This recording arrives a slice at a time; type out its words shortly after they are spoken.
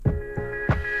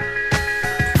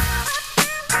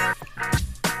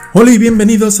Hola y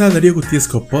bienvenidos a Darío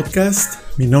Gutiesco Podcast.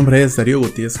 Mi nombre es Darío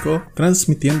Gutiesco,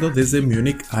 transmitiendo desde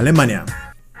Múnich, Alemania.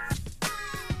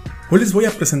 Hoy les voy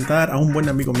a presentar a un buen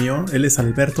amigo mío. Él es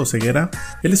Alberto Ceguera.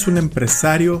 Él es un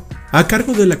empresario a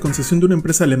cargo de la concesión de una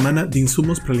empresa alemana de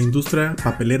insumos para la industria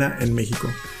papelera en México.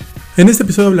 En este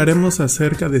episodio hablaremos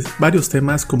acerca de varios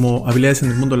temas como habilidades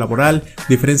en el mundo laboral,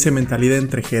 diferencia de mentalidad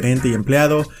entre gerente y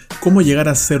empleado, cómo llegar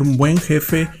a ser un buen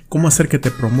jefe, cómo hacer que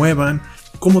te promuevan,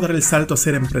 cómo dar el salto a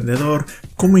ser emprendedor,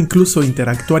 cómo incluso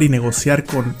interactuar y negociar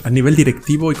a nivel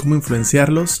directivo y cómo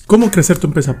influenciarlos, cómo crecer tu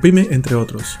empresa pyme, entre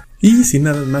otros. Y sin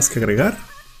nada más que agregar,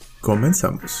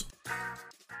 comenzamos.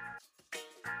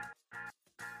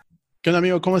 ¿Qué onda,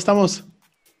 amigo? ¿Cómo estamos?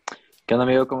 ¿Qué onda,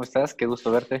 amigo? ¿Cómo estás? Qué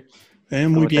gusto verte.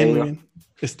 Muy bien, muy bien.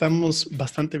 Estamos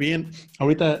bastante bien.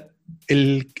 Ahorita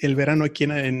el verano aquí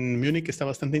en Múnich está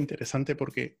bastante interesante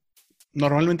porque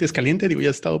normalmente es caliente, digo, ya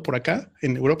he estado por acá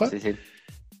en Europa. Sí.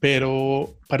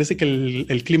 Pero parece que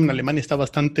el clima en Alemania está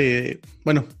bastante,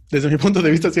 bueno, desde mi punto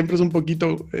de vista siempre es un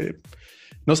poquito,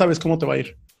 no sabes cómo te va a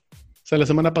ir. O sea, la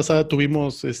semana pasada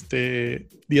tuvimos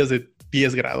días de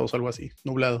 10 grados o algo así,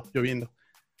 nublado, lloviendo.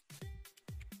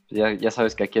 Ya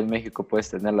sabes que aquí en México puedes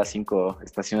tener las 5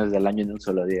 estaciones del año en un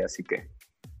solo día, así que...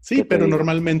 Sí, pero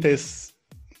normalmente es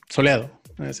soleado,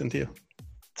 en ese sentido.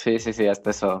 Sí, hasta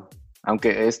eso.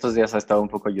 Aunque estos días ha estado un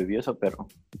poco lluvioso, pero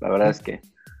la verdad es que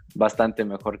bastante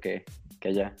mejor que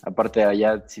allá. Aparte,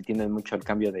 allá sí tienen mucho el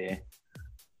cambio de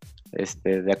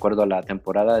acuerdo a la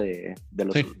temporada de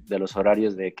los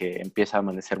horarios, de que empieza a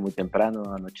amanecer muy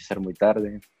temprano, anochecer muy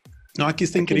tarde. No, aquí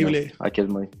está increíble. No, aquí es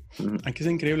muy... Aquí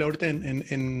está increíble. Ahorita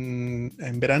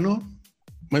en verano,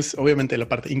 pues obviamente la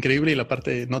parte increíble y la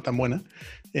parte no tan buena.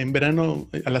 En verano,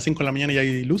 a las 5 de la mañana ya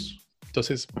hay luz.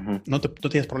 Entonces, no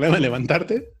tienes problema en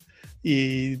levantarte.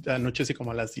 Y anochece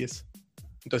como a las 10.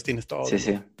 Entonces tienes todo.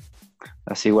 Sí.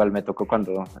 Así igual me tocó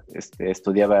cuando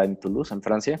estudiaba en Toulouse, en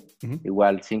Francia.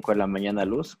 Igual 5 de la mañana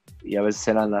luz. Y a veces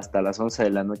eran hasta las 11 de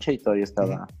la noche y todavía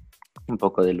estaba un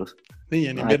poco de luz. Sí,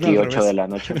 en invierno aquí 8 de la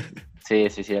noche. Sí.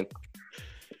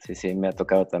 Sí, me ha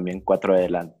tocado también 4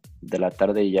 de la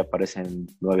tarde y ya parecen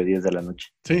 9, 10 de la noche.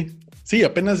 Sí,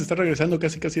 apenas está regresando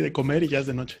casi de comer y ya es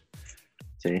de noche.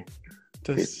 Sí.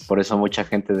 Entonces, sí, por eso mucha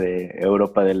gente de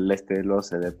Europa del Este luego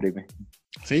se deprime.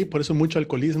 Sí, por eso mucho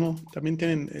alcoholismo. También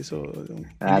tienen eso.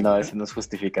 No, eso no es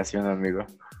justificación, amigo.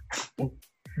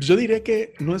 Yo diría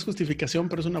que no es justificación,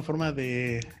 pero es una forma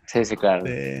de... Sí, claro.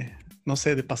 No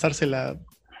sé, de pasársela.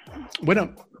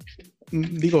 Bueno,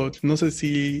 digo, no sé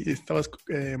si estabas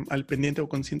al pendiente o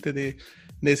consciente de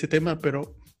ese tema,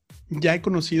 pero ya he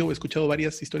conocido o escuchado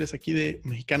varias historias aquí de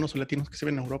mexicanos o latinos que se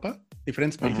ven en Europa,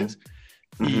 diferentes países,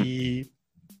 y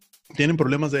tienen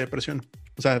problemas de depresión.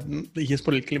 O sea, y es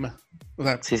por el clima. O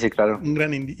sea, sí, claro. Un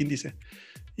gran índice.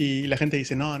 Y la gente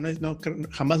dice, no,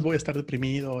 jamás voy a estar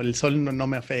deprimido, el sol no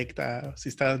me afecta, si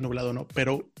está nublado o no.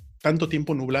 Pero tanto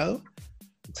tiempo nublado,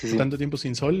 tanto tiempo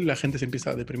sin sol, la gente se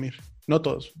empieza a deprimir. No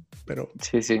todos, pero...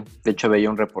 Sí. De hecho, veía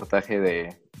un reportaje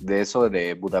de eso,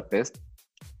 de Budapest,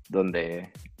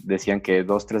 donde decían que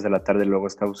 2, 3 de la tarde luego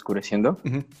estaba oscureciendo.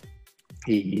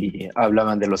 Y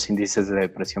hablaban de los índices de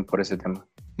depresión por ese tema.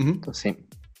 Entonces, sí.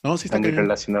 No, sí está muy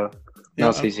relacionado.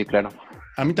 Sí, claro.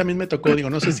 A mí también me tocó, digo,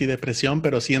 no sé si depresión,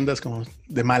 pero sí andas como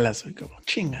de malas, como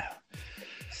chinga.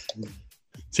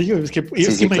 Sí, es que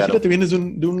imagínate, claro. Vienes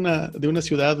de una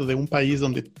ciudad o de un país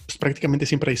donde pues, prácticamente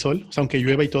siempre hay sol, o sea, aunque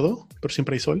llueva y todo, pero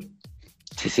siempre hay sol.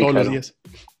 Todos los días.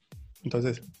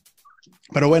 Entonces,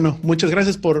 pero bueno, muchas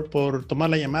gracias por tomar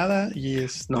la llamada y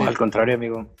no, al contrario,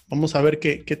 amigo. Vamos a ver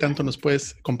qué tanto nos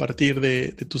puedes compartir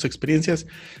de tus experiencias.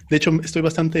 De hecho, estoy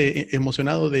bastante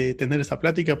emocionado de tener esta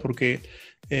plática porque,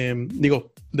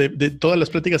 de todas las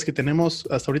pláticas que tenemos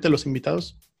hasta ahorita los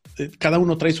invitados, cada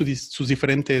uno trae sus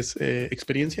diferentes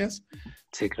experiencias.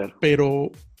 Sí, claro.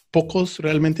 Pero pocos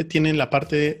realmente tienen la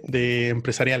parte de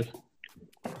empresarial.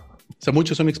 O sea,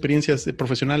 muchos son experiencias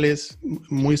profesionales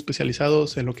muy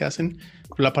especializados en lo que hacen.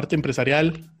 La parte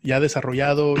empresarial ya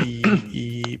desarrollado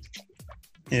y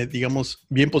digamos,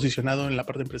 bien posicionado en la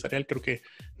parte empresarial. Creo que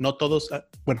no todos,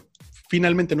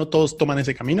 finalmente no todos toman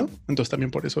ese camino. Entonces también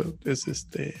por eso es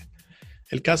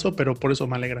el caso, pero por eso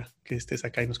me alegra que estés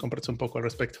acá y nos compartas un poco al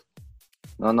respecto.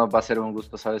 No, va a ser un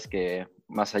gusto. Sabes que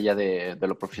más allá de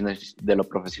lo profesional,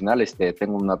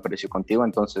 tengo un aprecio contigo,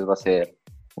 entonces va a ser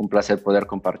un placer poder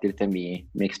compartirte mi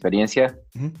experiencia.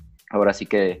 Ahora sí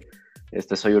que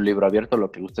soy un libro abierto, lo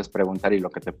que gustes preguntar y lo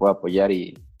que te pueda apoyar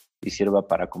y sirva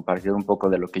para compartir un poco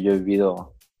de lo que yo he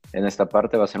vivido en esta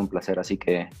parte, va a ser un placer. Así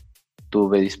que tú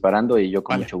ve disparando y yo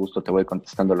con mucho gusto te voy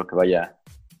contestando lo que vaya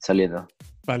saliendo.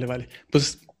 Vale.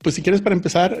 Pues si quieres para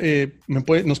empezar,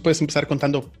 nos puedes empezar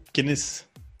contando quién es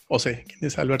Ose. ¿Quién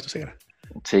es Alberto Segura?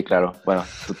 Sí, claro. Bueno,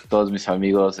 todos mis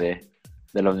amigos de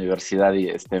la universidad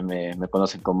y me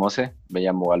conocen como Ose. Me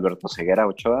llamo Alberto Ceguera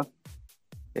Ochoa.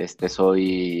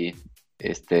 Soy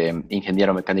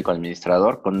ingeniero mecánico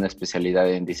administrador con una especialidad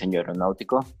en diseño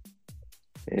aeronáutico.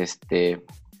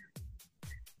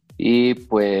 Y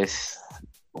pues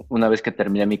una vez que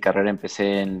terminé mi carrera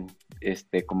empecé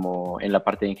como en la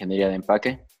parte de ingeniería de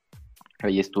empaque.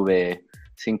 Ahí estuve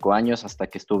 5 años hasta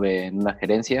que estuve en una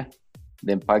gerencia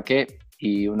de empaque,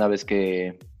 y una vez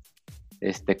que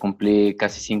cumplí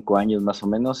casi 5 años más o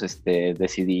menos,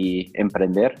 decidí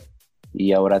emprender,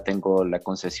 y ahora tengo la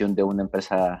concesión de una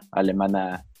empresa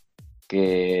alemana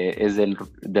que es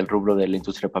del rubro de la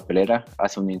industria papelera,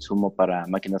 hace un insumo para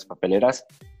máquinas papeleras,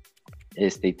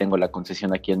 y tengo la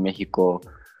concesión aquí en México,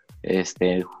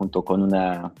 junto con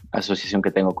una asociación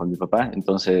que tengo con mi papá.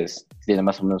 Entonces tiene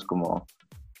más o menos como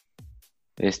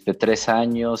 3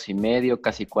 años y medio,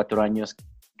 casi 4 años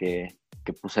que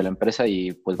puse la empresa,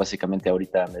 y pues básicamente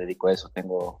ahorita me dedico a eso.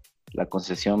 Tengo la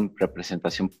concesión,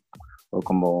 representación, o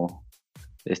como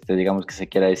digamos que se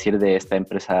quiera decir, de esta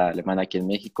empresa alemana aquí en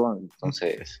México.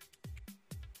 Entonces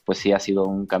pues sí, ha sido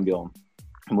un cambio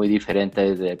muy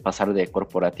diferente de pasar de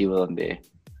corporativo, donde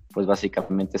pues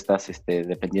básicamente estás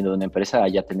dependiendo de una empresa, a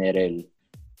ya tener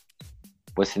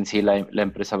pues en sí la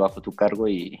empresa bajo tu cargo,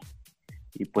 y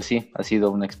pues sí, ha sido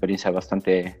una experiencia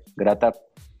bastante grata,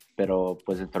 pero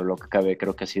pues dentro de lo que cabe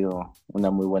creo que ha sido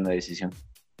una muy buena decisión.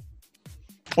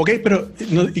 Ok, pero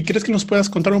 ¿y crees que nos puedas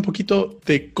contar un poquito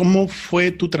de cómo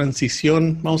fue tu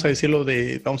transición, vamos a decirlo,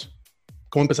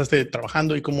 cómo empezaste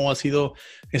trabajando y cómo ha sido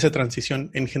esa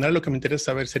transición? En general, lo que me interesa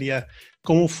saber sería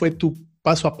cómo fue tu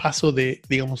paso a paso de,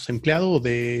 digamos, empleado o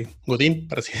de godín,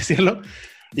 para así decirlo,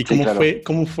 y Sí, claro.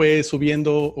 cómo fue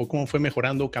subiendo o cómo fue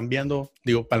mejorando, cambiando,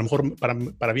 digo, a lo mejor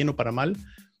para bien o para mal,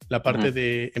 la parte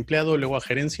de empleado, luego a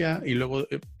gerencia y luego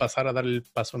pasar a dar el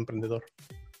paso a emprendedor.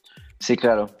 Sí,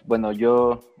 claro. Bueno,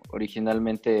 yo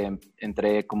originalmente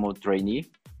entré como trainee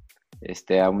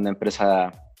a una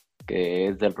empresa que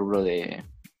es del rubro es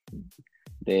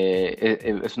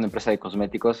una empresa de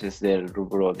cosméticos, es del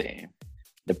rubro de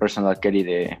personal care y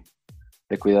de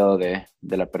cuidado de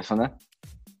la persona.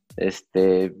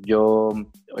 Yo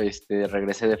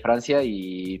regresé de Francia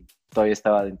y todavía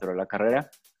estaba dentro de la carrera,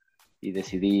 y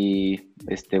decidí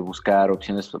buscar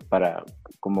opciones para,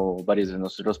 como varios de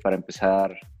nosotros, para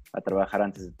empezar a trabajar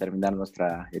antes de terminar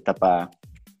nuestra etapa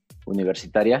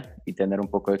universitaria y tener un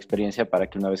poco de experiencia, para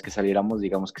que una vez que saliéramos,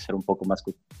 digamos que ser un poco más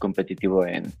competitivo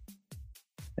en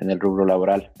el rubro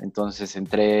laboral. Entonces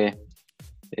entré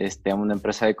a una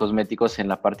empresa de cosméticos en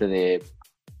la parte de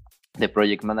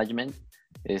project management.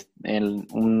 En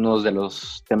uno de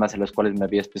los temas en los cuales me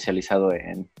había especializado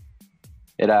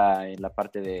era en la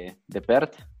parte de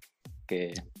PERT,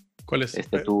 que ¿cuál es?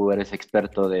 Tú eres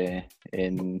experto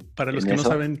para los que no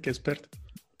saben qué es PERT.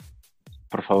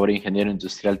 Por favor, ingeniero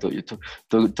industrial, tú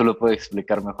lo puedes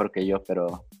explicar mejor que yo,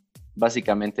 pero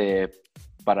básicamente,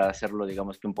 para hacerlo,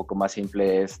 digamos que un poco más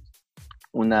simple, es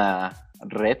una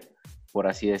red, por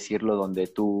así decirlo, donde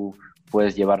tú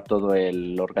puedes llevar todo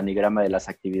el organigrama de las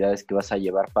actividades que vas a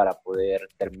llevar para poder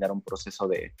terminar un proceso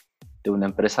de una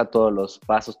empresa, todos los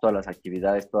pasos, todas las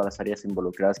actividades, todas las áreas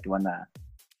involucradas que van a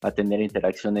tener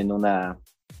interacción en una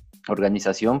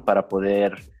organización, para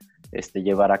poder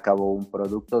llevar a cabo un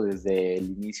producto desde el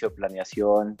inicio,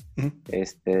 planeación,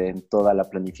 toda la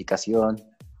planificación,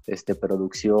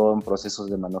 producción, procesos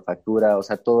de manufactura, o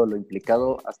sea, todo lo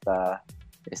implicado, hasta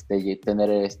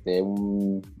tener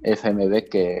un FMB,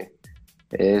 que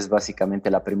es básicamente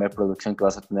la primera producción que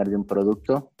vas a tener de un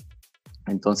producto.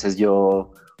 Entonces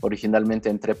yo originalmente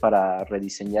entré para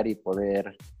rediseñar y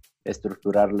poder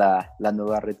estructurar la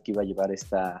nueva red que iba a llevar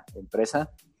esta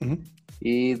empresa.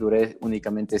 Y duré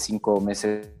únicamente 5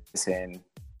 meses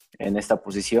en esta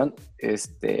posición,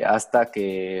 hasta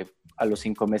que a los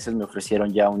 5 meses me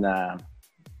ofrecieron ya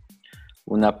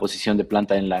una posición de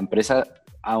planta en la empresa,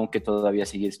 aunque todavía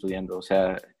seguí estudiando. O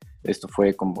sea, esto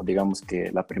fue como, digamos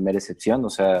que la primera excepción. O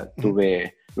sea,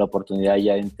 tuve la oportunidad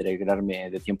ya de integrarme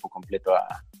de tiempo completo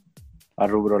a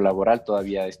rubro laboral,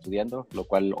 todavía estudiando, lo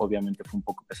cual obviamente fue un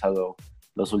poco pesado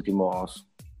los últimos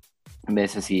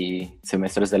meses y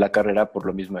semestres de la carrera, por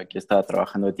lo mismo de que estaba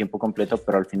trabajando de tiempo completo,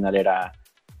 pero al final era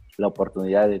la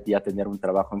oportunidad de ya tener un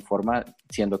trabajo en forma,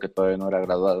 siendo que todavía no era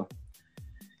graduado.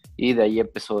 Y de ahí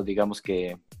empezó, digamos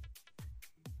que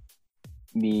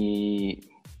mi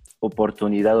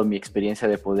oportunidad o mi experiencia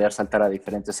de poder saltar a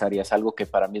diferentes áreas. Algo que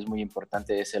para mí es muy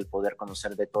importante es el poder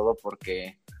conocer de todo,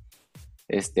 porque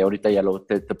ahorita ya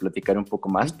te platicaré un poco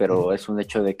más, pero es un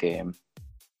hecho de que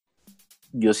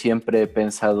yo siempre he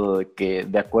pensado de que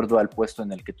de acuerdo al puesto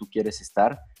en el que tú quieres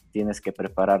estar, tienes que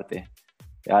prepararte.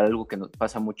 Algo que nos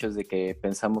pasa mucho es de que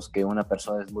pensamos que una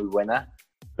persona es muy buena,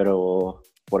 pero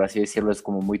por así decirlo es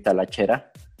como muy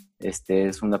talachera.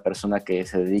 Es una persona que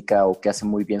se dedica o que hace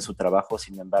muy bien su trabajo,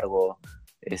 sin embargo,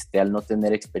 al no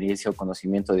tener experiencia o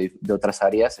conocimiento de otras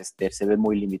áreas, se ve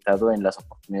muy limitado en las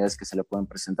oportunidades que se le pueden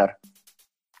presentar.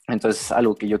 Entonces,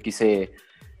 algo que yo quise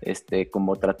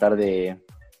como tratar de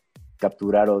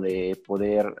capturar o de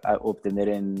poder obtener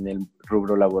en el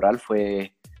rubro laboral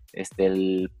fue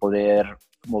el poder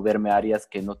moverme a áreas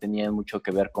que no tenían mucho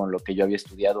que ver con lo que yo había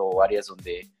estudiado o áreas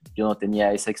donde yo no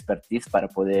tenía esa expertise para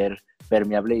poder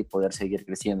permeable y poder seguir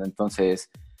creciendo. Entonces,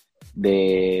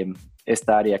 de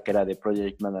esta área que era de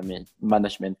Project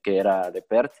Management que era de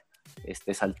PERT,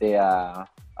 salté a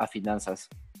finanzas.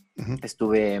 Uh-huh.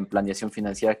 Estuve en planeación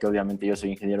financiera, que obviamente yo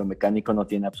soy ingeniero mecánico, no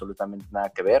tiene absolutamente nada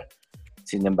que ver.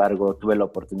 Sin embargo, tuve la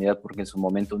oportunidad porque en su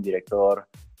momento un director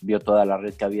vio toda la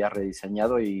red que había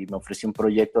rediseñado y me ofreció un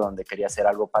proyecto donde quería hacer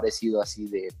algo parecido, así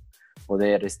de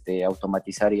poder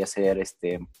automatizar y hacer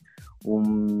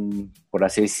por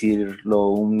así decirlo,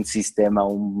 un sistema,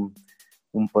 un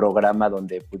programa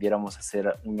donde pudiéramos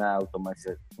hacer una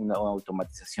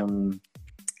automatización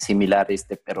similar,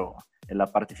 pero en la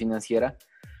parte financiera.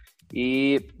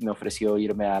 Y me ofreció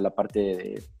irme a la parte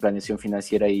de planeación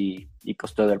financiera y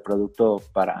costeo del producto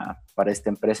para esta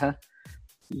empresa.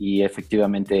 Y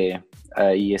efectivamente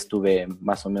ahí estuve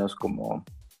más o menos como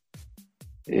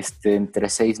entre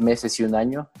 6 meses y un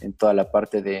año en toda la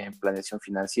parte de planeación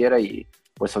financiera, y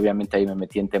pues obviamente ahí me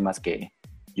metí en temas que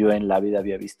yo en la vida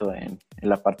había visto en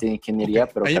la parte de ingeniería.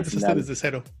 Okay. Pero ahí empezaste al final, desde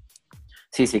cero.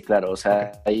 Sí, claro, o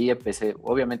sea, okay. Ahí empecé,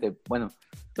 obviamente, bueno.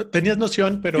 Tenías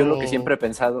noción, pero... Yo lo que siempre he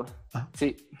pensado,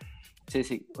 sí,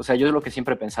 o sea, yo lo que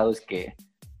siempre he pensado es que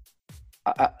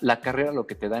la carrera lo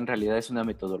que te da en realidad es una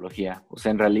metodología. O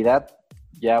sea, en realidad,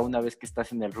 ya una vez que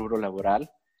estás en el rubro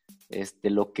laboral,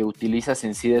 lo que utilizas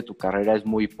en sí de tu carrera es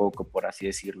muy poco, por así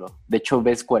decirlo. De hecho,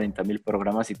 ves 40,000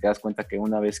 programas y te das cuenta que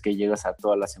una vez que llegas a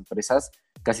todas las empresas,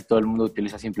 casi todo el mundo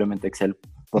utiliza simplemente Excel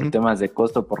por temas de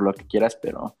costo, por lo que quieras,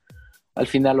 pero al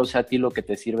final, o sea, a ti lo que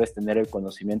te sirve es tener el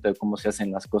conocimiento de cómo se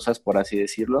hacen las cosas, por así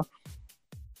decirlo.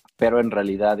 Pero en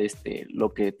realidad,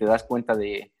 lo que te das cuenta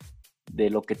de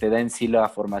lo que te da en sí la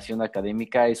formación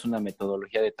académica es una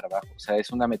metodología de trabajo. O sea,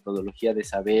 es una metodología de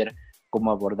saber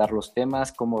cómo abordar los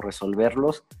temas, cómo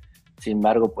resolverlos. Sin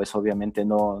embargo, pues obviamente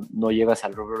no llegas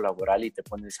al rubro laboral y te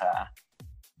pones a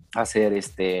hacer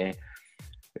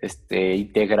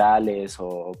integrales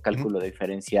o cálculo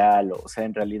diferencial. O sea,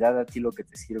 en realidad a ti lo que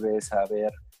te sirve es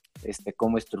saber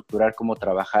cómo estructurar, cómo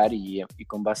trabajar y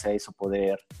con base a eso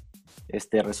poder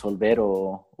resolver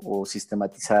o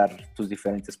sistematizar tus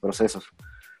diferentes procesos.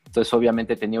 Entonces,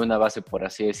 obviamente tenía una base, por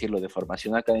así decirlo, de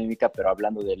formación académica, pero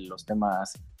hablando de los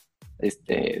temas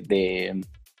de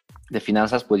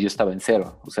finanzas, pues yo estaba en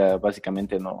cero. O sea,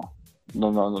 básicamente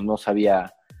no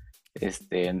sabía,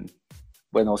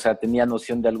 bueno, o sea, tenía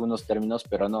noción de algunos términos,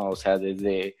 pero no, o sea,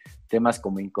 desde temas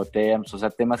como Incoterms, o sea,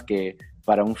 temas que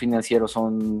para un financiero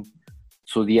son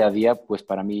su día a día, pues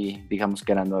para mí, digamos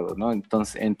que eran nuevos, ¿no?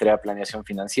 Entonces, entré a planeación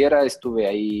financiera, estuve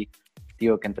ahí,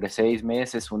 digo que entre 6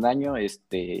 meses, un año,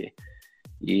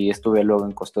 y estuve luego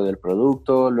en costo del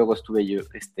producto, luego estuve yo,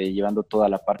 llevando toda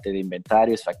la parte de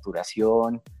inventarios,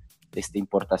 facturación,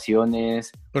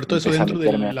 importaciones. ¿Pero todo eso dentro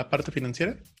de la parte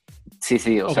financiera?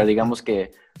 Sí, o sea, digamos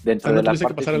que dentro de la parte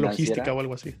que pasar a logística o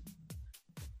algo así.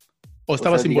 ¿O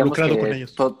estabas involucrado con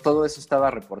ellos? Todo eso estaba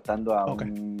reportando a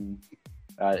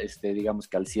digamos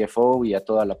que al CFO y a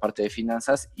toda la parte de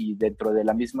finanzas, y dentro de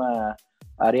la misma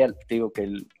área, te digo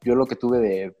que yo lo que tuve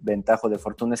de ventaja o de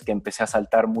fortuna es que empecé a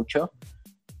saltar mucho,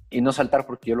 y no saltar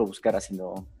porque yo lo buscara,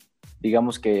 sino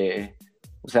digamos que,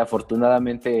 o sea,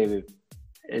 afortunadamente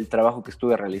el trabajo que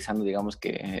estuve realizando, digamos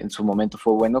que en su momento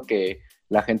fue bueno, que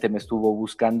la gente me estuvo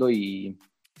buscando, y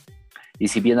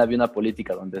si bien había una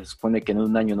política donde se supone que en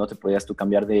un año no te podías tú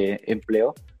cambiar de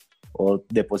empleo o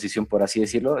de posición, por así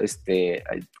decirlo,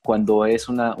 cuando es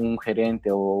un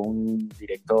gerente o un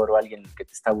director o alguien que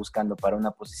te está buscando para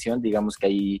una posición, digamos que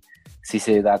ahí sí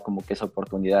se da como que esa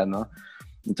oportunidad, ¿no?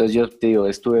 Entonces yo te digo,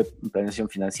 estuve en planeación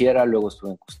financiera, luego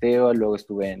estuve en costeo, luego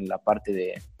estuve en la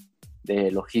parte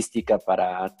de logística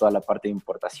para toda la parte de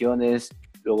importaciones,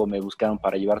 luego me buscaron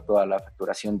para llevar toda la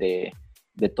facturación de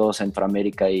todo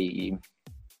Centroamérica y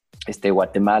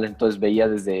Guatemala. Entonces veía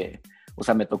o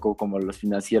sea, me tocó como los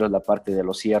financieros, la parte de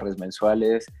los cierres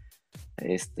mensuales,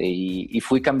 y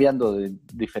fui cambiando de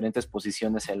diferentes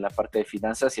posiciones en la parte de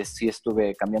finanzas, y así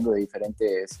estuve cambiando de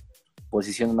diferentes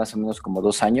posiciones más o menos como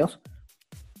 2 años.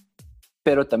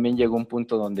 pero también llegó un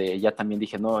punto donde ya también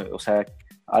dije, no, o sea,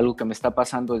 algo que me está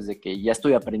pasando es de que ya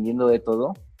estoy aprendiendo de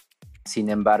todo. Sin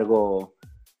embargo,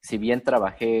 si bien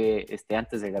trabajé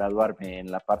antes de graduarme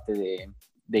en la parte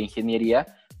de ingeniería,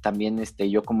 también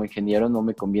yo como ingeniero no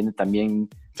me conviene también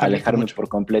alejarme por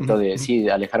completo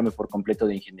alejarme por completo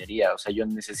de ingeniería. O sea, yo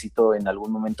necesito en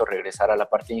algún momento regresar a la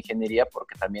parte de ingeniería,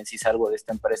 porque también si salgo de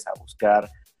esta empresa a buscar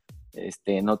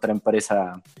en otra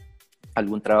empresa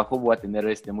algún trabajo, voy a tener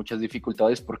muchas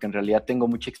dificultades, porque en realidad tengo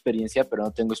mucha experiencia, pero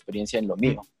no tengo experiencia en lo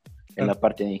mío, en la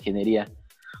parte de ingeniería.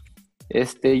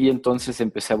 Y entonces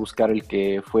empecé a buscar el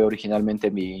que fue originalmente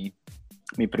mi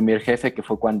primer jefe, que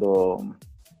fue cuando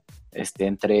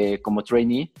entré como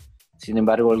trainee. Sin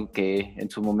embargo, el que en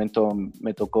su momento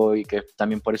me tocó y que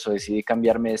también por eso decidí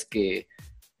cambiarme es que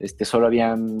solo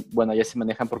habían, bueno, ya se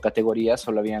manejan por categorías,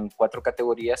 solo habían 4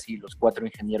 categorías, y los 4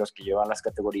 ingenieros que llevaban las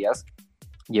categorías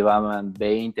llevaban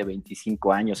 20,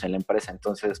 25 años en la empresa.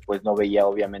 Entonces, pues no veía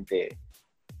obviamente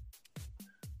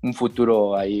un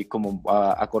futuro ahí como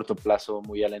a corto plazo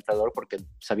muy alentador, porque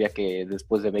sabía que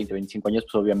después de 20, 25 años,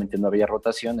 pues obviamente no había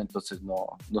rotación, entonces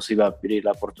no se iba a abrir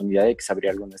la oportunidad de que se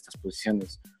abriera alguna de estas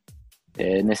posiciones.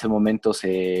 En ese momento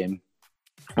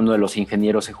uno de los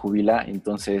ingenieros se jubila,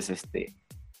 entonces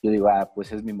yo digo,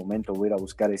 pues es mi momento, voy a ir a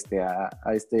buscar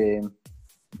a este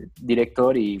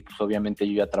director, y pues obviamente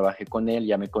yo ya trabajé con él,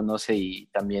 ya me conoce, y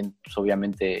también pues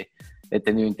obviamente he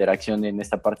tenido interacción en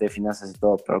esta parte de finanzas y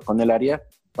todo, pero con el área,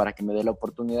 para que me dé la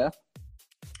oportunidad.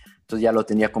 Entonces ya lo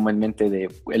tenía como en mente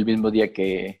el mismo día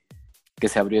que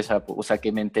se abrió o sea,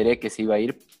 que me enteré que se iba a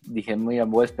ir. Dije, voy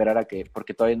a esperar a que,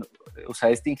 porque todavía, o sea,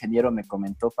 este ingeniero me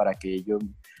comentó para que yo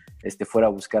fuera a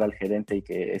buscar al gerente y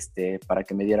que para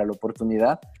que me diera la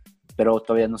oportunidad, pero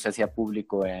todavía no se hacía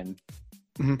público en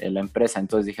la empresa.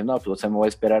 Entonces dije, no, pues o sea, me voy a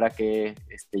esperar a que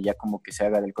ya como que se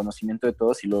haga del conocimiento de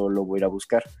todos, y luego lo voy a ir a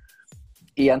buscar.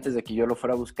 Y antes de que yo lo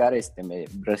fuera a buscar, me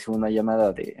recibo una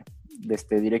llamada de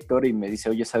este director, y me dice,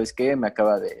 oye, ¿sabes qué? Me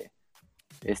acaba de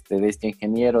este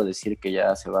ingeniero decir que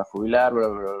ya se va a jubilar, bla,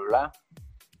 bla, bla,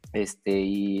 bla.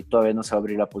 Y todavía no se va a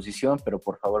abrir la posición, pero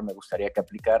por favor me gustaría que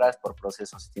aplicaras, por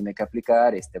proceso se tiene que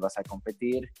aplicar, vas a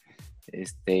competir,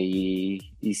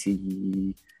 y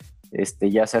si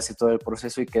ya se hace todo el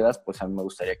proceso y quedas, pues a mí me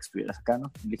gustaría que estuvieras acá, ¿no?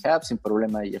 Y dije, sin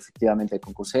problema, y efectivamente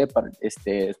concursé,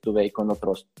 estuve ahí con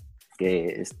otros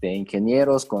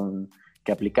ingenieros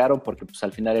que aplicaron, porque pues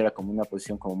al final era como una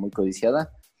posición como muy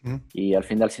codiciada, y al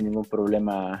final sin ningún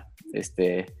problema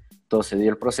todo se dio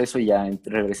el proceso, y ya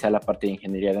regresé a la parte de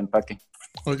ingeniería de empaque.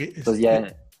 Okay, entonces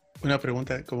ya... Una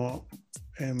pregunta como...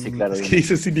 sí, claro. Es que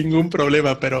dices sin ningún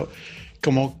problema, pero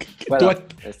como... Bueno,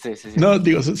 sí. No,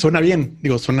 digo, suena bien,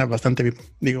 digo, suena bastante bien.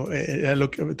 Digo, lo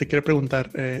que te quiero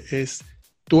preguntar es,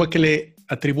 ¿tú a qué le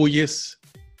atribuyes?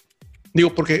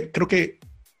 Digo, porque creo que...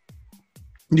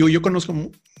 Digo,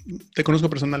 te conozco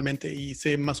personalmente y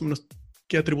sé más o menos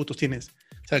qué atributos tienes.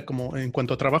 O sea, como en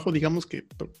cuanto a trabajo, digamos que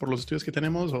por los estudios que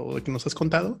tenemos o de que nos has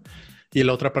contado, y en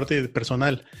la otra parte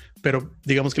personal. Pero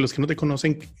digamos que los que no te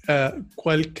conocen,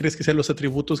 ¿cuál crees que sean los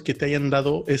atributos que te hayan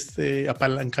dado este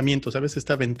apalancamiento, sabes,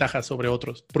 esta ventaja sobre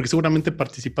otros? Porque seguramente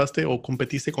participaste o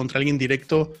competiste contra alguien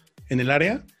directo en el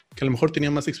área, que a lo mejor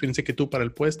tenía más experiencia que tú para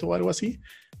el puesto o algo así,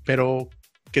 pero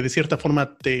que de cierta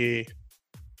forma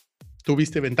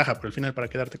tuviste ventaja por el final para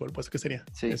quedarte con el puesto. ¿Qué sería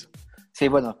eso? Sí,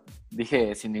 bueno,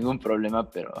 dije sin ningún problema,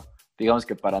 pero digamos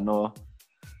que para no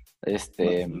es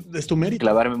tu mérito.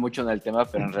 Clavarme mucho en el tema,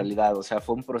 pero en realidad, o sea,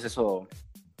 fue un proceso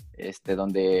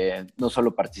donde no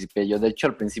solo participé yo. De hecho,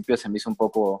 al principio se me hizo un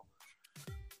poco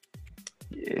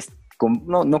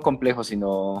no complejo,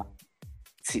 sino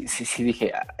sí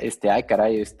dije, ay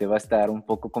caray, va a estar un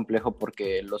poco complejo,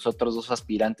 porque los otros 2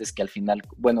 aspirantes que al final,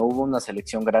 bueno, hubo una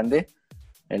selección grande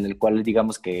en el cual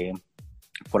digamos que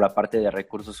por la parte de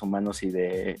recursos humanos y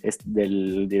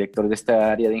del director de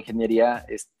esta área de ingeniería,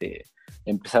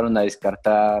 empezaron a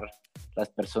descartar las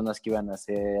personas que iban a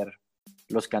ser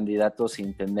los candidatos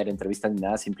sin tener entrevistas ni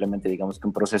nada, simplemente digamos que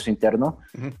un proceso interno,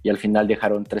 y al final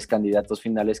dejaron 3 candidatos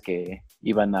finales que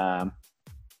iban a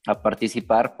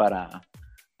participar para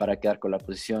quedar con la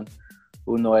posición.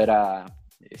 Uno era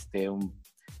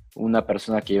una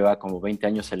persona que llevaba como 20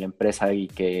 años en la empresa y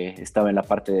que estaba en la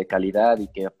parte de calidad, y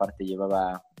que aparte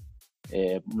llevaba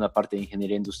una parte de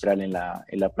ingeniería industrial en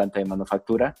la planta de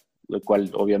manufactura, lo cual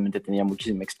obviamente tenía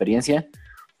muchísima experiencia.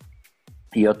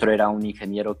 Y otro era un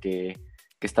ingeniero que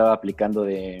estaba aplicando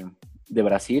de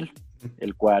Brasil,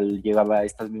 el cual llevaba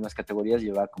estas mismas categorías,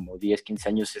 llevaba como 10, 15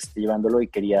 años llevándolo, y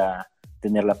quería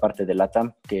tener la parte de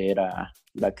LATAM, que era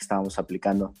la que estábamos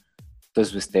aplicando.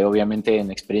 Entonces, obviamente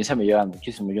en experiencia me lleva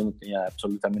muchísimo. Yo no tenía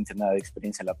absolutamente nada de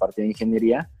experiencia en la parte de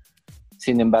ingeniería.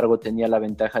 Sin embargo, tenía la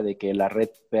ventaja de que la red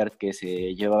PERT que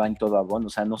se llevaba en todo Avon, o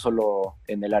sea, no solo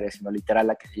en el área, sino literal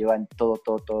la que se lleva en todo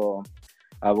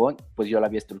Avon, pues yo la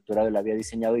había estructurado y la había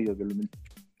diseñado y obviamente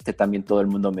también todo el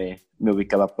mundo me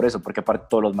ubicaba por eso, porque aparte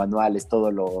todos los manuales,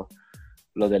 todo lo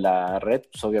de la red,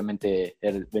 pues obviamente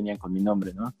venían con mi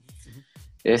nombre, ¿no?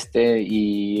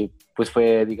 Y pues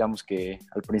fue, digamos que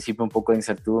al principio un poco de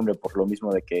incertidumbre por lo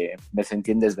mismo de que me sentí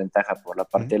en desventaja por la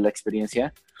parte de la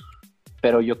experiencia,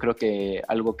 pero yo creo que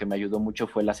algo que me ayudó mucho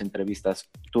fue las entrevistas.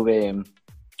 Tuve,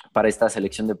 para esta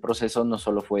selección de proceso, no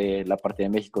solo fue la parte de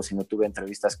México, sino tuve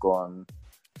entrevistas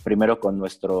primero con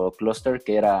nuestro clúster,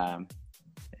 que era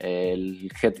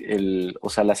o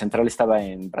sea, la central estaba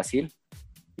en Brasil,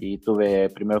 y tuve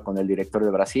primero con el director de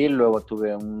Brasil, luego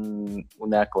tuve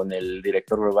una con el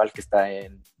director global que está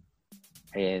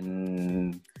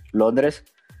en Londres.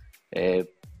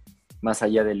 Más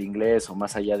allá del inglés o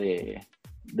más allá de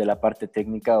la parte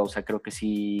técnica, o sea, creo que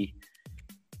sí,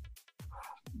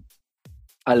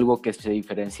 algo que se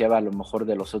diferenciaba a lo mejor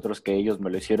de los otros que ellos me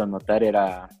lo hicieron notar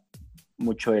era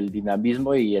mucho el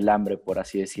dinamismo y el hambre, por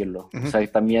así decirlo. O sea,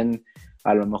 también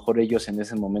a lo mejor ellos en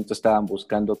ese momento estaban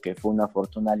buscando, que fue una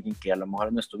fortuna, alguien que a lo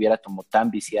mejor no estuviera como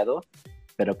tan viciado,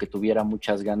 pero que tuviera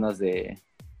muchas ganas de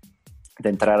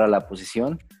entrar a la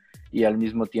posición, y al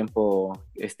mismo tiempo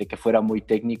que fuera muy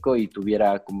técnico y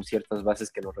tuviera como ciertas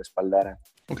bases que lo respaldaran.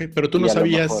 Ok, pero tú no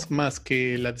sabías más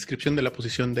que la descripción de la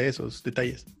posición de esos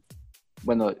detalles.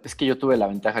 Bueno, es que yo tuve la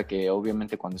ventaja que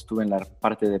obviamente cuando estuve en la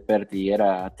parte de PERT y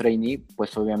era trainee,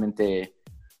 pues obviamente,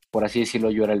 por así decirlo,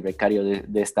 yo era el becario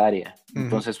de esta área.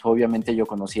 Entonces, obviamente yo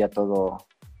conocía todo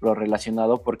lo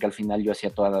relacionado porque al final yo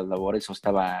hacía todas las labores o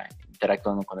estaba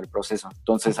interactuando con el proceso.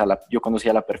 Entonces, yo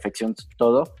conocía a la perfección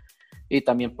todo, y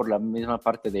también por la misma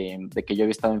parte de que yo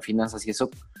había estado en finanzas y eso,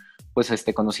 pues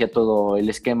conocía todo el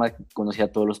esquema,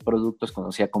 conocía todos los productos,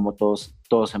 conocía cómo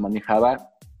todo se manejaba,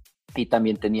 y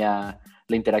también tenía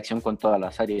la interacción con todas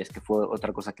las áreas, que fue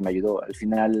otra cosa que me ayudó. Al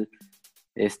final,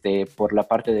 por la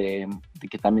parte de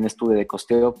que también estuve de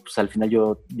costeo, pues al final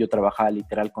yo trabajaba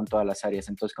literal con todas las áreas,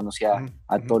 entonces conocía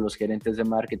a todos los gerentes de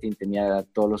marketing, tenía a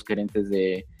todos los gerentes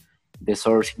de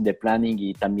sourcing, de planning,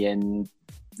 y también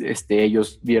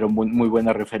ellos dieron muy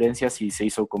buenas referencias y se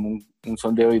hizo como un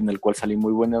sondeo en el cual salí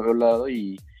muy buen evaluado,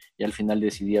 y al final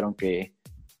decidieron que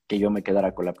yo me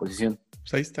quedara con la posición.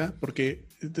 Pues ahí está, porque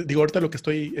digo, ahorita lo que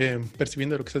estoy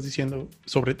percibiendo de lo que estás diciendo,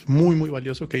 sobre muy, muy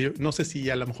valioso, que yo no sé si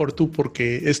a lo mejor tú,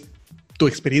 porque es tu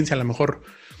experiencia, a lo mejor,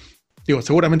 digo,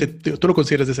 seguramente tú lo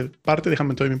consideras de esa parte,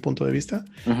 déjame todo mi punto de vista,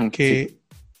 que sí.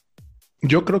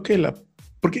 Yo creo que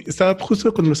porque estaba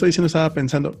justo cuando lo estaba diciendo, estaba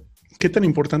pensando, ¿qué tan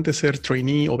importante es ser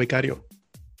trainee o becario?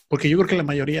 Porque yo creo que la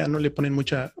mayoría no le ponen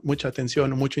mucha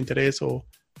atención o mucho interés o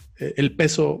el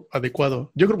peso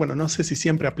adecuado. Yo creo, bueno, no sé si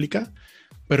siempre aplica,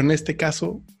 pero en este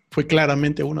caso fue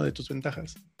claramente una de tus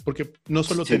ventajas, porque no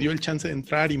solo te dio el chance de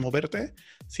entrar y moverte,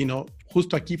 sino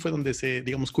justo aquí fue donde se,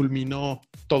 digamos, culminó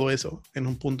todo eso en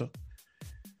un punto.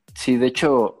 Sí, de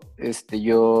hecho,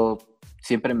 yo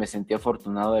siempre me sentí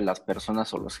afortunado de las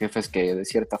personas o los jefes que de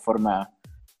cierta forma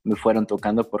me fueron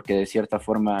tocando, porque de cierta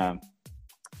forma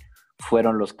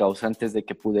fueron los causantes de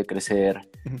que pude crecer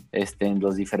en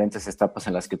las diferentes etapas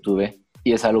en las que tuve.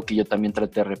 Y es algo que yo también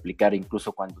traté de replicar,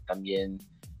 incluso cuando también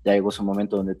ya llegó su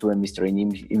momento donde tuve mis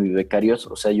trainees y mis becarios.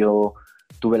 O sea, yo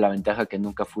tuve la ventaja que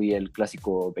nunca fui el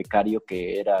clásico becario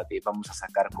que era de vamos a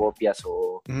sacar copias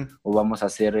o vamos a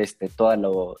hacer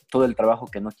todo el trabajo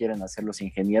que no quieren hacer los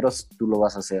ingenieros, tú lo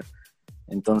vas a hacer.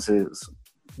 Entonces,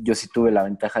 yo sí tuve la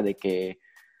ventaja de que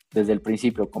desde el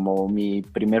principio, como mi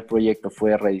primer proyecto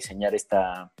fue rediseñar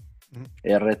esta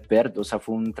red PERT, o sea,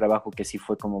 fue un trabajo que sí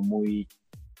fue como muy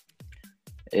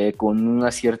con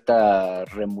una cierta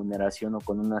remuneración o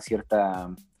con una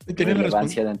cierta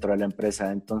relevancia dentro de la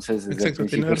empresa. Entonces, desde el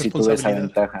principio sí tuve esa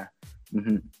ventaja.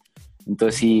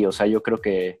 Entonces, sí, o sea, yo creo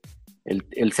que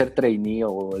el ser trainee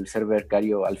o el ser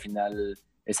becario al final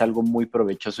es algo muy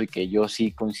provechoso, y que yo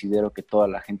sí considero que toda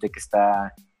la gente que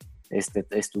está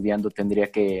estudiando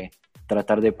tendría que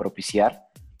tratar de propiciar,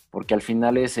 porque al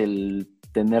final es el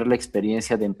tener la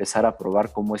experiencia de empezar a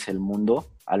probar cómo es el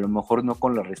mundo, a lo mejor no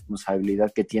con la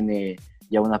responsabilidad que tiene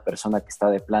ya una persona que está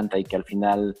de planta y que al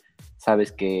final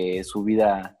sabes que su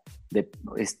vida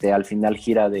al final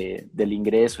gira del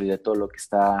ingreso y de todo lo que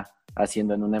está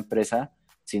haciendo en una empresa.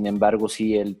 Sin embargo,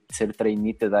 sí, el ser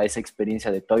trainee te da esa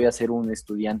experiencia de todavía ser un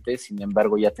estudiante, sin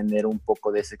embargo, ya tener un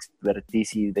poco de esa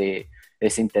expertise y de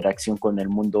esa interacción con el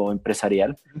mundo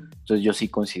empresarial. Entonces, yo sí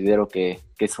considero que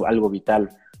es algo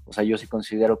vital. O sea, yo sí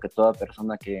considero que toda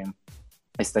persona que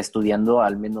está estudiando,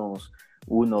 al menos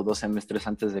 1 o 2 semestres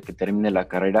antes de que termine la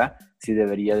carrera, sí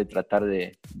debería de tratar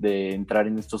de entrar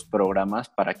en estos programas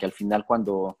para que al final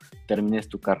cuando termines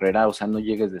tu carrera, o sea, no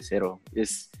llegues de cero.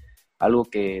 Es algo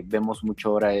que vemos mucho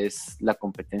ahora, es la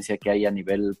competencia que hay a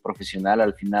nivel profesional.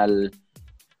 Al final,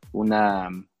 una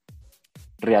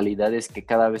realidad es que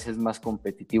cada vez es más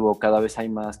competitivo, cada vez hay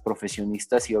más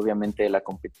profesionistas y obviamente la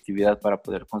competitividad para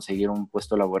poder conseguir un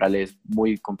puesto laboral es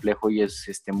muy complejo y es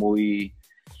muy,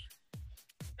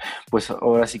 pues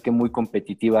ahora sí que muy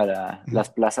competitiva las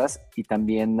plazas. Y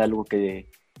también algo que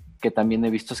también he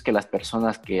visto es que las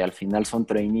personas que al final son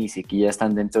trainees y que ya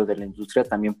están dentro de la industria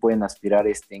también pueden aspirar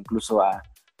incluso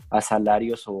a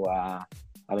salarios o a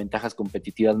ventajas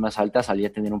competitivas más altas al ya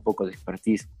tener un poco de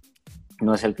expertise.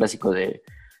 No es el clásico de,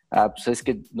 pues es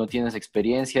que no tienes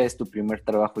experiencia, es tu primer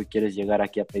trabajo y quieres llegar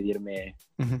aquí a pedirme,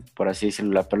 por así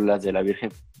decirlo, las perlas de la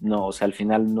Virgen. No, o sea, al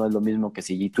final no es lo mismo que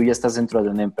si tú ya estás dentro de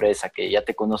una empresa, que ya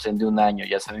te conocen de un año,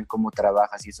 ya saben cómo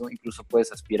trabajas y eso, incluso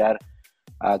puedes aspirar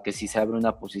a que si se abre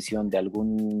una posición de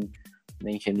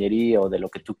de ingeniería o de lo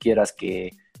que tú quieras,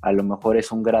 que a lo mejor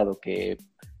es un grado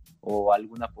o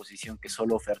alguna posición que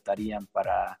solo ofertarían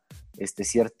para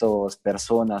ciertas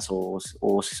personas o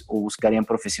buscarían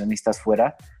profesionistas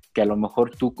fuera, que a lo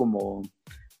mejor tú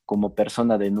como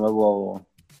persona de nuevo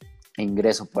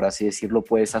ingreso, por así decirlo,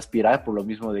 puedes aspirar por lo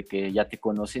mismo de que ya te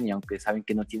conocen y aunque saben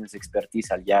que no tienes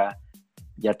expertise, al ya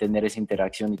tener esa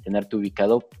interacción y tenerte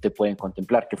ubicado, te pueden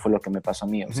contemplar, que fue lo que me pasó a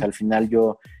mí. O sea, al final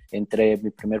yo entré,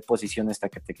 mi primer posición esta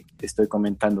que te estoy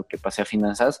comentando, que pasé a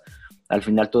finanzas, al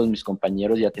final todos mis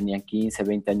compañeros ya tenían 15,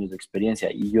 20 años de experiencia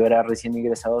y yo era recién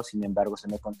ingresado, sin embargo se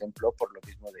me contempló por lo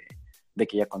mismo de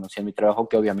que ya conocía mi trabajo,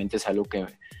 que obviamente es algo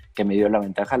que me dio la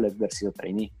ventaja al haber sido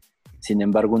trainee. Sin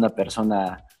embargo, una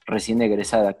persona recién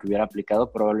egresada que hubiera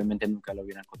aplicado probablemente nunca lo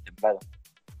hubieran contemplado.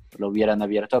 Lo hubieran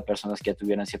abierto a personas que ya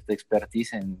tuvieran cierta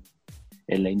expertise en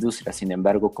la industria. Sin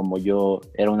embargo, como yo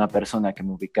era una persona que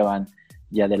me ubicaban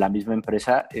ya de la misma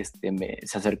empresa,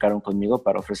 se acercaron conmigo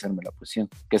para ofrecerme la posición,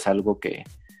 que es algo que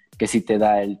sí te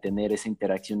da el tener esa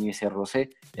interacción y ese roce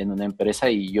en una empresa.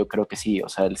 Y yo creo que sí, o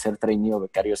sea, el ser trainee o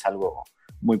becario es algo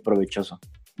muy provechoso,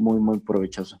 muy, muy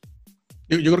provechoso.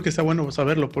 Yo creo que está bueno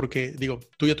saberlo porque, digo,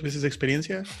 tú ya tuviste esa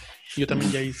experiencia, yo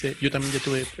también ya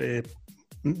tuve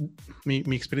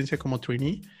mi experiencia como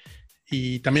trainee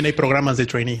y también hay programas de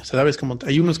trainee. O sea, sabes, como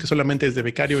hay unos que solamente es de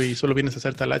becario y solo vienes a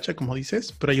hacer talacha, como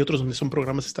dices, pero hay otros donde son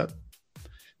programas están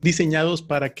diseñados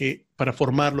para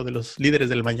formarlo de los líderes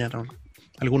del mañana, ¿no?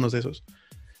 Algunos de esos.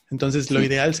 Entonces, lo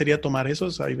ideal sería tomar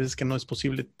esos. Hay veces que no es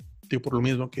posible, digo, por lo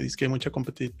mismo que dices que hay mucha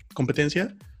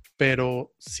competencia,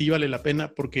 pero sí vale la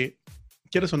pena porque,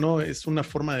 quieras o no, es una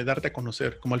forma de darte a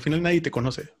conocer. Como al final nadie te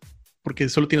conoce, porque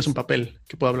solo tienes un papel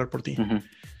que puede hablar por ti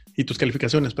y tus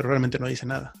calificaciones, pero realmente no dice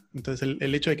nada. Entonces,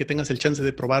 el hecho de que tengas el chance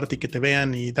de probarte y que te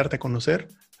vean y darte a conocer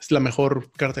es la mejor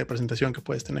carta de presentación que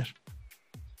puedes tener.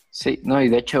 Sí, no, y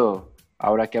de hecho,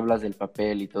 ahora que hablas del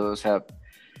papel y todo, o sea,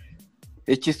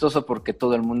 es chistoso porque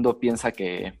todo el mundo piensa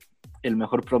que el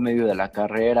mejor promedio de la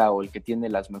carrera o el que tiene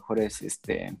las mejores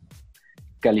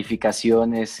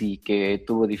calificaciones y que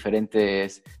tuvo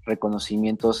diferentes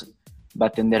reconocimientos va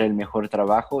a tener el mejor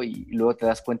trabajo, y luego te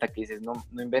das cuenta que dices, no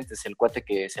inventes, el cuate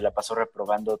que se la pasó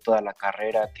reprobando toda la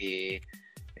carrera, que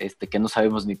no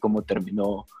sabemos ni cómo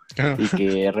terminó y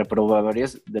que reprobó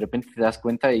varios, de repente te das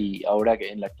cuenta y ahora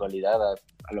en la actualidad,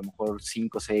 a lo mejor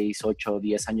 5, 6, 8,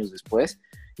 10 años después,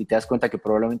 y te das cuenta que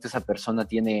probablemente esa persona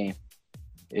tiene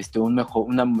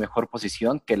una mejor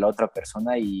posición que la otra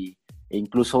persona e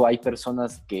incluso hay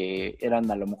personas que eran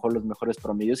a lo mejor los mejores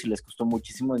promedios y les costó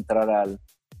muchísimo entrar al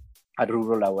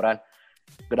rubro laboral.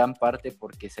 Gran parte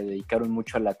porque se dedicaron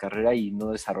mucho a la carrera y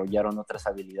no desarrollaron otras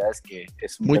habilidades, que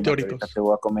es un muy tema teóricos. Que ahorita te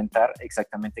voy a comentar,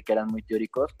 exactamente, que eran muy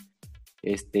teóricos.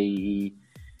 Y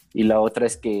la otra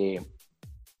es que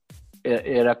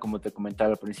era como te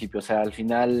comentaba al principio, o sea, al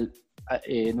final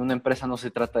en una empresa no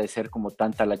se trata de ser como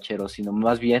tan talachero, sino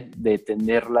más bien de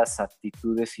tener las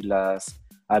aptitudes y las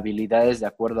habilidades de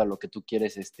acuerdo a lo que tú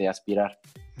quieres aspirar.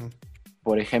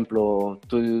 Por ejemplo,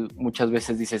 tú muchas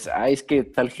veces dices, es que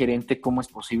tal gerente, ¿cómo es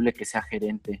posible que sea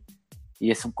gerente? Y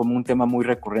es como un tema muy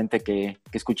recurrente que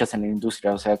escuchas en la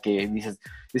industria, o sea, que dices,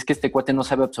 es que este cuate no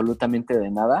sabe absolutamente de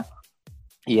nada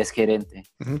y es gerente.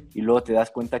 Y luego te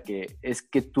das cuenta que es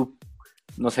que tú,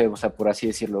 no sé, o sea, por así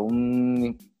decirlo,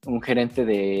 un gerente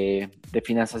de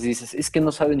finanzas, dices, es que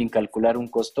no sabe ni calcular un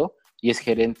costo y es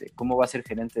gerente. ¿Cómo va a ser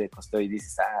gerente de costo? Y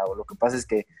dices, o lo que pasa es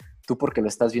que tú porque lo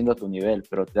estás viendo a tu nivel,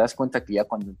 pero te das cuenta que ya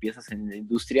cuando empiezas en la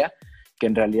industria, que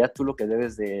en realidad tú lo que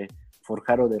debes de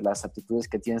forjar o de las aptitudes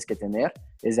que tienes que tener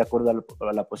es de acuerdo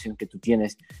a la posición que tú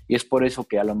tienes. Y es por eso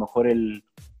que a lo mejor el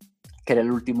que era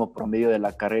el último promedio de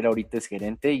la carrera, ahorita es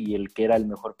gerente, y el que era el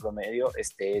mejor promedio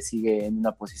sigue en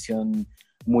una posición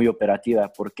muy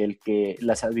operativa, porque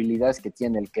las habilidades que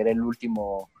tiene el que era el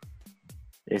último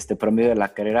promedio de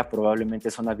la carrera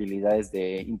probablemente son habilidades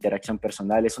de interacción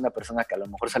personal. Es una persona que a lo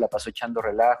mejor se la pasó echando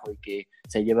relajo y que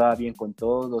se llevaba bien con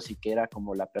todos y que era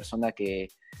como la persona que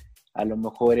a lo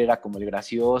mejor era como el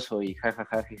gracioso y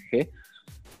jajaja, jeje,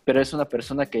 pero es una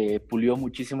persona que pulió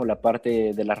muchísimo la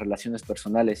parte de las relaciones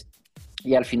personales.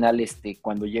 Y al final,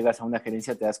 cuando llegas a una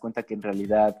gerencia te das cuenta que en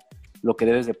realidad lo que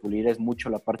debes de pulir es mucho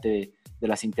la parte de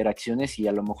las interacciones y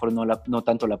a lo mejor no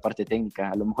tanto la parte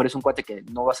técnica. A lo mejor es un cuate que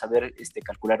no va a saber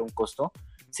calcular un costo,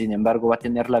 sin embargo va a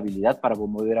tener la habilidad para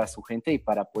mover a su gente y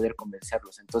para poder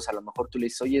convencerlos. Entonces a lo mejor tú le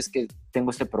dices, oye, es que tengo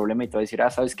este problema, y te va a decir,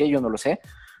 ¿sabes qué? Yo no lo sé,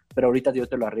 pero ahorita yo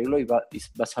te lo arreglo, y vas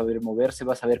a saber moverse,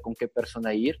 vas a saber con qué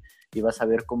persona ir y vas a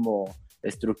ver cómo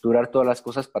estructurar todas las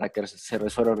cosas para que se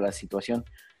resuelva la situación.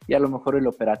 Y a lo mejor el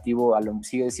operativo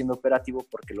sigue siendo operativo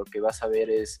porque lo que vas a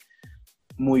ver es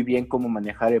muy bien cómo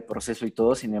manejar el proceso y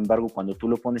todo. Sin embargo, cuando tú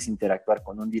lo pones a interactuar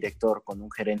con un director, con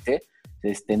un gerente,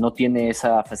 no tiene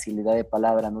esa facilidad de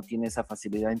palabra, no tiene esa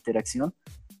facilidad de interacción,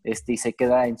 y se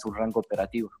queda en su rango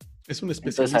operativo. Es un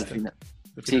especialista. Entonces, al final,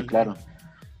 sí, claro.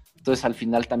 Entonces, al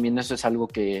final también eso es algo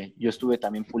que yo estuve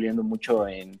también puliendo mucho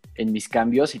en mis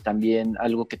cambios, y también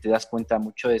algo que te das cuenta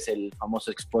mucho es el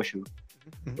famoso exposure.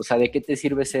 O sea, ¿de qué te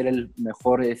sirve ser el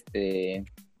mejor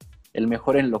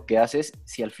en lo que haces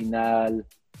si al final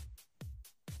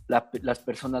las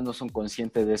personas no son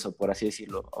conscientes de eso, por así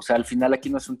decirlo? O sea, al final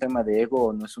aquí no es un tema de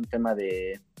ego, no es un tema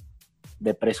de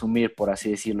presumir, por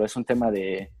así decirlo, es un tema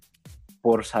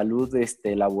por salud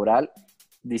laboral.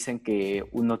 Dicen que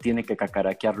uno tiene que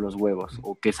cacaraquear los huevos,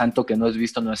 o que santo que no es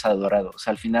visto no es adorado. O sea,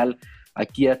 al final,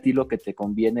 aquí a ti lo que te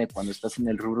conviene cuando estás en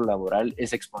el rubro laboral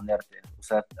es exponerte. O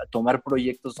sea, tomar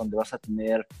proyectos donde vas a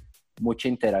tener mucha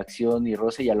interacción y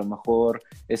roce, y a lo mejor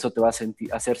eso te va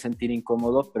a hacer sentir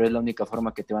incómodo, pero es la única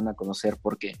forma que te van a conocer,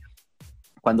 porque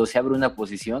cuando se abre una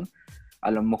posición, a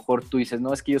lo mejor tú dices,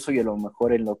 no, es que yo soy lo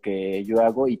mejor en lo que yo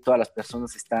hago, y todas las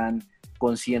personas están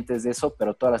conscientes de eso,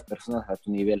 pero todas las personas a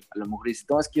tu nivel. A lo mejor dices,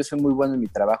 no, es que yo soy muy bueno en mi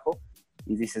trabajo,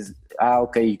 y dices,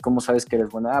 ok, ¿cómo sabes que eres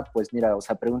bueno? Pues mira, o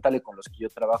sea, pregúntale con los que yo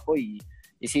trabajo, y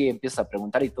sí, empiezas a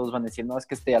preguntar y todos van a decir, no, es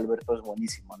que Alberto es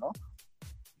buenísimo, ¿no?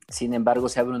 Sin embargo,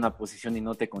 se abre una posición y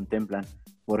no te contemplan.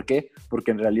 ¿Por qué?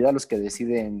 Porque en realidad los que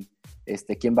deciden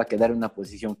quién va a quedar en una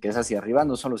posición que es hacia arriba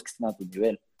no son los que están a tu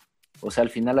nivel. O sea, al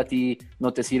final a ti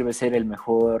no te sirve ser el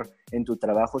mejor en tu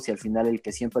trabajo si al final el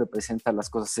que siempre presenta las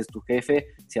cosas es tu jefe,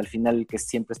 si al final el que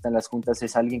siempre está en las juntas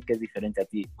es alguien que es diferente a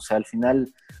ti. O sea, al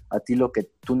final a ti lo que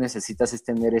tú necesitas es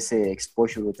tener ese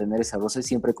exposure o tener esa roce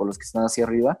siempre con los que están hacia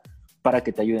arriba para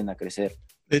que te ayuden a crecer.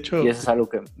 De hecho, y eso es algo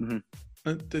que...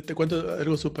 Te cuento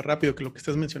algo súper rápido que lo que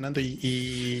estás mencionando,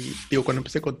 y digo, cuando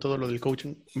empecé con todo lo del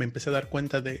coaching, me empecé a dar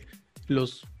cuenta de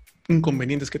los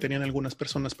inconvenientes que tenían algunas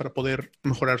personas para poder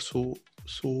mejorar su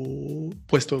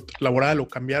puesto laboral o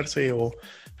cambiarse o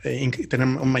tener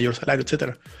un mayor salario,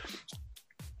 etcétera.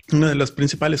 Una de las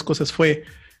principales cosas fue,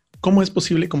 ¿cómo es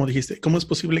posible, como dijiste, cómo es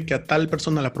posible que a tal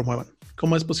persona la promuevan?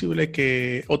 ¿Cómo es posible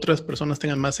que otras personas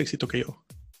tengan más éxito que yo?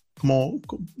 Como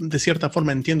de cierta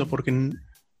forma entiendo, porque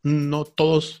no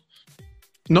todos,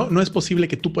 no es posible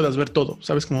que tú puedas ver todo,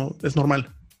 ¿sabes? Como es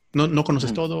normal. No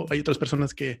conoces todo. Hay otras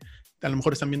personas que a lo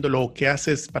mejor están viendo lo que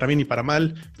haces para bien y para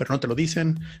mal, pero no te lo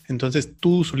dicen. Entonces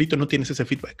tú solito no tienes ese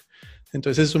feedback.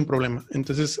 Entonces ese es un problema.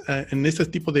 Entonces en este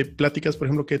tipo de pláticas, por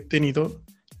ejemplo, que he tenido,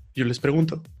 yo les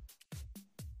pregunto,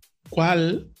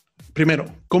 primero,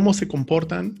 ¿cómo se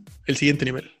comportan el siguiente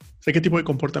nivel? O sea, ¿qué tipo de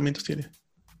comportamientos tiene?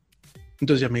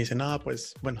 Entonces ya me dicen, no,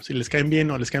 pues, bueno, si les caen bien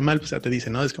o les caen mal, pues ya te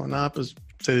dicen, ¿no? Es como, no, pues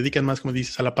se dedican más, como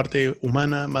dices, a la parte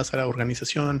humana, más a la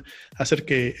organización, hacer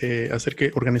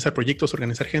que organizar proyectos,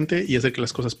 organizar gente y hacer que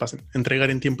las cosas pasen. Entregar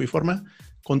en tiempo y forma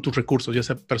con tus recursos, ya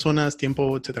sea personas,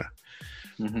 tiempo, etcétera.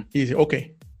 Y dice, ok,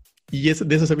 ¿y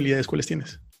de esas habilidades cuáles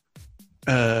tienes?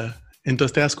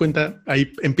 Entonces te das cuenta,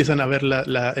 ahí empiezan a ver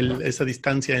esa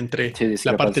distancia entre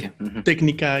la parte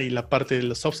técnica y la parte de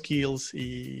los soft skills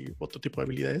y otro tipo de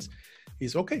habilidades. Y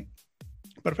dices, ok,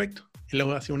 perfecto. Y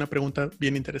luego hace una pregunta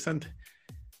bien interesante.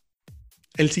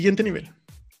 El siguiente nivel,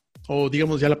 o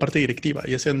digamos ya la parte directiva,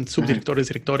 ya sean subdirectores,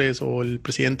 directores o el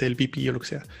presidente, el VP o lo que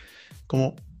sea,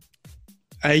 como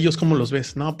a ellos, ¿cómo los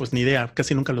ves? No, pues ni idea,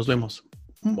 casi nunca los vemos.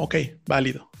 Ok,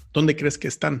 válido. ¿Dónde crees que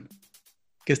están?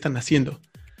 ¿Qué están haciendo?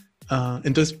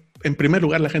 Entonces, en primer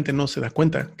lugar, la gente no se da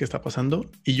cuenta qué está pasando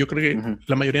y yo creo que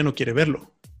la mayoría no quiere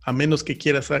verlo, a menos que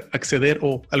quieras acceder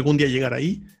o algún día llegar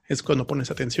ahí, es cuando pones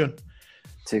atención.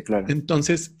 Sí, claro.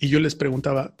 Entonces, y yo les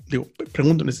pregunto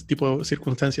en este tipo de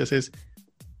circunstancias es,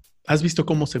 ¿Has visto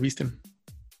cómo se visten?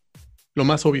 Lo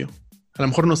más obvio. A lo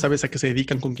mejor no sabes a qué se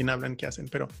dedican, con quién hablan, qué hacen,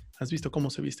 pero ¿has visto cómo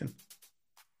se visten?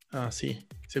 Ah, sí.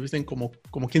 Se visten como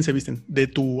quién se visten, de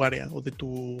tu área o de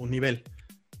tu nivel.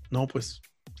 No, pues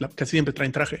casi siempre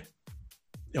traen traje.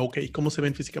 Ok, ¿cómo se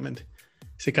ven físicamente?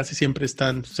 Casi siempre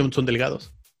son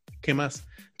delgados. ¿Qué más?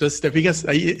 Entonces, te fijas,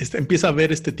 ahí empieza a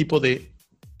ver este tipo de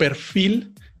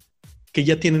perfil que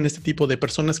ya tienen este tipo de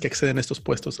personas que acceden a estos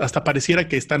puestos. Hasta pareciera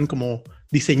que están como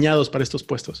diseñados para estos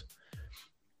puestos.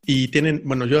 Y tienen,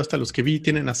 bueno, yo hasta los que vi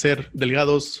tienen a ser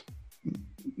delgados.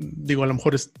 Digo, a lo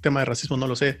mejor es tema de racismo, no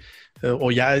lo sé,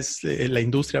 o ya es la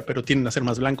industria, pero tienen a ser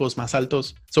más blancos, más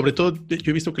altos. Sobre todo,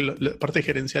 yo he visto que la parte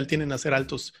gerencial tienen a ser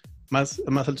altos, más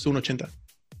altos de 1,80.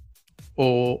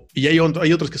 Y hay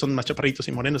otros que son más chaparritos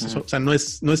y morenos. Eso, o sea, no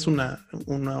es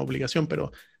una obligación,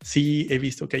 pero sí he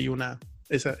visto que hay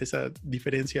esa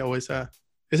diferencia o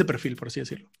ese perfil, por así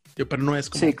decirlo. Pero no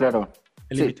es como... Sí, claro.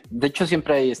 El sí, límite. de hecho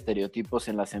siempre hay estereotipos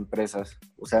en las empresas.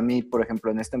 O sea, a mí, por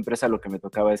ejemplo, en esta empresa lo que me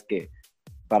tocaba es que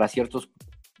para ciertos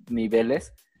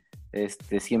niveles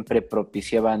siempre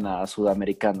propiciaban a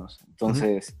sudamericanos.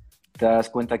 Entonces, te das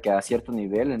cuenta que a cierto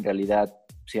nivel, en realidad,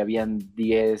 si habían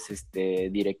 10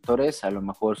 directores, a lo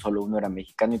mejor solo uno era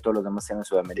mexicano y todos los demás eran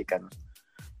sudamericanos.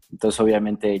 Entonces,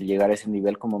 obviamente, llegar a ese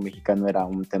nivel como mexicano era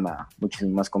un tema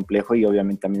muchísimo más complejo y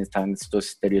obviamente también están estos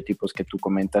estereotipos que tú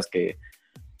comentas que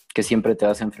siempre te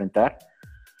vas a enfrentar.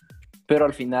 Pero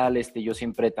al final, yo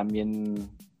siempre también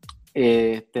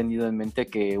he tenido en mente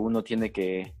que uno tiene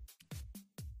que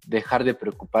dejar de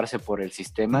preocuparse por el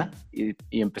sistema y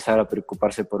empezar a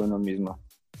preocuparse por uno mismo,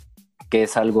 que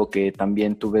es algo que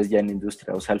también tú ves ya en la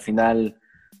industria. O sea, al final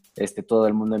todo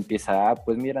el mundo empieza,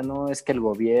 pues mira, no es que el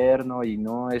gobierno y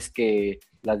no es que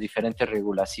las diferentes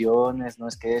regulaciones, no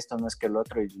es que esto, no es que el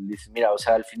otro, y dices, mira, o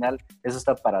sea, al final eso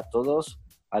está para todos,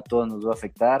 a todos nos va a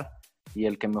afectar y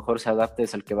el que mejor se adapte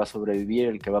es el que va a sobrevivir,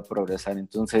 el que va a progresar.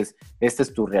 Entonces, esta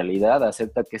es tu realidad,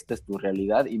 acepta que esta es tu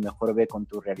realidad y mejor ve con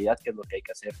tu realidad qué es lo que hay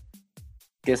que hacer.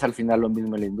 Que es al final lo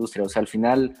mismo en la industria. O sea, al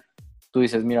final tú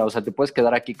dices, mira, o sea, te puedes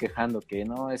quedar aquí quejando que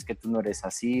no, es que tú no eres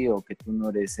así o que tú no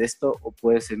eres esto, o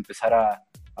puedes empezar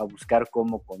a buscar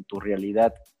cómo con tu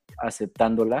realidad,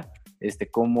 aceptándola,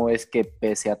 cómo es que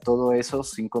pese a todos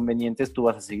esos inconvenientes tú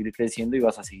vas a seguir creciendo y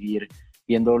vas a seguir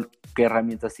viendo qué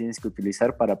herramientas tienes que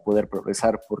utilizar para poder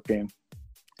progresar, porque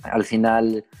al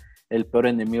final el peor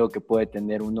enemigo que puede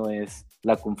tener uno es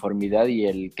la conformidad y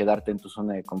el quedarte en tu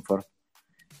zona de confort.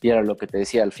 Y era lo que te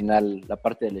decía, al final, la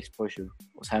parte del exposure.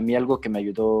 O sea, a mí algo que me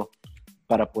ayudó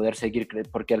para poder seguir,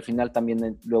 porque al final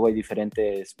también luego hay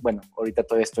diferentes, bueno, ahorita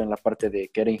todavía estoy en la parte de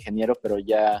que era ingeniero, pero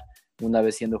ya una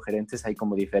vez siendo gerentes hay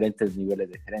como diferentes niveles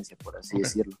de gerencia, por así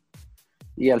decirlo.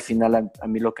 Y al final a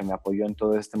mí lo que me apoyó en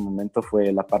todo este momento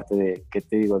fue la parte de, ¿qué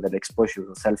te digo?, del exposure.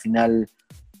 O sea, al final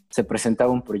se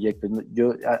presentaba un proyecto.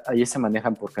 Ahí se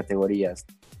manejan por categorías.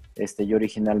 Yo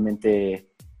originalmente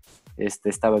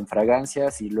estaba en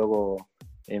fragancias y luego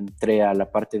entré a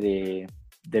la parte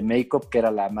de make-up, que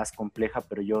era la más compleja,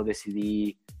 pero yo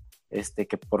decidí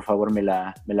que por favor me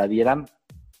la dieran,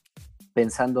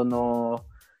 pensando no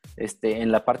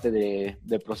en la parte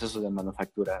de procesos de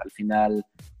manufactura. Al final,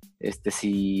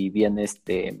 si bien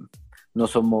no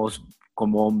somos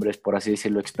como hombres, por así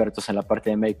decirlo, expertos en la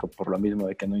parte de make-up, por lo mismo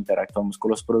de que no interactuamos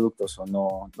con los productos o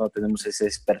no tenemos esa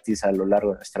expertise a lo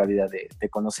largo de nuestra vida de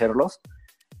conocerlos,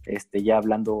 ya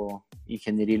hablando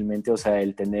ingenierilmente, o sea,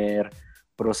 el tener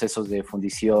procesos de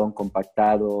fundición,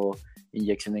 compactado,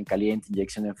 inyección en caliente,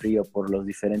 inyección en frío por los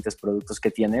diferentes productos que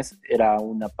tienes, era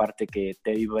una parte que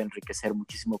te iba a enriquecer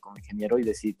muchísimo como ingeniero y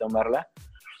decidí tomarla.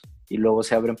 Y luego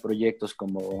se abren proyectos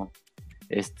como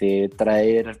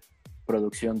traer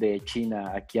producción de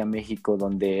China aquí a México,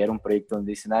 donde era un proyecto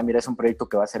donde dicen, mira, es un proyecto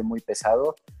que va a ser muy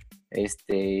pesado,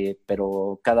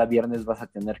 pero cada viernes vas a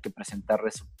tener que presentar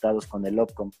resultados con el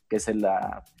OPCOM, que es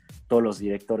todos los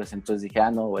directores. Entonces dije,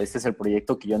 no, este es el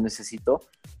proyecto que yo necesito,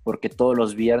 porque todos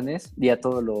los viernes,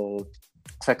 o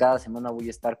sea, cada semana voy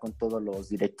a estar con todos los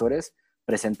directores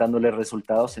presentándoles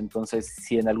resultados. Entonces,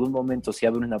 si en algún momento se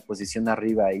abre una posición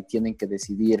arriba y tienen que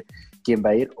decidir quién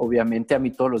va a ir, obviamente a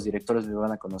mí todos los directores me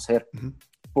van a conocer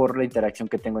por la interacción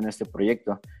que tengo en este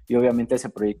proyecto. Y obviamente a ese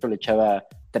proyecto le echaba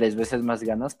 3 veces más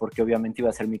ganas, porque obviamente iba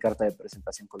a ser mi carta de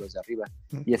presentación con los de arriba.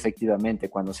 Y efectivamente,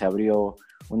 cuando se abrió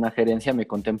una gerencia me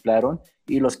contemplaron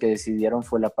y los que decidieron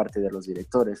fue la parte de los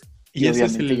directores. Y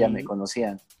obviamente ya me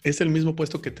conocían. ¿Es el mismo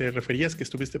puesto que te referías, que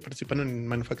estuviste participando en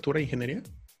manufactura e ingeniería?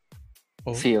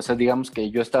 Sí, o sea, digamos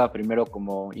que yo estaba primero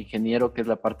como ingeniero, que es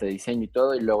la parte de diseño y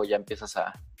todo, y luego ya empiezas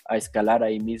a escalar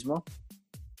ahí mismo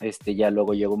Ya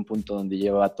luego llegó un punto donde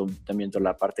llevaba también toda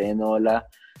la parte de NOLA,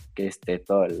 que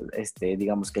todo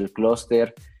digamos que el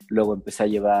clúster. Luego empecé a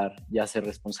llevar, ya a ser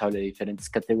responsable de diferentes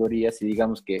categorías y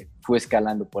digamos que fue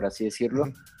escalando, por así decirlo,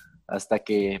 hasta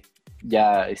que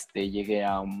ya llegué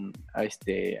a un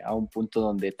punto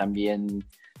donde también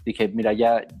dije, mira,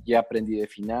 ya aprendí de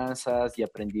finanzas, ya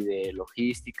aprendí de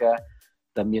logística,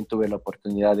 también tuve la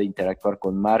oportunidad de interactuar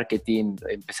con marketing,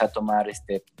 empecé a tomar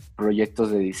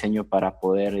proyectos de diseño para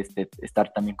poder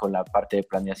estar también con la parte de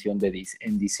planeación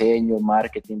en diseño,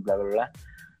 marketing, bla, bla, bla.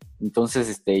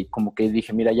 Entonces, como que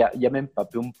dije, mira, ya me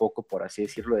empapé un poco, por así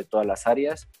decirlo, de todas las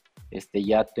áreas.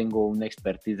 Ya tengo una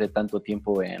expertise de tanto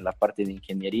tiempo en la parte de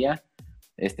ingeniería.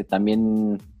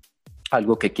 También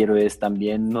algo que quiero es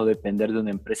también no depender de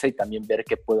una empresa y también ver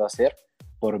qué puedo hacer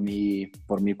por mi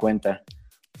cuenta.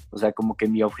 O sea, como que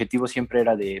mi objetivo siempre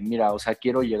era de, mira, o sea,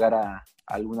 quiero llegar a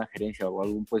alguna gerencia o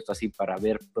algún puesto así para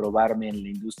probarme en la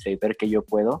industria y ver que yo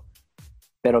puedo.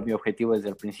 Pero mi objetivo desde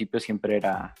el principio siempre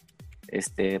era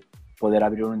poder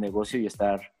abrir un negocio y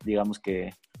estar, digamos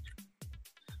que,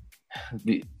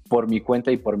 por mi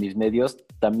cuenta y por mis medios,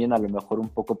 también a lo mejor un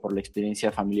poco por la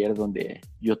experiencia familiar donde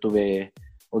yo tuve,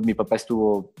 mi papá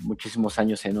estuvo muchísimos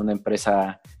años en una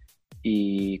empresa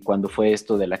y cuando fue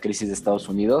esto de la crisis de Estados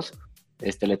Unidos,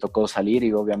 le tocó salir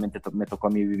y obviamente me tocó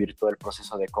a mí vivir todo el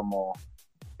proceso de cómo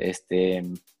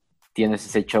tienes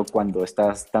ese shock cuando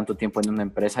estás tanto tiempo en una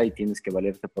empresa y tienes que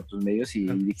valerte por tus medios y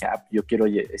dije, yo quiero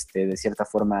de cierta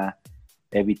forma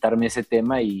evitarme ese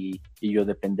tema y yo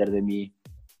depender de mí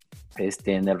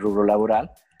en el rubro laboral.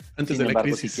 Antes Sin de embargo,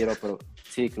 la crisis.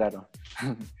 Sí, claro.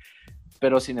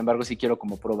 Pero sin embargo sí quiero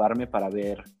como probarme para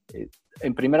ver,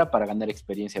 en primera para ganar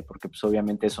experiencia, porque pues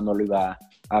obviamente eso no lo iba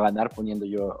a ganar poniendo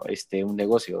yo un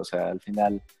negocio, o sea, al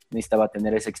final necesitaba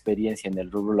tener esa experiencia en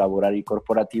el rubro laboral y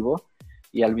corporativo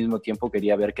y al mismo tiempo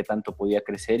quería ver qué tanto podía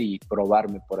crecer y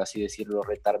probarme, por así decirlo,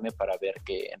 retarme para ver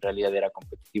que en realidad era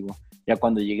competitivo. Ya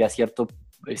cuando llegué a cierto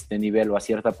nivel o a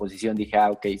cierta posición dije,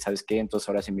 ok, ¿sabes qué? Entonces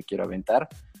ahora sí me quiero aventar.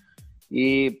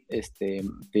 Y te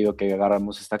digo que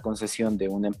agarramos esta concesión de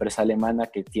una empresa alemana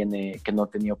que no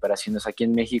tenía operaciones aquí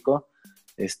en México.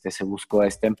 Se buscó a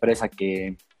esta empresa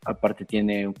que aparte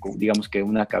tiene, digamos que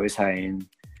una cabeza en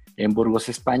Burgos,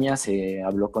 España. Se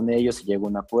habló con ellos, se llegó a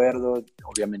un acuerdo.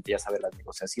 Obviamente ya sabes las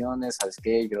negociaciones, ¿sabes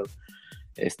qué? Yo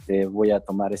voy a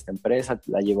tomar esta empresa,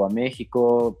 la llevo a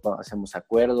México, hacemos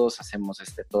acuerdos, hacemos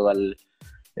todo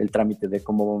el trámite de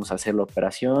cómo vamos a hacer la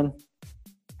operación.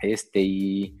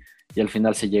 Y al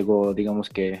final se llegó, digamos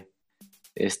que,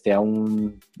 a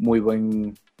un muy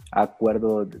buen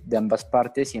acuerdo de ambas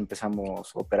partes y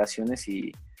empezamos operaciones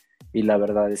y la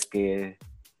verdad es que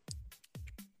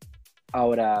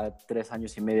ahora 3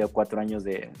 años y medio, 4 años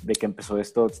de que empezó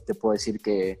esto, te puedo decir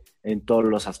que en todos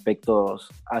los aspectos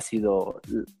ha sido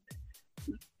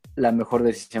la mejor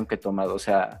decisión que he tomado. O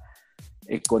sea,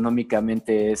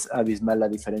 económicamente es abismal la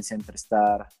diferencia entre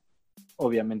estar,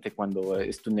 obviamente cuando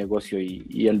es tu negocio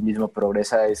y el mismo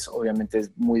progresa, obviamente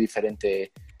es muy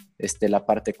diferente la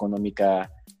parte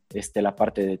económica, la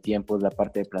parte de tiempos, la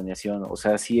parte de planeación. O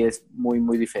sea, sí es muy,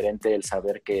 muy diferente el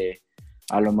saber que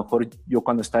a lo mejor yo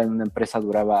cuando estaba en una empresa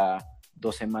duraba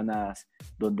 2 semanas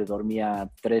donde dormía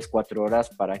 3, 4 horas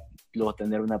para luego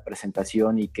tener una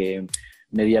presentación y que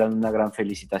me dieran una gran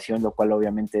felicitación, lo cual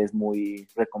obviamente es muy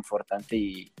reconfortante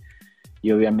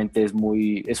y obviamente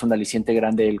es un aliciente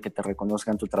grande el que te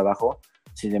reconozcan tu trabajo.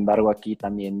 Sin embargo, aquí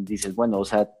también dices, bueno, o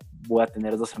sea, voy a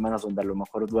tener 2 semanas donde a lo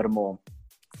mejor duermo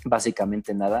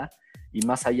básicamente nada. Y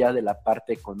más allá de la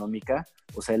parte económica,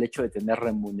 o sea, el hecho de tener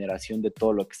remuneración de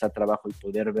todo lo que está trabajo y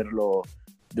poder verlo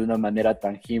de una manera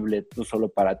tangible, no solo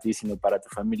para ti, sino para tu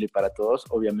familia y para todos,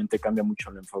 obviamente cambia mucho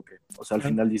el enfoque. O sea, al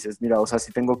final dices, mira, o sea,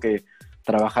 si tengo que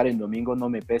trabajar en domingo, no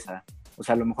me pesa. O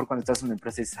sea, a lo mejor cuando estás en una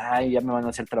empresa dices, ay, ya me van a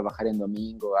hacer trabajar en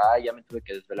domingo, ay, ya me tuve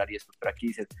que desvelar y esto, pero aquí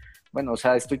dices, bueno, o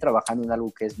sea, estoy trabajando en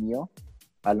algo que es mío,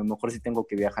 a lo mejor si tengo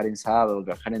que viajar en sábado,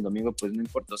 viajar en domingo, pues no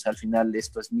importa, o sea, al final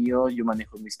esto es mío, yo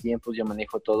manejo mis tiempos, yo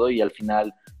manejo todo y al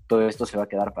final todo esto se va a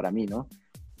quedar para mí, ¿no?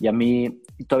 Y a mí,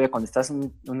 todavía cuando estás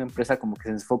en una empresa como que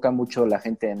se enfoca mucho la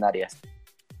gente en áreas.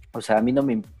 O sea, a mí no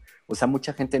me... O sea,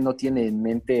 mucha gente no tiene en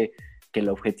mente que el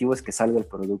objetivo es que salga el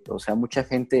producto. O sea, mucha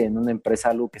gente en una empresa,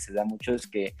 algo que se da mucho es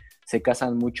que se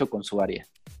casan mucho con su área.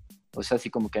 O sea, así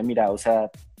como que, mira, o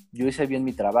sea, yo hice bien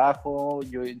mi trabajo,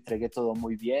 yo entregué todo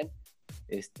muy bien,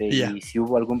 y si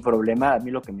hubo algún problema, a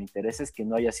mí lo que me interesa es que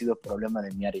no haya sido problema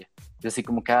de mi área. Yo así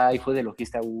como que, ay, fue de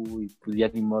logística, uy, pues ya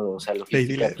ni modo, o sea,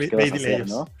 logística, pues, ¿qué vas a hacer,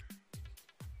 no?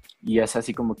 y es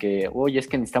así como que, oye, es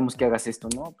que necesitamos que hagas esto,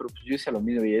 ¿no? Pero pues yo hice lo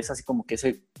mismo y es así como que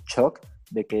ese shock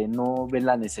de que no ven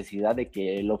la necesidad de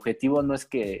que el objetivo no es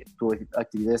que tu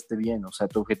actividad esté bien, o sea,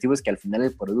 tu objetivo es que al final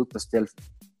el producto esté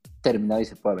terminado y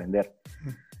se pueda vender.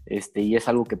 Y es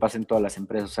algo que pasa en todas las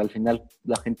empresas, o sea, al final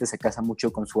la gente se casa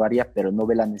mucho con su área, pero no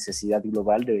ve la necesidad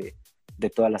global de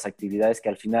todas las actividades que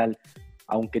al final,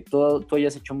 aunque tú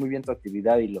hayas hecho muy bien tu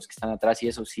actividad y los que están atrás y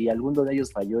eso, si alguno de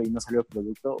ellos falló y no salió el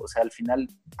producto, o sea, al final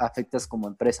afectas como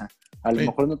empresa. A lo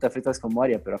mejor no te afectas como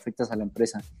área, pero afectas a la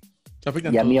empresa.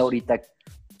 Y a mí ahorita,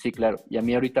 sí, claro, y a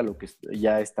mí ahorita lo que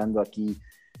ya estando aquí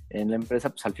en la empresa,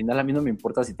 pues al final a mí no me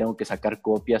importa si tengo que sacar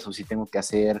copias o si tengo que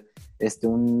hacer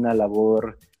una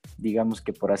labor, digamos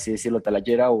que por así decirlo,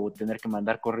 talayera, o tener que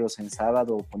mandar correos en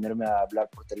sábado o ponerme a hablar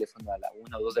por teléfono a la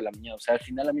 1 o 2 de la mañana. O sea, al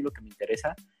final a mí lo que me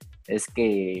interesa es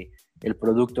que el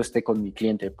producto esté con mi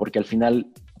cliente, porque al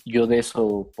final yo de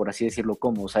eso, por así decirlo,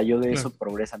 como, o sea, yo de eso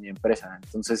progresa mi empresa.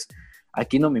 Entonces,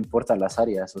 aquí no me importan las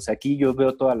áreas, o sea, aquí yo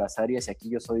veo todas las áreas y aquí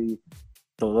yo soy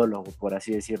todólogo, por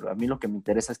así decirlo. A mí lo que me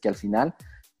interesa es que al final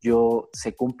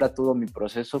se cumpla todo mi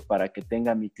proceso para que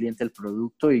tenga mi cliente el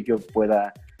producto y yo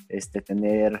pueda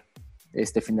tener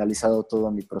finalizado todo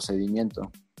mi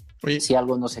procedimiento. Oye, si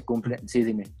algo no se cumple, sí,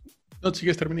 dime. No,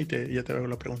 sigues, termina y ya te hago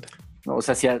la pregunta. No, o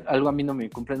sea, si algo a mí no me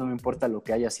cumple, no me importa lo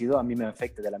que haya sido, a mí me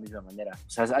afecta de la misma manera. O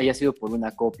sea, haya sido por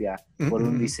una copia, por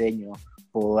un diseño,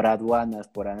 por aduanas,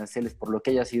 por aranceles, por lo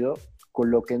que haya sido, con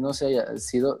lo que no se haya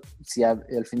sido, si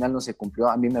al final no se cumplió,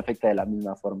 a mí me afecta de la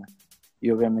misma forma. Y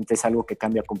obviamente es algo que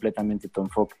cambia completamente tu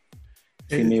enfoque.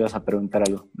 Si me ibas a preguntar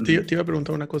algo. Te iba a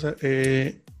preguntar una cosa.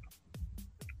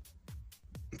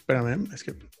 Espérame, es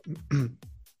que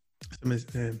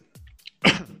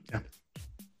ya.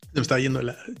 Se me está yendo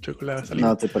la chocolate.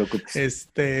 No te preocupes.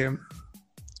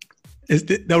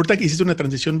 Ahorita que hiciste una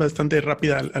transición bastante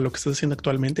rápida a lo que estás haciendo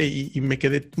actualmente y me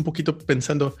quedé un poquito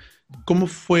pensando cómo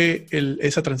fue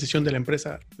esa transición de la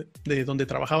empresa, de donde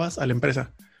trabajabas a la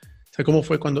empresa. O sea, ¿cómo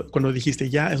fue cuando dijiste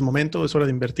ya es momento, es hora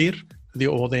de invertir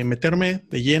o de meterme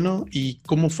de lleno? ¿Y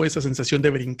cómo fue esa sensación de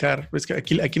brincar? Es que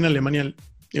aquí en Alemania,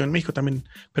 digo, en México también,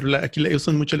 pero aquí le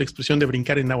usan mucho la expresión de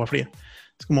brincar en agua fría.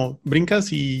 Es como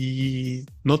brincas y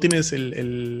no tienes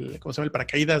 ¿cómo se llama? El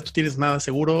paracaídas, tú tienes nada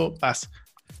seguro, vas.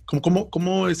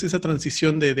 ¿Cómo es esa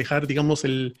transición de dejar, digamos,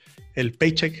 el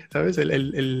paycheck, ¿sabes?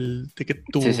 De que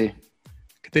tú, sí.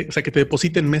 O sea, que te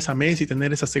depositen mes a mes y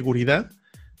tener esa seguridad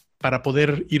para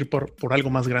poder ir por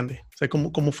algo más grande. O sea,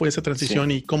 ¿cómo fue esa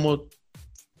transición y cómo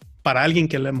para alguien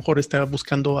que a lo mejor está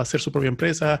buscando hacer su propia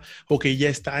empresa o que ya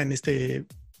está en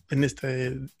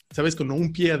 ¿sabes? Con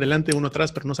un pie adelante, uno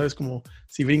atrás, pero no sabes cómo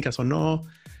si brincas o no.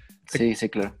 Sí,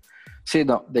 claro. Sí,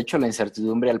 no, de hecho la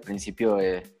incertidumbre al principio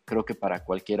creo que para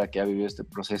cualquiera que ha vivido este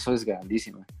proceso es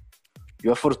grandísima.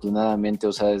 Yo afortunadamente,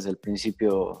 o sea, desde el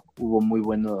principio hubo muy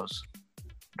buenos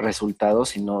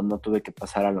resultados y no tuve que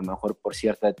pasar a lo mejor por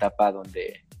cierta etapa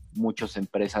donde muchas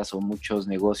empresas o muchos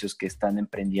negocios que están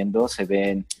emprendiendo se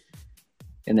ven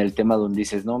en el tema donde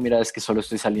dices, no, mira, es que solo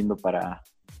estoy saliendo para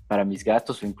mis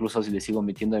gastos o incluso si le sigo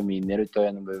metiendo de mi dinero y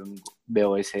todavía no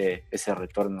veo ese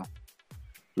retorno.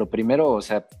 Lo primero, o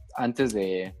sea, antes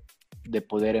de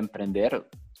poder emprender,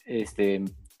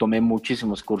 tomé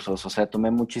muchísimos cursos, o sea,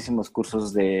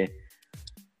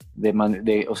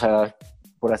 o sea,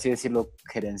 por así decirlo,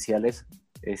 gerenciales,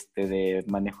 de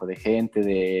manejo de gente,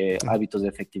 de hábitos de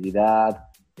efectividad,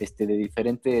 de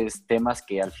diferentes temas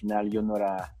que al final yo no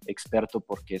era experto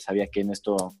porque sabía que en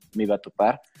esto me iba a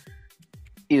topar.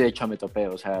 Y de hecho me topé,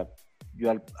 o sea,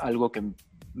 algo que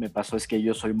me pasó es que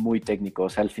yo soy muy técnico, o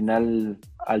sea, al final,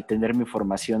 al tener mi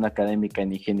formación académica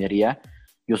en ingeniería,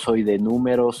 yo soy de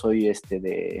números, soy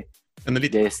de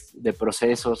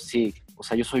procesos, sí, o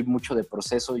sea, yo soy mucho de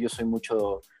proceso, yo soy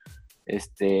mucho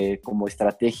como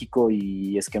estratégico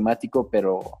y esquemático,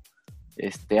 pero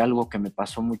algo que me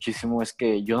pasó muchísimo es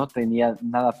que yo no tenía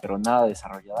nada, pero nada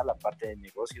desarrollada la parte de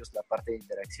negocios, la parte de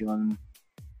interacción,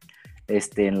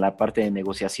 en la parte de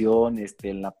negociación,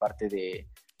 en la parte de...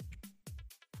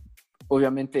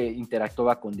 Obviamente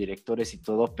interactuaba con directores y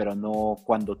todo, pero no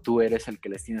cuando tú eres el que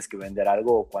les tienes que vender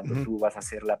algo o cuando tú vas a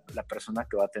ser la persona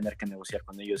que va a tener que negociar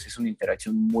con ellos. Es una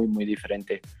interacción muy, muy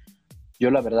diferente.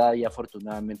 Yo la verdad y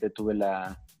afortunadamente tuve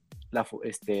la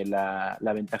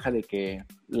ventaja de que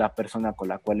la persona con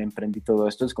la cual emprendí todo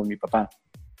esto es con mi papá.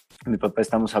 Mi papá,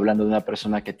 estamos hablando de una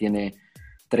persona que tiene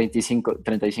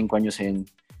 35 años en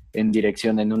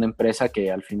dirección en una empresa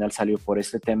que al final salió por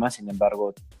este tema. Sin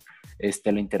embargo,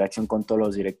 la interacción con todos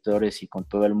los directores y con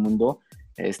todo el mundo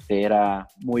era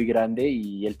muy grande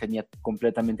y él tenía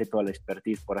completamente toda la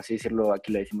expertise. Por así decirlo,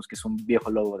 aquí le decimos que es un viejo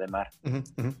lobo de mar.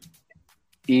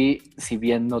 Y si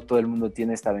bien no todo el mundo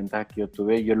tiene esta ventaja que yo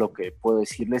tuve, yo lo que puedo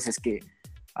decirles es que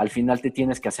al final te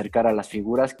tienes que acercar a las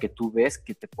figuras que tú ves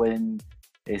que te pueden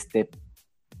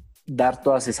dar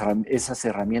todas esas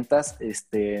herramientas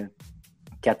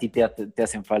que a ti te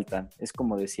hacen falta. Es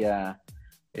como decía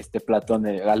Platón,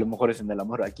 a lo mejor es en el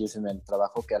amor, aquí es en el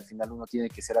trabajo, que al final uno tiene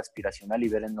que ser aspiracional y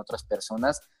ver en otras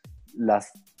personas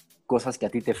las cosas que a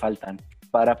ti te faltan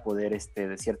para poder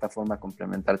de cierta forma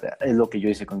complementarte. Es lo que yo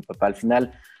hice con mi papá. Al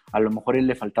final, a lo mejor a él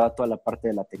le faltaba toda la parte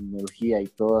de la tecnología y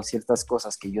todas ciertas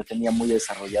cosas que yo tenía muy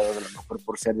desarrollado, a lo mejor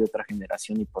por ser de otra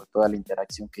generación y por toda la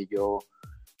interacción que yo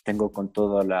tengo con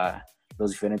todos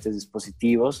los diferentes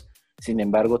dispositivos. Sin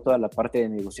embargo, toda la parte de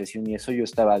negociación y eso yo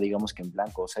estaba, digamos que en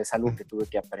blanco. O sea, es algo que tuve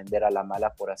que aprender a la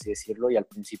mala, por así decirlo, y al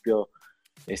principio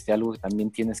algo que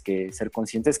también tienes que ser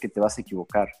consciente es que te vas a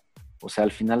equivocar. O sea,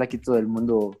 al final aquí todo el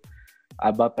mundo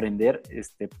va a aprender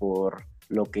por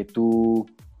lo que tú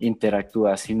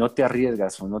interactúas. Si no te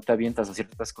arriesgas o no te avientas a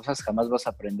ciertas cosas, jamás vas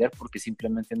a aprender porque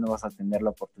simplemente no vas a tener la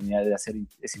oportunidad de hacer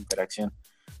esa interacción.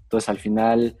 Entonces, al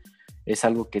final es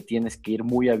algo que tienes que ir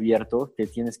muy abierto, te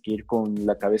tienes que ir con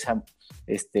la cabeza,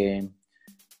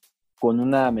 con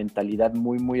una mentalidad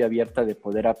muy, muy abierta de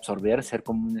poder absorber, ser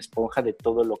como una esponja de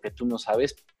todo lo que tú no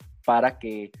sabes para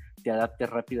que te adaptes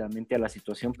rápidamente a la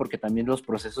situación, porque también los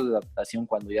procesos de adaptación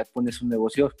cuando ya pones un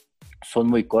negocio son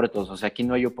muy cortos. O sea, aquí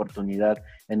no hay oportunidad,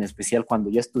 en especial cuando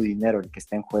ya es tu dinero el que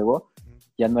está en juego,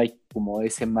 ya no hay como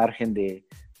ese margen de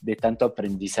tanto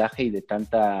aprendizaje y de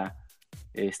tanta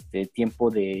tiempo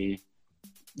de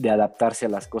adaptarse a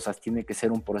las cosas. Tiene que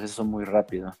ser un proceso muy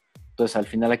rápido. Entonces, al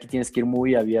final aquí tienes que ir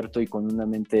muy abierto y con una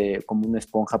mente como una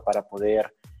esponja para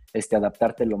poder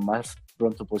adaptarte lo más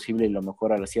pronto posible y lo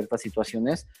mejor a las ciertas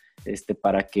situaciones,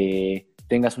 para que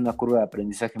tengas una curva de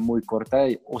aprendizaje muy corta,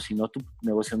 o si no, tu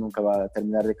negocio nunca va a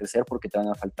terminar de crecer porque te van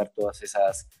a faltar todas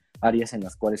esas áreas en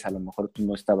las cuales a lo mejor tú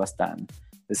no estabas tan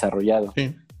desarrollado.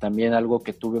 Sí. También algo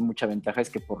que tuve mucha ventaja es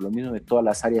que por lo mismo de todas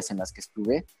las áreas en las que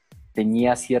estuve,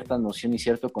 tenía cierta noción y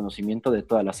cierto conocimiento de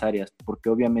todas las áreas, porque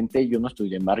obviamente yo no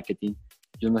estudié marketing,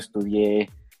 yo no estudié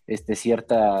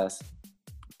ciertas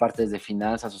partes de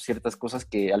finanzas o ciertas cosas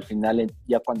que al final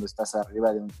ya cuando estás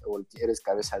arriba o eres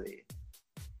cabeza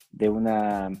de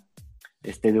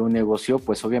un negocio,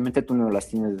 pues obviamente tú no las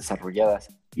tienes desarrolladas,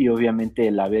 y obviamente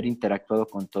el haber interactuado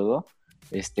con todo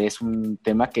es un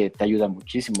tema que te ayuda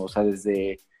muchísimo. O sea,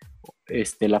 desde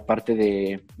la parte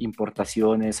de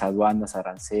importaciones, aduanas,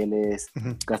 aranceles,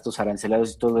 gastos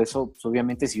arancelados y todo eso, pues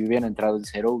obviamente si hubiera entrado en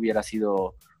cero hubiera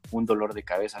sido un dolor de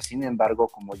cabeza. Sin embargo,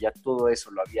 como ya todo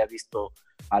eso lo había visto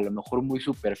a lo mejor muy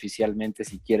superficialmente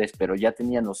si quieres, pero ya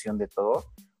tenía noción de todo,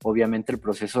 obviamente el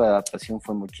proceso de adaptación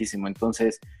fue muchísimo.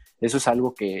 Entonces, eso es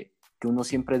algo que uno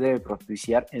siempre debe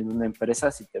propiciar en una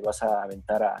empresa si te vas a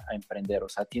aventar a emprender. O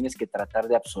sea, tienes que tratar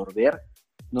de absorber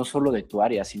no solo de tu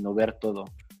área, sino ver todo.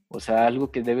 O sea,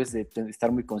 algo que debes de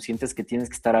estar muy consciente es que tienes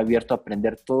que estar abierto a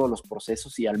aprender todos los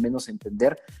procesos y al menos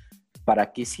entender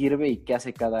para qué sirve y qué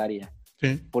hace cada área.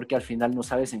 Sí. Porque al final no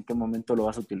sabes en qué momento lo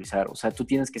vas a utilizar. O sea, tú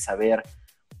tienes que saber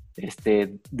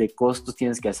de costos,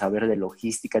 tienes que saber de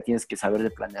logística, tienes que saber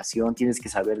de planeación, tienes que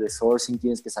saber de sourcing,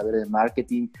 tienes que saber de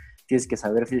marketing, tienes que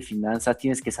saber de finanzas,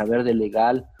 tienes que saber de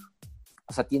legal.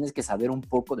 O sea, tienes que saber un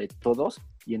poco de todos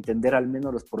y entender al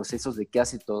menos los procesos de qué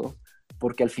hace todo,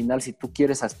 porque al final si tú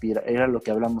quieres aspirar, era lo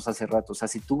que hablamos hace rato, o sea,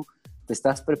 si tú te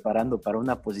estás preparando para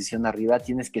una posición arriba,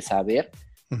 tienes que saber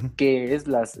qué es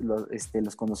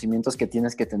los conocimientos que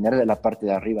tienes que tener de la parte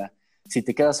de arriba. Si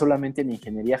te quedas solamente en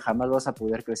ingeniería, jamás vas a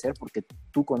poder crecer porque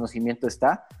tu conocimiento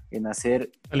está en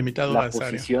hacer limitado la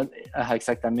posición,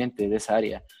 exactamente, de esa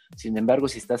área. Sin embargo,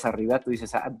 si estás arriba, tú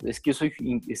dices, es que yo soy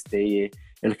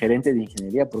el gerente de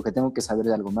ingeniería, porque tengo que saber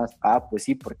de algo más. Pues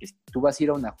sí, porque tú vas a ir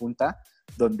a una junta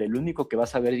donde el único que va a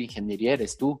saber de ingeniería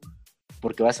eres tú,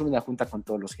 porque va a ser una junta con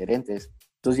todos los gerentes.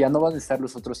 Entonces ya no van a estar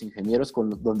los otros ingenieros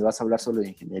donde vas a hablar solo de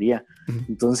ingeniería.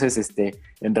 Entonces,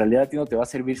 en realidad a ti no te va a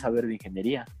servir saber de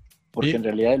ingeniería, porque en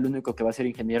realidad el único que va a ser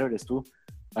ingeniero eres tú.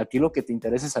 A ti lo que te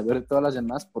interesa es saber de todas las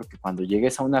demás, porque cuando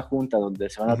llegues a una junta donde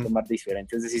se van a tomar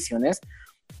diferentes decisiones,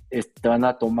 te van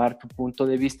a tomar tu punto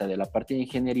de vista de la parte de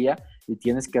ingeniería y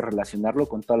tienes que relacionarlo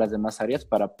con todas las demás áreas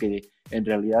para que en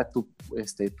realidad tu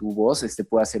voz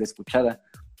pueda ser escuchada.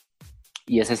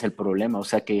 Y ese es el problema. O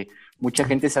sea que mucha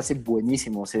gente se hace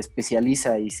buenísimo, se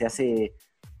especializa y se hace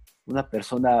una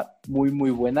persona muy,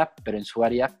 muy buena, pero en su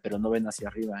área, pero no ven hacia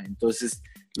arriba. Entonces,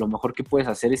 lo mejor que puedes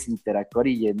hacer es interactuar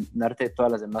y llenarte de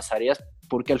todas las demás áreas,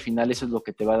 porque al final eso es lo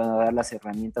que te va a dar las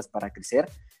herramientas para crecer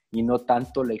y no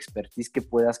tanto la expertise que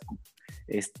puedas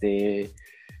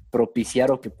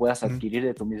propiciar o que puedas adquirir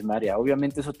de tu misma área.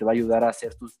 Obviamente eso te va a ayudar a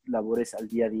hacer tus labores al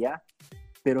día a día,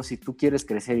 pero si tú quieres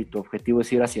crecer y tu objetivo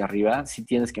es ir hacia arriba, sí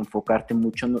tienes que enfocarte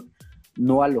mucho,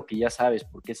 no a lo que ya sabes,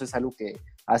 porque eso es algo que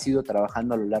has ido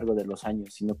trabajando a lo largo de los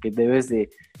años, sino que debes de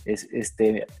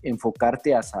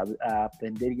enfocarte a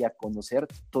aprender y a conocer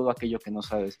todo aquello que no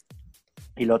sabes.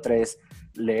 Y la otra es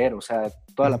leer, o sea,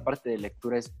 toda la parte de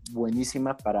lectura es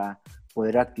buenísima para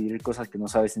poder adquirir cosas que no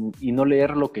sabes y no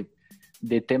leer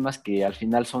de temas que al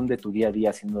final son de tu día a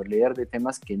día, sino leer de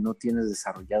temas que no tienes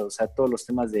desarrollado, o sea, todos los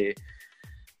temas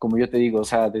como yo te digo, o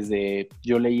sea, desde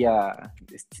yo leía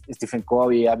Stephen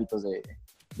Covey, hábitos de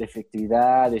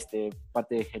efectividad,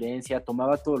 parte de gerencia,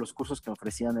 tomaba todos los cursos que me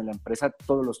ofrecían en la empresa,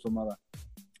 todos los tomaba.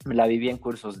 Me la vivía en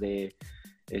cursos de,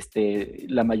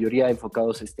 la mayoría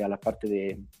enfocados a la parte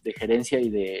de gerencia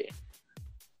y de,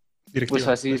 directiva, pues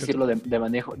así decirlo,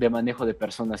 de manejo de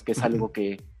personas, que es algo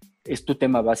que es tu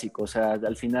tema básico. O sea,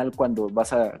 al final cuando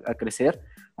vas a crecer,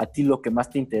 a ti lo que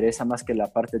más te interesa, más que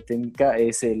la parte técnica,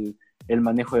 es el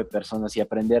manejo de personas y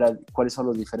aprender cuáles son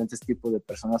los diferentes tipos de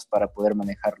personas para poder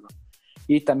manejarlo.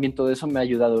 Y también todo eso me ha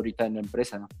ayudado ahorita en la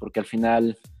empresa, ¿no? Porque al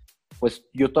final, pues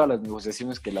yo todas las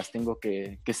negociaciones que las tengo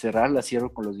que cerrar, las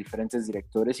cierro con los diferentes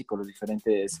directores y con los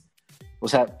diferentes... O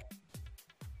sea,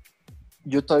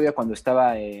 yo todavía cuando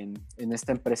estaba en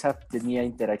esta empresa tenía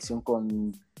interacción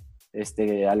con,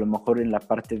 a lo mejor en la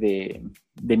parte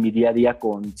de mi día a día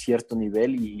con cierto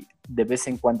nivel, y de vez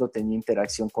en cuando tenía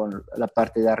interacción con la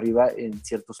parte de arriba en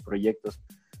ciertos proyectos.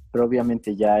 Pero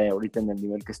obviamente ya ahorita en el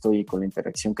nivel que estoy y con la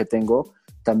interacción que tengo,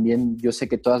 también yo sé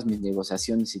que todas mis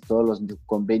negociaciones y todos los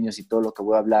convenios y todo lo que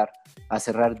voy a hablar a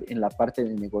cerrar en la parte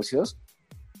de negocios,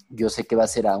 yo sé que va a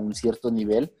ser a un cierto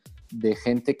nivel de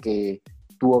gente que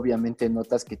tú obviamente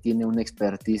notas que tiene una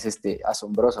expertise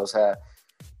asombrosa. O sea,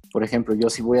 por ejemplo, yo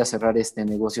si voy a cerrar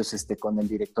negocios con el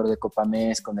director de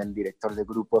Copames, con el director de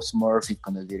Grupo Smurf y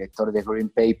con el director de Green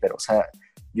Paper, o sea,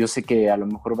 yo sé que a lo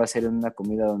mejor va a ser en una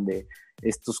comida donde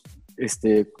estos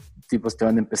tipos te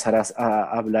van a empezar a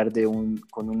hablar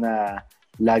con una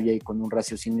labia y con un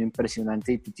raciocinio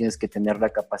impresionante, y tú tienes que tener la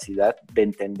capacidad de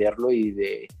entenderlo y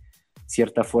de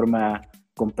cierta forma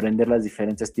comprender los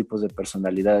diferentes tipos de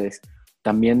personalidades.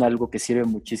 También algo que sirve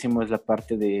muchísimo es la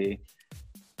parte de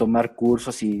tomar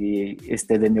cursos y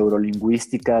de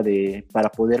neurolingüística para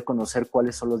poder conocer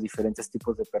cuáles son los diferentes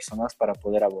tipos de personas para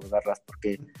poder abordarlas,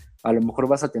 porque a lo mejor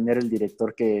vas a tener el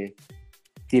director que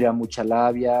tira mucha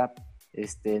labia,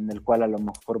 en el cual a lo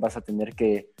mejor vas a tener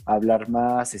que hablar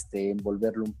más,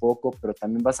 envolverlo un poco, pero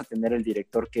también vas a tener el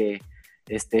director que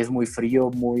es muy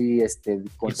frío, muy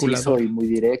conciso y muy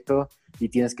directo, y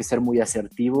tienes que ser muy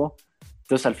asertivo.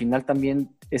 Entonces, al final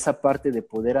también esa parte de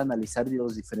poder analizar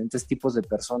los diferentes tipos de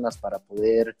personas para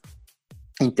poder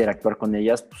interactuar con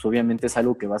ellas, pues obviamente es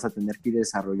algo que vas a tener que ir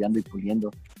desarrollando y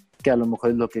puliendo, que a lo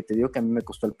mejor es lo que te digo que a mí me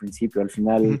costó al principio. Al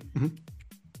final,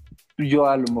 yo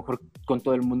a lo mejor con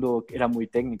todo el mundo era muy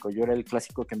técnico. Yo era el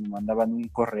clásico que me mandaban un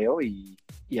correo y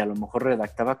a lo mejor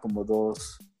redactaba como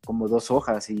dos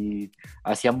hojas y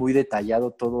hacía muy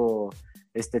detallado todo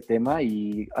este tema,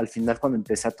 y al final cuando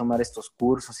empecé a tomar estos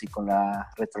cursos y con la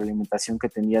retroalimentación que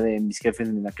tenía de mis jefes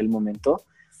en aquel momento,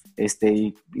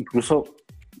 incluso,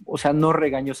 o sea, no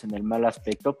regaños en el mal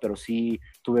aspecto, pero sí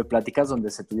tuve pláticas donde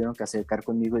se tuvieron que acercar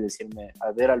conmigo y decirme,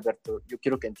 a ver, Alberto, yo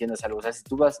quiero que entiendas algo. O sea, si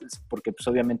tú vas, porque pues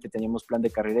obviamente teníamos plan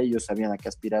de carrera y ellos sabían a qué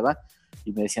aspiraba,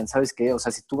 y me decían, ¿sabes qué? O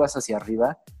sea, si tú vas hacia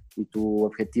arriba y tu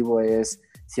objetivo es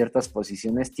ciertas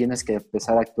posiciones, tienes que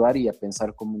empezar a actuar y a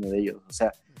pensar como uno de ellos. O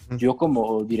sea, yo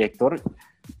como director,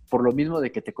 por lo mismo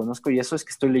de que te conozco y eso, es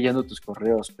que estoy leyendo tus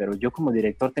correos, pero yo como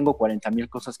director tengo 40,000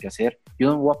 cosas que hacer. Yo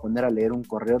no me voy a poner a leer un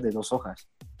correo de 2 hojas.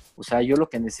 O sea, yo lo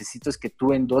que necesito es que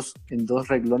tú en dos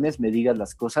renglones me digas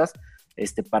las cosas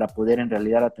para poder en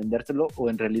realidad atendértelo, o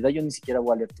en realidad yo ni siquiera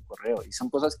voy a leer tu correo. Y son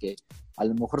cosas que a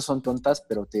lo mejor son tontas,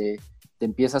 pero te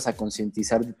empiezas a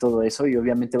concientizar de todo eso, y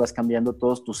obviamente vas cambiando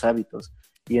todos tus hábitos.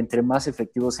 Y entre más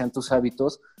efectivos sean tus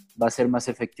hábitos, va a ser más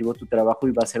efectivo tu trabajo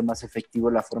y va a ser más efectivo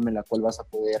la forma en la cual vas a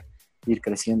poder ir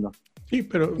creciendo. Sí,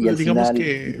 pero digamos final,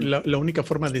 que la única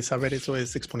forma de saber eso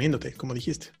es exponiéndote, como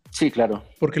dijiste. Sí, claro.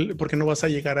 Porque no vas a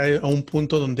llegar a un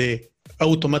punto donde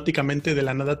automáticamente de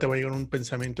la nada te va a llegar un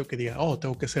pensamiento que diga, oh,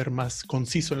 tengo que ser más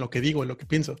conciso en lo que digo, en lo que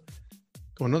pienso.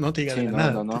 Como no te llega de la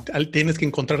nada. No. Tienes que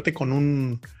encontrarte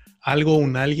con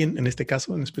alguien, en este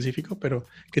caso en específico, pero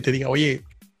que te diga, oye,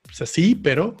 o sea, sí,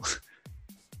 pero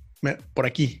por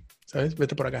aquí, ¿sabes?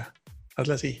 Vete por acá,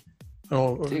 hazla así.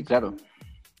 Sí, claro.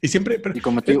 Y siempre... Y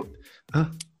como te digo...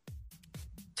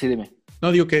 Sí, dime.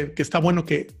 No, digo que está bueno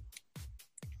que...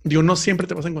 Digo, no siempre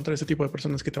te vas a encontrar ese tipo de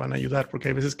personas que te van a ayudar, porque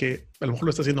hay veces que a lo mejor lo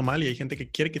estás haciendo mal y hay gente que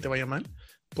quiere que te vaya mal,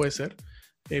 puede ser,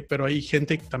 pero hay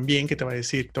gente también que te va a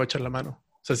decir, te va a echar la mano.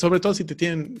 O sea, sobre todo si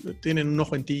tienen un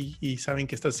ojo en ti y saben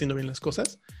que estás haciendo bien las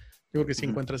cosas, yo creo que sí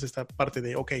encuentras esta parte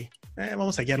de, ok,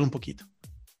 vamos a guiarlo un poquito.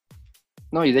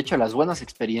 No, y de hecho las buenas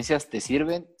experiencias te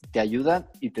sirven, te ayudan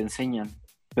y te enseñan,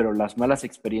 pero las malas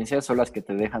experiencias son las que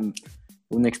te dejan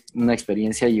una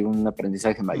experiencia y un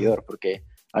aprendizaje mayor, porque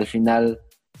al final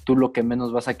tú lo que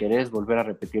menos vas a querer es volver a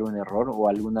repetir un error o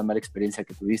alguna mala experiencia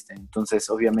que tuviste. Entonces,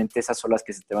 obviamente, esas son las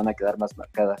que se te van a quedar más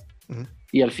marcadas.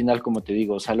 Y al final, como te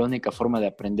digo, o sea, la única forma de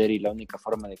aprender y la única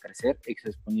forma de crecer es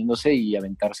exponiéndose y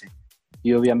aventarse.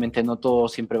 Y obviamente no todo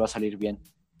siempre va a salir bien.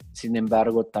 Sin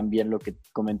embargo, también lo que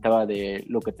comentaba de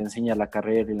lo que te enseña la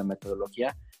carrera y la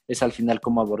metodología es al final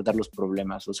cómo abordar los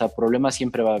problemas. O sea, problemas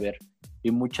siempre va a haber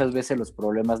y muchas veces los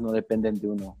problemas no dependen de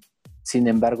uno. Sin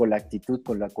embargo, la actitud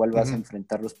con la cual vas a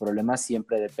enfrentar los problemas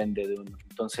siempre depende de uno.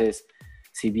 Entonces,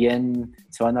 si bien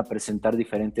se van a presentar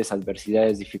diferentes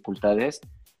adversidades, dificultades,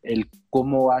 el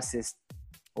cómo haces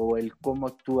o el cómo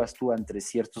actúas tú ante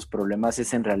ciertos problemas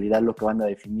es en realidad lo que van a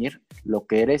definir lo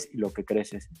que eres y lo que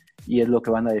creces. Y es lo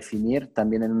que van a definir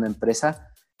también en una empresa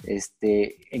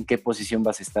en qué posición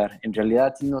vas a estar. En realidad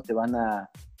a ti no te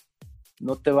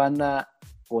van a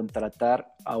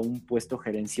contratar a un puesto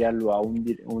gerencial o a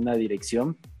una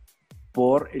dirección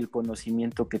por el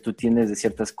conocimiento que tú tienes de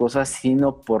ciertas cosas,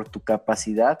 sino por tu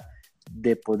capacidad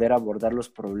de poder abordar los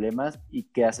problemas y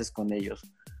qué haces con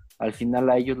ellos. Al final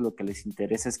a ellos lo que les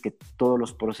interesa es que todos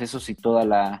los procesos y toda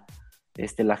la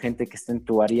gente que está en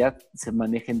tu área se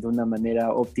manejen de una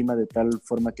manera óptima, de tal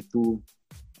forma que tú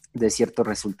des ciertos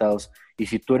resultados. Y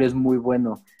si tú eres muy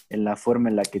bueno en la forma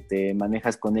en la que te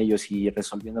manejas con ellos y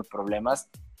resolviendo problemas,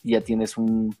 ya tienes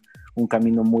un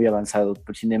camino muy avanzado.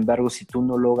 Pero sin embargo, si tú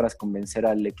no logras convencer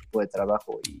al equipo de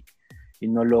trabajo y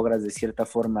no logras de cierta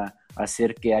forma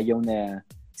hacer que haya una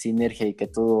sinergia y que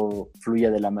todo fluya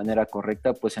de la manera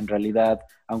correcta, pues en realidad,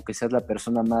 aunque seas la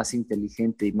persona más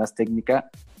inteligente y más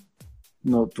técnica,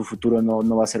 tu futuro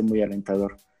no va a ser muy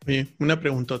alentador. Oye, una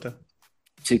preguntota.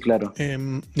 Sí, claro.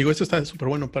 Esto está súper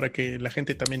bueno para que la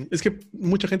gente también... Es que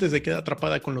mucha gente se queda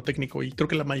atrapada con lo técnico y creo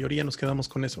que la mayoría nos quedamos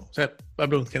con eso. O sea,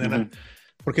 hablo en general.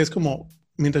 Porque es como,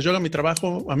 mientras yo haga mi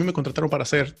trabajo, a mí me contrataron para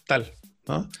hacer tal,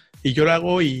 ¿no? Y yo lo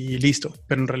hago y listo.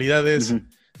 Pero en realidad es...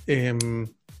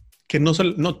 que no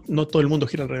todo el mundo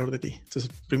gira alrededor de ti. Esa es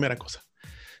primera cosa.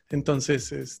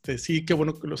 Entonces, sí, qué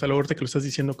bueno, o sea, ahorita que lo estás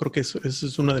diciendo, creo que eso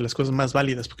es una de las cosas más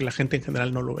válidas, porque la gente en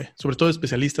general no lo ve. Sobre todo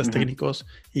especialistas técnicos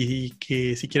y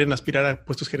que si quieren aspirar a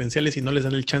puestos gerenciales y no les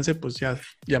dan el chance, pues ya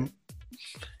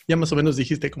más o menos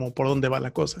dijiste como por dónde va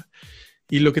la cosa.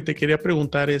 Y lo que te quería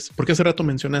preguntar es, porque hace rato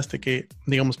mencionaste que,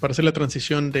 digamos, para hacer la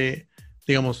transición de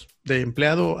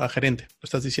empleado a gerente, lo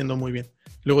estás diciendo muy bien.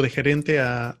 Luego de gerente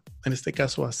en este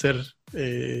caso,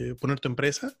 poner tu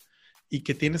empresa y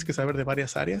que tienes que saber de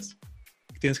varias áreas,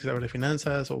 que tienes que saber de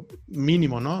finanzas o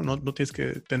mínimo, ¿no? No tienes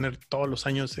que tener todos los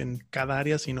años en cada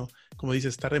área, sino, como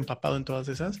dices, estar empapado en todas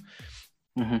esas.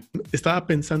 Estaba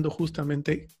pensando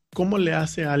justamente cómo le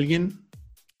hace a alguien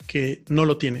que no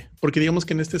lo tiene, porque digamos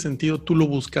que en este sentido tú lo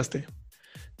buscaste.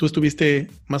 Tú estuviste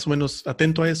más o menos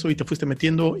atento a eso y te fuiste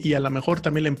metiendo y a lo mejor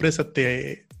también la empresa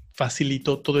te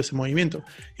facilitó todo ese movimiento.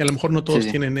 Y a lo mejor no todos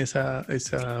tienen esa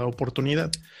oportunidad.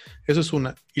 Eso es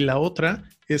una. Y la otra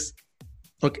es,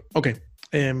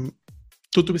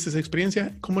 tú tuviste esa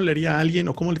experiencia, ¿cómo le haría a alguien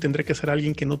o cómo le tendría que hacer a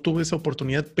alguien que no tuvo esa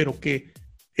oportunidad, pero que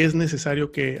es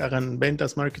necesario que hagan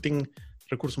ventas, marketing,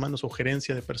 recursos humanos o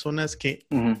gerencia de personas que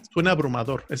suena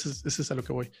abrumador? Ese es a lo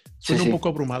que voy. Suena un poco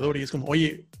abrumador y es como,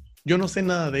 oye, yo no sé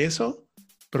nada de eso,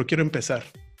 pero quiero empezar.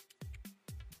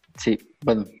 Sí,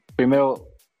 bueno, primero,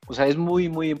 o sea, es muy,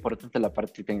 muy importante la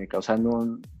parte técnica. O sea,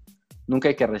 nunca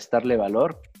hay que restarle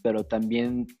valor, pero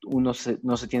también uno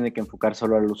no se tiene que enfocar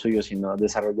solo a lo suyo, sino a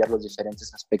desarrollar los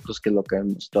diferentes aspectos, que es lo que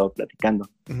hemos estado platicando.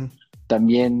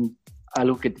 También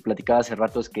algo que te platicaba hace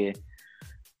rato es que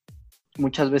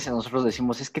muchas veces nosotros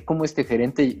decimos, es que cómo este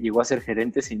gerente llegó a ser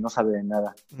gerente si no sabe de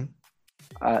nada.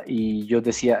 Y yo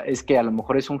decía, es que a lo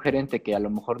mejor es un gerente que a lo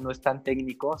mejor no es tan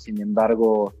técnico, sin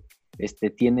embargo,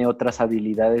 tiene otras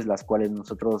habilidades las cuales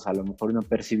nosotros a lo mejor no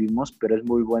percibimos, pero es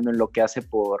muy bueno en lo que hace,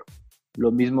 por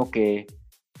lo mismo que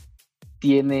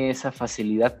tiene esa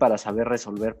facilidad para saber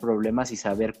resolver problemas y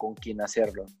saber con quién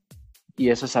hacerlo. Y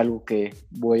eso es algo que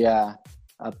voy a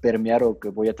permear o que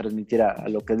voy a transmitir a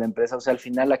lo que es la empresa. O sea, al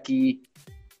final aquí,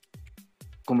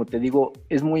 como te digo,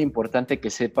 es muy importante que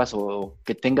sepas o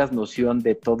que tengas noción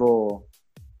de todas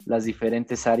las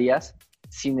diferentes áreas.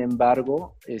 Sin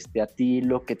embargo, a ti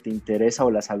lo que te interesa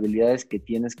o las habilidades que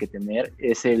tienes que tener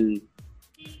es el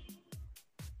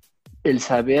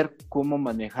saber cómo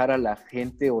manejar a la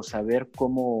gente o saber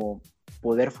cómo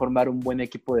poder formar un buen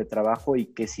equipo de trabajo y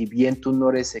que si bien tú no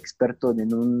eres experto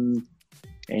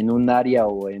en un área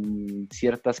o en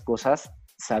ciertas cosas,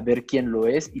 saber quién lo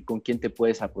es y con quién te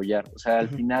puedes apoyar. O sea, al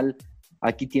final,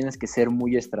 aquí tienes que ser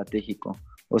muy estratégico.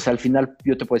 O sea, al final,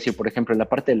 yo te puedo decir, por ejemplo, en la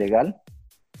parte legal,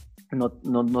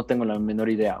 no tengo la menor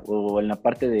idea. O en la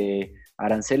parte de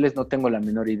aranceles, no tengo la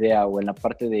menor idea. O en la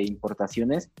parte de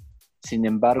importaciones. Sin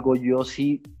embargo, yo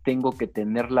sí tengo que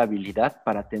tener la habilidad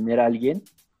para tener a alguien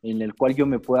en el cual yo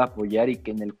me pueda apoyar y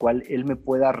que en el cual él me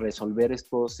pueda resolver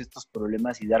todos estos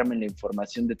problemas y darme la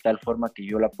información de tal forma que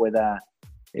yo la pueda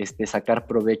sacar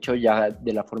provecho ya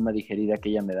de la forma digerida que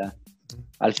ella me da.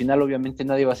 Al final, obviamente,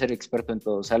 nadie va a ser experto en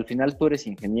todo. O sea, al final tú eres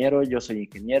ingeniero, yo soy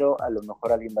ingeniero, a lo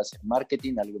mejor alguien va a hacer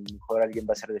marketing, a lo mejor alguien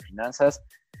va a ser de finanzas,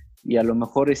 y a lo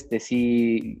mejor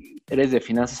si eres de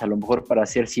finanzas, a lo mejor para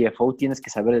ser CFO tienes que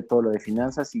saber de todo lo de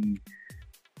finanzas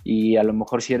y a lo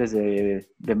mejor si eres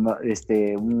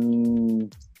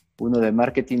uno de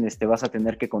marketing, vas a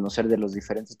tener que conocer de los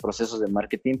diferentes procesos de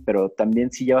marketing, pero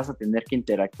también si ya vas a tener que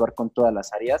interactuar con todas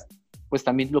las áreas, pues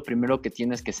también lo primero que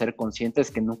tienes que ser consciente es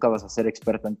que nunca vas a ser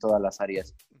experto en todas las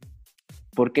áreas,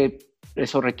 porque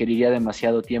eso requeriría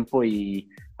demasiado tiempo y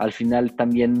al final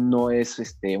también no es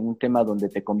un tema donde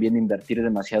te conviene invertir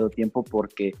demasiado tiempo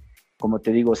porque, como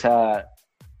te digo, o sea,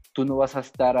 tú no vas a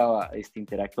estar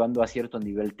interactuando a cierto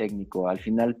nivel técnico. Al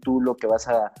final tú lo que vas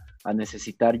a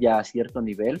necesitar ya a cierto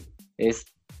nivel es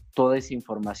toda esa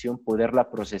información,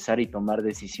 poderla procesar y tomar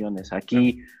decisiones.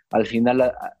 Aquí, al final,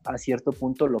 a cierto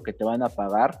punto, lo que te van a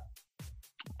pagar,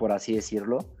 por así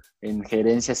decirlo, en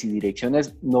gerencias y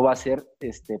direcciones, no va a ser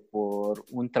por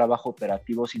un trabajo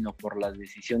operativo, sino por las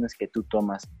decisiones que tú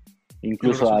tomas.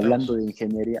 Incluso hablando de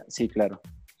ingeniería, sí, claro.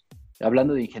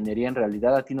 Hablando de ingeniería, en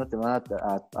realidad a ti no te van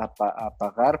a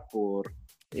pagar por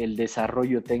el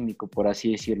desarrollo técnico, por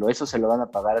así decirlo. Eso se lo van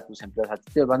a pagar a tus empleados. A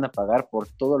ti te van a pagar por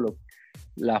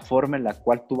la forma en la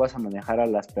cual tú vas a manejar a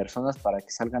las personas para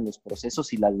que salgan los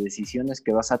procesos y las decisiones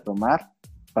que vas a tomar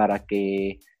para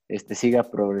que siga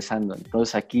progresando.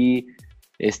 Entonces aquí,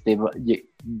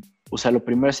 o sea, lo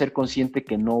primero es ser consciente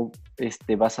que no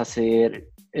vas a ser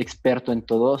experto en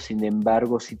todo, sin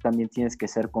embargo, sí también tienes que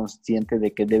ser consciente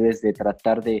de que debes de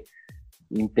tratar de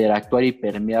interactuar y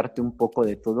permearte un poco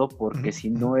de todo, porque si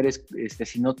no eres,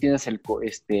 si no tienes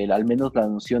al menos la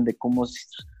noción de cómo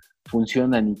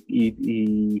funcionan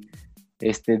y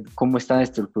cómo están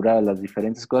estructuradas las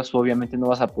diferentes cosas, obviamente no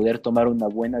vas a poder tomar una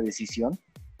buena decisión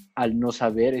al no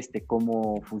saber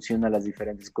cómo funcionan las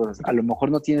diferentes cosas. A lo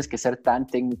mejor no tienes que ser tan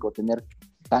técnico, tener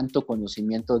tanto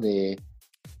conocimiento de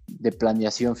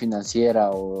planeación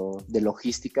financiera o de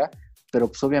logística, pero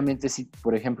pues obviamente sí,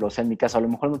 por ejemplo, o sea, en mi caso, a lo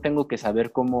mejor no tengo que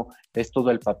saber cómo es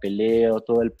todo el papeleo,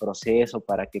 todo el proceso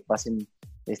para que pasen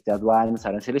aduanas,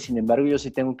 aranceles, sin embargo, yo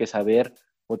sí tengo que saber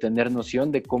o tener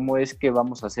noción de cómo es que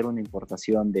vamos a hacer una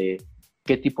importación, de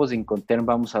qué tipos de Incoterm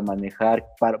vamos a manejar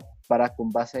para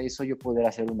con base a eso yo poder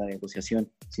hacer una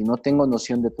negociación. Si no tengo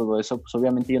noción de todo eso, pues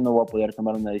obviamente yo no voy a poder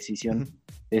tomar una decisión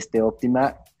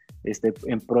óptima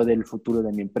en pro del futuro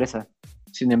de mi empresa.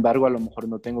 Sin embargo, a lo mejor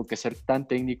no tengo que ser tan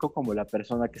técnico como la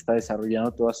persona que está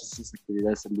desarrollando todas esas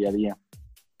actividades del día a día.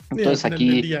 Entonces al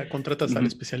final del día contratas al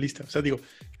especialista. O sea, digo,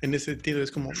 en ese sentido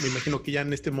es como, me imagino que ya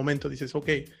en este momento dices, ok,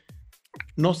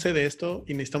 no sé de esto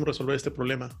y necesitamos resolver este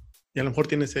problema. Y a lo mejor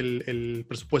tienes el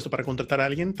presupuesto para contratar a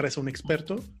alguien, traes a un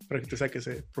experto para que te saque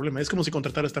ese problema. Es como si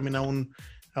contrataras también a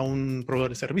un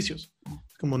proveedor de servicios.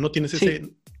 Como no tienes ese...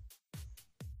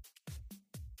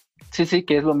 Sí,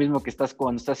 que es lo mismo que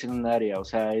cuando estás en un área, o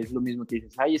sea, es lo mismo que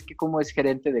dices, ay, es que cómo es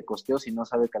gerente de costeo si no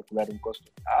sabe calcular un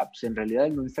costo. Pues en realidad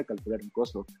él no necesita calcular un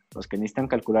costo, los que necesitan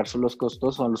calcular son los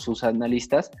costos, son sus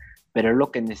analistas, pero él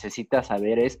lo que necesita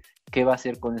saber es qué va a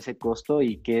hacer con ese costo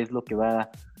y qué es lo que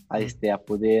va a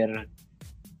poder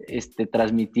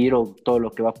transmitir o todo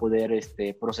lo que va a poder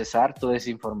procesar toda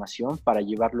esa información para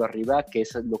llevarlo arriba, que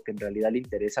eso es lo que en realidad le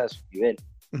interesa a su nivel.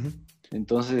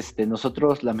 Entonces,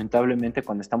 nosotros lamentablemente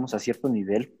cuando estamos a cierto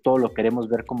nivel, todo lo queremos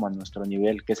ver como a nuestro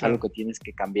nivel, que es algo que tienes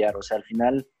que cambiar. O sea, al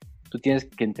final, tú tienes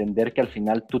que entender que al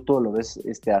final tú todo lo ves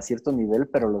a cierto nivel,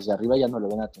 pero los de arriba ya no lo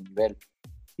ven a tu nivel.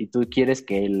 Y tú quieres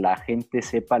que la gente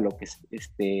sepa lo que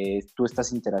tú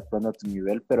estás interactuando a tu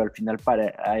nivel, pero al final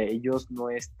para ellos no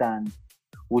es tan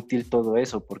útil todo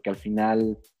eso, porque al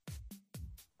final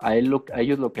a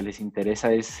ellos lo que les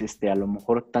interesa es a lo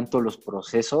mejor tanto los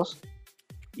procesos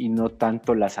y no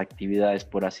tanto las actividades,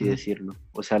 por así decirlo.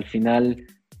 O sea, al final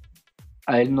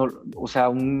a él no, o sea,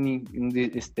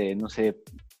 no sé,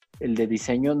 el de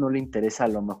diseño no le interesa a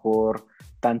lo mejor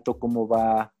tanto cómo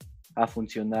va a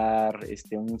funcionar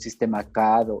un sistema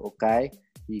CAD o CAE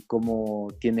y cómo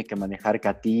tiene que manejar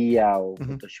CATIA o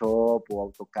Photoshop o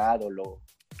AutoCAD o lo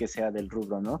que sea del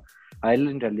rubro, ¿no? A él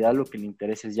en realidad lo que le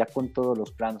interesa es ya con todos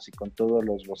los planos y con todos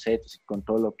los bocetos y con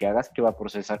todo lo que hagas, qué va a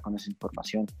procesar con esa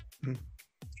información.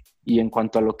 Y en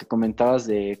cuanto a lo que comentabas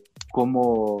de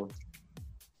cómo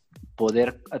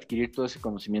poder adquirir todo ese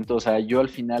conocimiento, o sea, yo al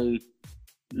final,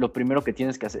 lo primero que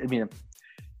tienes que hacer, mira,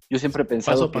 yo siempre he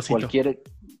pensado que cualquier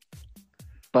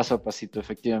paso a pasito,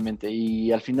 efectivamente,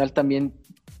 y al final también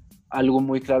algo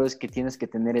muy claro es que tienes que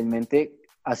tener en mente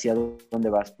hacia dónde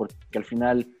vas, porque al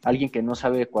final alguien que no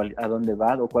sabe a dónde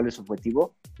va o cuál es su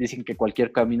objetivo, dicen que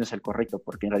cualquier camino es el correcto,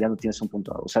 porque en realidad no tienes un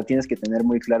punto. O sea, tienes que tener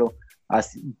muy claro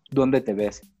dónde te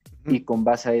ves y con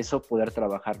base a eso poder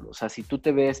trabajarlo. O sea, si tú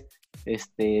te ves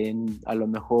a lo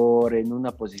mejor en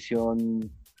una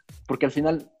posición, porque al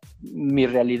final mi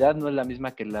realidad no es la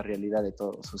misma que la realidad de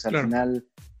todos. O sea, claro. Al final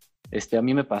a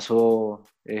mí me pasó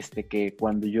que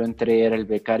cuando yo entré era el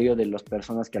becario de las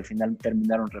personas que al final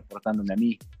terminaron reportándome a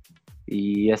mí.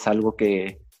 Y es algo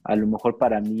que a lo mejor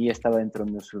para mí estaba dentro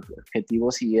de mis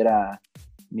objetivos y era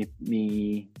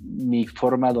mi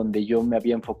forma donde yo me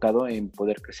había enfocado en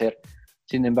poder crecer.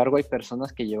 Sin embargo, hay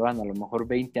personas que llevan a lo mejor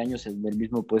 20 años en el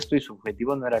mismo puesto y su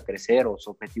objetivo no era crecer o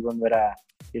su objetivo no era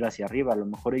ir hacia arriba. A lo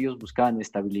mejor ellos buscaban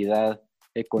estabilidad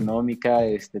económica,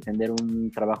 tener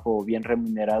un trabajo bien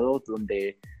remunerado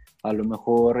donde a lo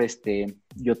mejor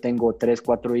yo tengo 3,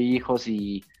 4 hijos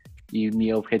y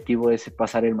mi objetivo es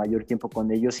pasar el mayor tiempo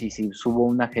con ellos y si subo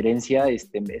una gerencia, eso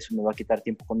me va a quitar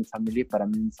tiempo con mi familia y para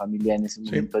mí mi familia en ese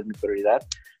momento es mi prioridad.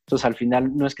 Entonces al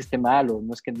final no es que esté mal o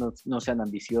no es que no sean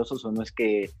ambiciosos o no es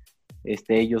que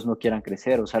ellos no quieran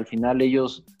crecer, o sea, al final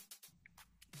ellos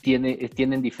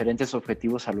tienen diferentes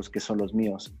objetivos a los que son los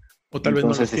míos. O tal vez no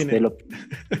los tienen.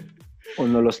 O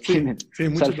no los tienen. Sí,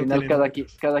 o sea, al final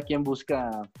cada quien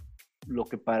busca lo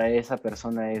que para esa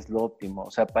persona es lo óptimo.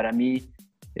 O sea, para mí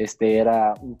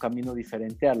era un camino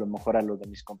diferente a lo mejor a lo de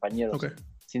mis compañeros. Okay.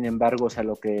 Sin embargo, o sea,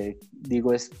 lo que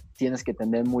digo es, tienes que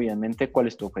tener muy en mente cuál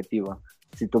es tu objetivo.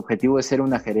 Si tu objetivo es ser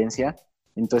una gerencia,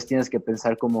 entonces tienes que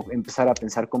empezar a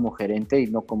pensar como gerente y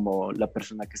no como la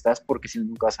persona que estás, porque si no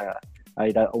nunca vas a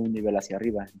ir a un nivel hacia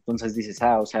arriba. Entonces dices,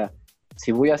 o sea,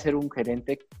 si voy a ser un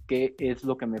gerente, ¿qué es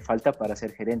lo que me falta para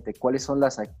ser gerente? ¿Cuáles son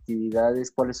las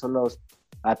actividades? ¿Cuáles son las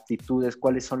aptitudes?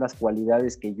 ¿Cuáles son las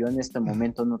cualidades que yo en este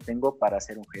momento no tengo para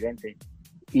ser un gerente?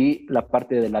 Y la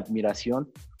parte de la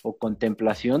admiración o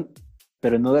contemplación,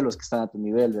 pero no de los que están a tu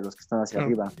nivel, de los que están hacia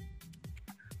arriba.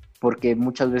 Porque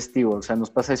muchas veces, digo, o sea, nos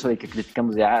pasa eso de que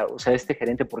criticamos de, o sea, este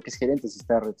gerente, ¿por qué es gerente si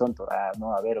está re tonto?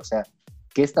 No, a ver, o sea,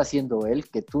 ¿qué está haciendo él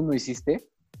que tú no hiciste,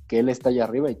 que él está allá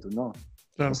arriba y tú no?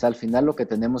 Claro. O sea, al final lo que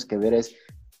tenemos que ver es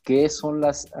qué son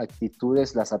las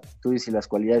actitudes, las aptitudes y las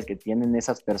cualidades que tienen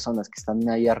esas personas que están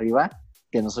ahí arriba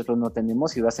que nosotros no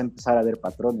tenemos y vas a empezar a ver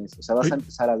patrones. O sea, vas a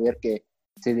empezar a ver que...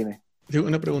 Sí, dime. Digo,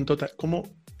 una preguntota. ¿Cómo...?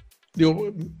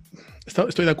 Digo,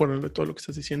 estoy de acuerdo en todo lo que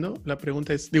estás diciendo. La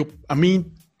pregunta es, digo, a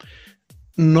mí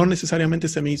no necesariamente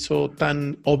se me hizo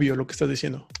tan obvio lo que estás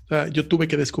diciendo. O sea, yo tuve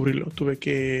que descubrirlo.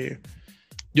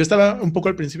 Yo estaba un poco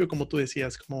al principio como tú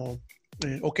decías, como...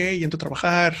 ok, entro a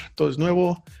trabajar, todo es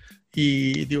nuevo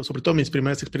y digo, sobre todo mis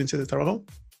primeras experiencias de trabajo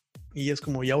y es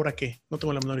como, ¿y ahora qué? No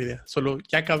tengo la menor idea, solo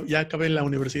ya acabé la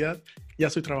universidad, ya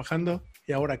estoy trabajando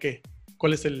y ¿ahora qué?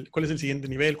 ¿Cuál es el siguiente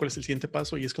nivel? ¿Cuál es el siguiente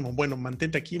paso? Y es como, bueno,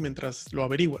 mantente aquí mientras lo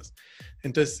averiguas.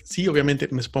 Entonces, sí, obviamente,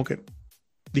 me supongo que,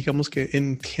 digamos que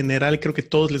en general creo que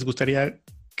todos les gustaría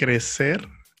crecer,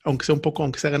 aunque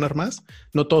sea ganar más.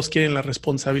 No todos quieren la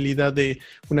responsabilidad de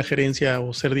una gerencia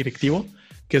o ser directivo,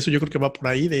 que eso yo creo que va por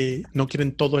ahí de no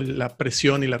quieren toda la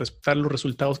presión y respetar los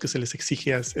resultados que se les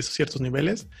exige a esos ciertos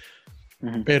niveles.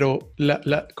 Uh-huh. Pero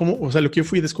o sea, lo que yo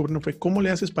fui descubriendo fue cómo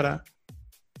le haces para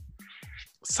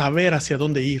saber hacia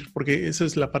dónde ir, porque esa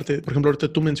es la parte, por ejemplo,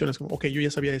 ahorita tú mencionas como, ok, yo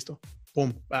ya sabía esto,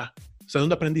 pum, va. O sea,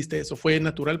 ¿dónde aprendiste eso? ¿Fue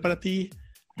natural para ti?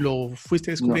 ¿Lo fuiste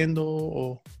descubriendo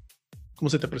o cómo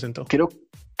se te presentó? Creo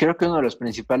que uno de los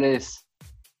principales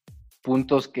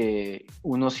puntos que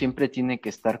uno siempre tiene que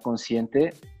estar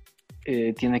consciente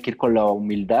tiene que ir con la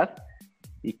humildad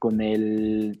y con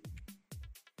el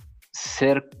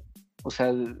ser, o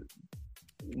sea,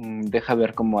 deja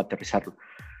ver cómo aterrizarlo.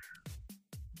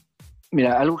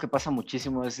 Mira, algo que pasa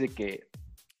muchísimo es de que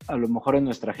a lo mejor en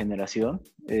nuestra generación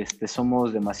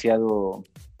somos demasiado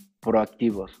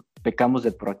proactivos, pecamos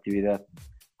de proactividad.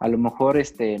 A lo mejor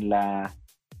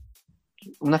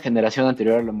una generación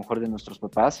anterior, a lo mejor de nuestros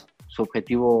papás, su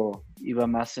objetivo iba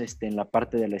más en la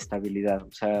parte de la estabilidad.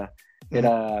 O sea,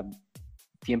 era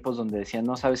tiempos donde decían,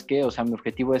 no, ¿sabes qué? O sea, mi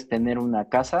objetivo es tener una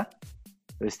casa,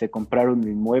 comprar un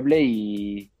inmueble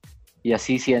y y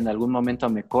así si en algún momento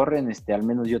me corren, al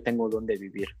menos yo tengo dónde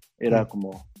vivir. Era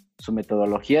como su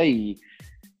metodología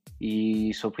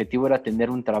y su objetivo era tener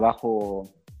un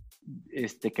trabajo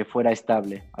que fuera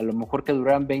estable. A lo mejor que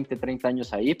duraran 20, 30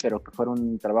 años ahí, pero que fuera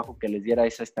un trabajo que les diera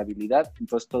esa estabilidad.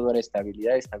 Entonces todo era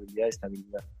estabilidad, estabilidad,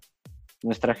 estabilidad.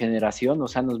 Nuestra generación, o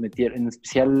sea, nos metieron, en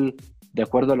especial de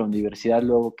acuerdo a la universidad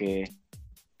luego que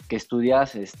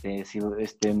estudias, si,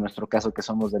 en nuestro caso que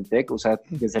somos del TEC, o sea,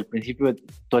 desde el principio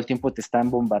todo el tiempo te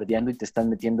están bombardeando y te están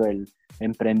metiendo el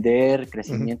emprender,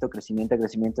 crecimiento, crecimiento,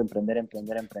 crecimiento, emprender,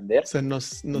 emprender, emprender. O sea,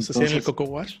 nos hacían el coco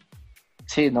wash.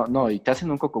 Sí, no, y te hacen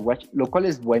un coco wash, lo cual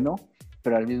es bueno,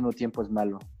 pero al mismo tiempo es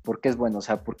malo. ¿Por qué es bueno? O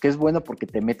sea, ¿por qué es bueno? Porque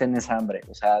te meten esa hambre.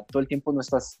 O sea, todo el tiempo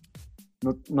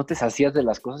no te sacías de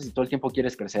las cosas y todo el tiempo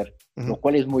quieres crecer, lo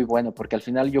cual es muy bueno, porque al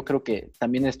final yo creo que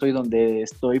también estoy donde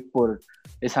estoy por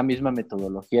esa misma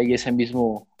metodología y ese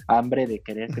mismo hambre de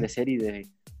querer crecer y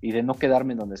de no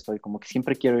quedarme en donde estoy, como que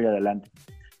siempre quiero ir adelante.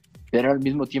 Pero al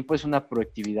mismo tiempo es una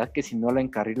proactividad que si no la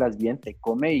encarrilas bien te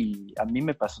come, y a mí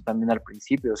me pasó también al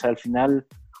principio, o sea, al final,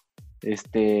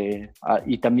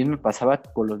 y también me pasaba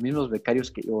con los mismos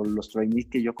becarios o los trainees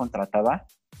que yo contrataba,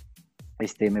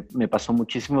 me pasó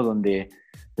muchísimo donde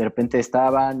de repente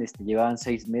llevaban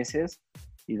 6 meses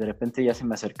y de repente ya se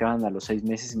me acercaban a los 6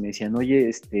 meses y me decían, oye,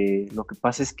 lo que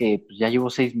pasa es que pues, ya llevo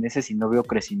 6 meses y no veo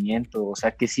crecimiento, o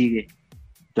sea, ¿qué sigue?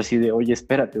 Yo así de, oye,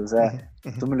 espérate, o sea,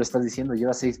 tú me lo estás diciendo,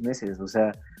 lleva 6 meses, o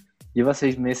sea, lleva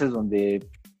 6 meses donde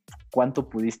cuánto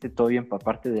pudiste todavía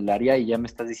empaparte del área y ya me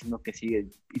estás diciendo que sigue.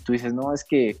 Y tú dices, no, es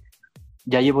que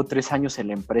ya llevo 3 años en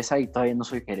la empresa y todavía no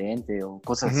soy gerente o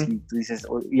cosas así. Tú dices,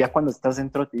 y ya cuando estás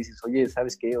dentro te dices, oye,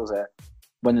 ¿sabes qué? O sea,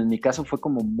 bueno, en mi caso fue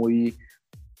como muy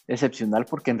excepcional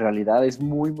porque en realidad es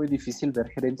muy, muy difícil ver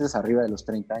gerentes arriba de los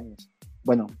 30 años.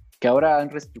 Bueno, que ahora han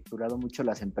reestructurado mucho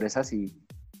las empresas y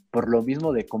por lo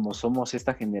mismo de cómo somos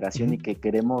esta generación y que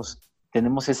tenemos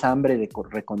esa hambre de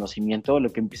reconocimiento,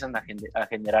 lo que empiezan a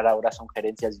generar ahora son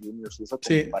gerencias juniors y eso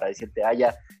como para decirte,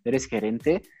 ya eres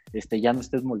gerente, ya no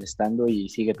estés molestando y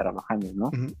sigue trabajando,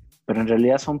 ¿no? Pero en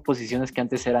realidad son posiciones que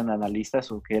antes eran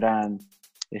analistas o que eran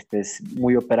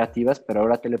muy operativas, pero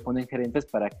ahora te le ponen gerentes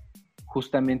para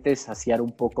justamente saciar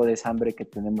un poco de esa hambre que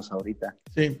tenemos ahorita.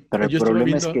 Sí, pero el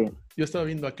problema es que... Yo estaba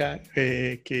viendo acá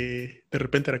que de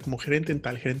repente era como gerente en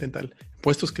tal,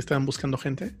 puestos que estaban buscando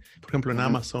gente, por ejemplo en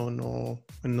Amazon o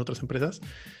en otras empresas,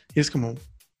 y es como,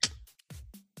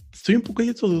 estoy un poco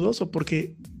dudoso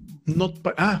porque no...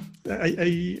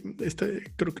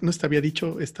 creo que no te había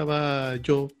dicho, estaba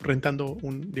yo rentando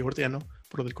ahorita ya no,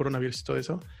 por lo del coronavirus y todo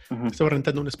eso, estaba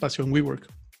rentando un espacio en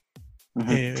WeWork.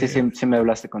 Sí, me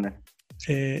hablaste con él.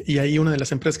 Y ahí una de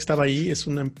las empresas que estaba ahí es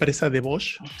una empresa de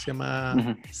Bosch, se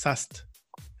llama SAST.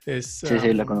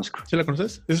 Sí, la conozco. ¿Sí la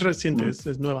conoces? Es reciente,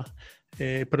 es nueva.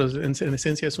 Pero en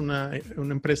esencia es una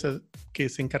empresa que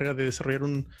se encarga de desarrollar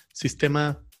un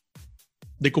sistema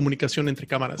de comunicación entre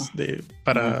cámaras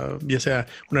para ya sea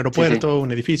un aeropuerto,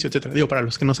 un edificio, etcétera. Digo, para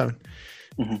los que no saben.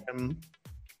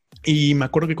 Y me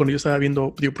acuerdo que cuando yo estaba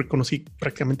viendo, porque conocí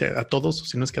prácticamente a todos,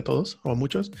 si no es que a todos, o a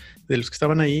muchos, de los que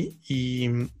estaban ahí, y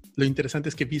lo interesante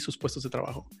es que vi sus puestos de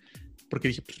trabajo, porque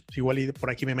dije, pues, igual y por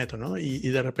aquí me meto, ¿no? Y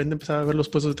de repente empezaba a ver los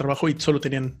puestos de trabajo y solo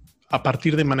tenían a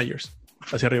partir de managers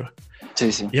hacia arriba. Sí.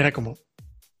 Y era como,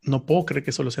 no puedo creer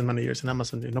que solo sean managers en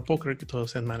Amazon, no puedo creer que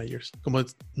todos sean managers. Como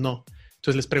no.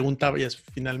 Entonces les preguntaba y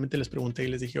finalmente les pregunté y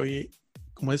les dije, oye,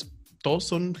 ¿cómo es? ¿Todos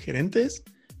son gerentes?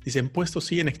 Dicen, puestos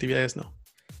sí, en actividades no.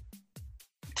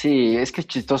 Sí, es que es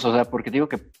chistoso, o sea, porque digo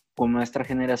que como nuestra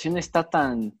generación está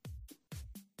tan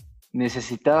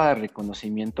necesitada de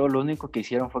reconocimiento, lo único que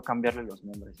hicieron fue cambiarle los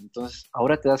nombres. Entonces,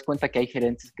 ahora te das cuenta que hay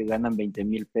gerentes que ganan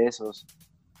 20,000 pesos.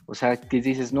 O sea, que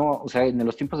dices, no, o sea, en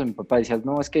los tiempos de mi papá decías,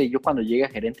 no, es que yo cuando llegue a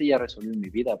gerente ya resolví mi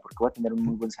vida porque voy a tener un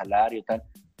muy buen salario y tal.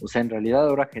 O sea, en realidad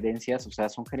ahora gerencias, o sea,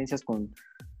 son gerencias con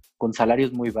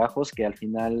salarios muy bajos que al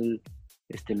final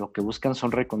lo que buscan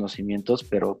son reconocimientos,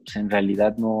 pero pues, en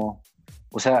realidad no.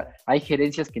 O sea, hay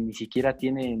gerencias que ni siquiera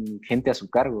tienen gente a su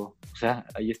cargo. O sea,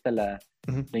 ahí está la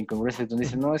incongruencia. Donde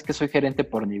dicen, no, es que soy gerente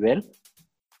por nivel,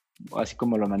 así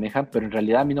como lo manejan, pero en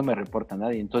realidad a mí no me reporta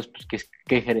nadie. Entonces, pues,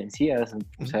 ¿qué gerencias?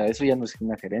 O sea, eso ya no es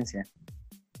una gerencia.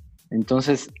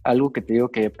 Entonces, algo que te digo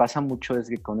que pasa mucho es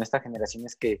que con esta generación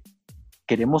es que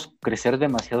queremos crecer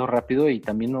demasiado rápido y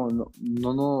también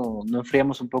no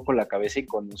enfriamos un poco la cabeza y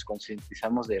nos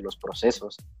concientizamos de los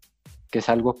procesos, que es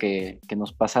algo que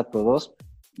nos pasa a todos.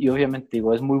 Y obviamente,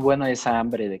 digo, es muy buena esa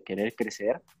hambre de querer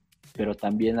crecer, pero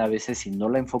también a veces si no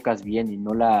la enfocas bien y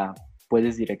no la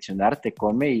puedes direccionar, te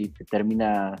come y te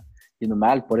termina yendo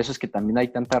mal. Por eso es que también hay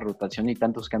tanta rotación y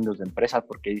tantos cambios de empresa,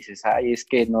 porque dices, es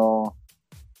que no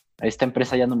esta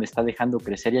empresa ya no me está dejando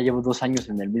crecer, ya llevo 2 años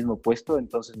en el mismo puesto,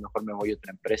 entonces mejor me voy a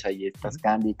otra empresa y estás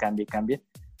cambie.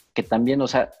 Que también, o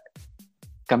sea,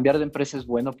 cambiar de empresa es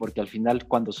bueno porque al final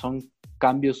cuando son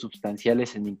cambios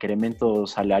sustanciales en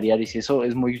incrementos salariales y eso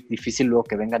es muy difícil luego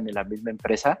que vengan de la misma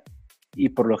empresa y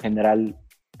por lo general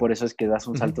por eso es que das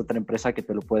un salto a otra empresa que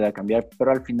te lo pueda cambiar,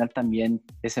 pero al final también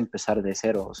es empezar de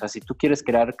cero. O sea, si tú quieres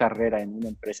crear carrera en una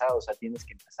empresa, o sea, tienes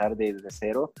que empezar desde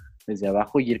cero, desde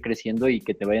abajo y ir creciendo y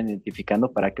que te vayan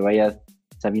identificando para que vayas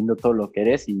sabiendo todo lo que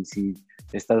eres y si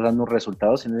estás dando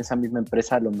resultados en esa misma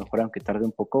empresa, a lo mejor aunque tarde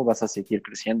un poco, vas a seguir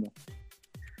creciendo.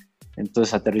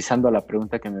 Entonces, aterrizando a la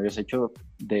pregunta que me habías hecho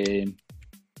de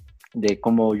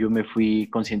cómo yo me fui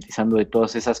concientizando de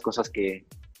todas esas cosas que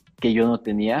yo no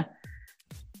tenía,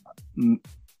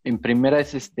 en primera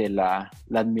es la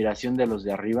admiración de los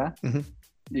de arriba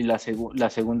y la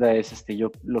segunda es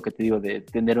yo lo que te digo de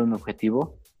tener un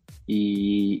objetivo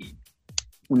y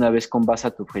una vez con base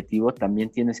a tu objetivo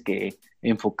también tienes que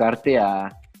enfocarte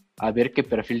a ver qué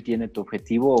perfil tiene tu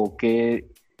objetivo o qué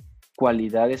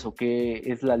cualidades o qué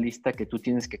es la lista que tú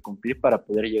tienes que cumplir para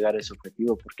poder llegar a ese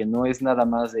objetivo, porque no es nada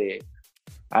más de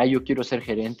yo quiero ser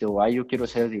gerente o yo quiero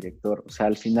ser director. O sea,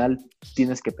 al final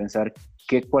tienes que pensar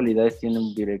qué cualidades tiene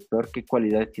un director, qué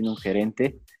cualidades tiene un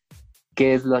gerente,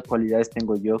 qué es las cualidades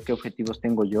tengo yo, qué objetivos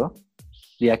tengo yo,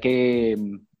 y a qué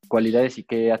cualidades y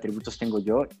qué atributos tengo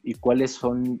yo, y cuáles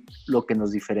son lo que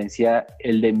nos diferencia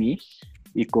el de mí,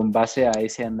 y con base a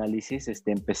ese análisis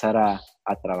empezar a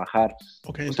trabajar.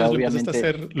 Ok, entonces sea,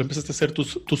 obviamente, lo empezaste a hacer tú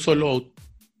solo,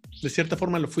 de cierta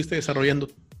forma lo fuiste desarrollando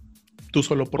tú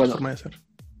solo por tu forma de ser.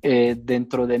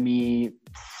 Dentro de mí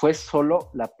fue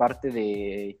solo la parte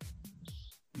de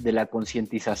la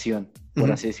concientización,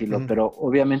 por así decirlo, pero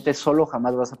obviamente solo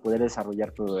jamás vas a poder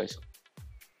desarrollar todo eso.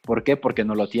 ¿Por qué? Porque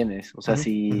no lo tienes. O sea,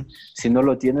 si no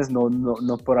lo tienes,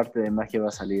 no por arte de magia va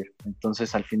a salir.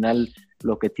 Entonces, al final,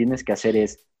 lo que tienes que hacer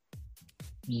es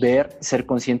ver, ser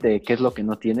consciente de qué es lo que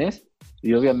no tienes.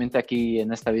 Y obviamente aquí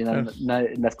en esta vida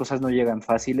las cosas no llegan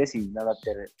fáciles y nada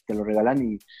te lo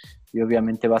regalan y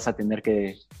obviamente vas a tener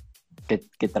que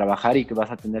trabajar y que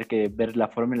vas a tener que ver la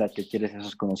forma en la que quieres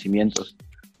esos conocimientos.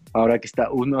 Ahora que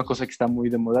una cosa que está muy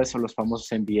de moda son los famosos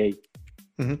MBA.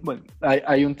 Bueno,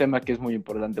 hay un tema que es muy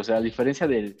importante. O sea, a diferencia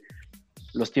de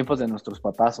los tiempos de nuestros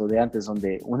papás o de antes,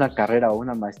 donde una carrera o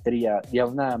una maestría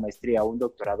o un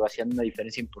doctorado hacían una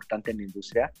diferencia importante en la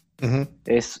industria,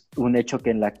 es un hecho que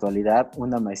en la actualidad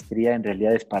una maestría en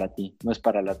realidad es para ti, no es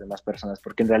para las demás personas,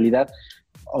 porque en realidad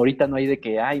ahorita no hay de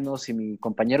que, no, si mi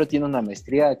compañero tiene una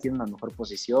maestría, tiene una mejor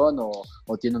posición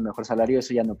o tiene un mejor salario,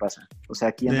 eso ya no pasa. O sea,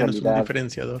 aquí en realidad... No es un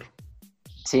diferenciador.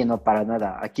 Sí, no, para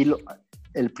nada. Aquí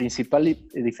el principal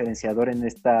diferenciador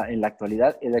en la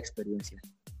actualidad es la experiencia.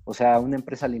 O sea, a una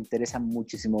empresa le interesa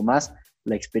muchísimo más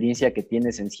la experiencia que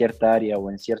tienes en cierta área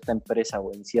o en cierta empresa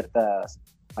o en ciertas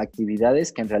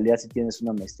actividades que en realidad si tienes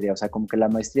una maestría. O sea, como que la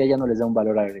maestría ya no les da un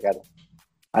valor agregado.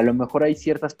 A lo mejor hay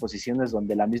ciertas posiciones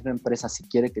donde la misma empresa, si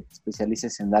quiere que te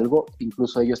especialices en algo,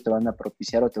 incluso ellos te van a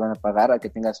propiciar o te van a pagar a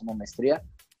que tengas una maestría,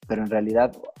 pero en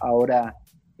realidad ahora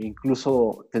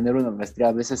incluso tener una maestría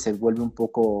a veces se vuelve un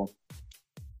poco...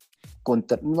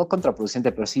 no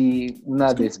contraproducente, pero sí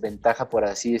una desventaja, por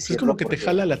así decirlo. Es como que te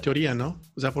jala la teoría, ¿no?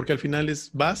 O sea, porque al final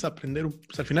vas a aprender,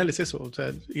 pues al final es eso, o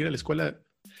sea, ir a la escuela,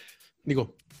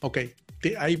 digo, ok,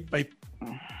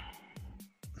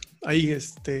 hay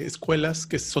escuelas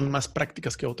que son más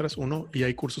prácticas que otras, y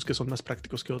hay cursos que son más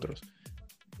prácticos que otros.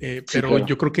 Pero claro,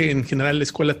 yo creo que en general la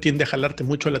escuela tiende a jalarte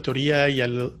mucho a la teoría y a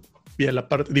la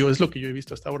parte, digo, es lo que yo he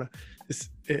visto hasta ahora.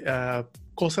 Es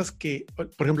cosas que,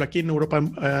 por ejemplo, aquí en Europa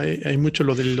hay mucho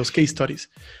lo de los case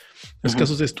studies, los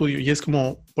casos de estudio. Y es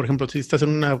como, por ejemplo, si estás en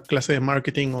una clase de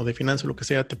marketing o de finanzas o lo que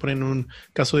sea, te ponen un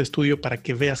caso de estudio para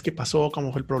que veas qué pasó,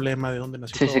 cómo fue el problema, de dónde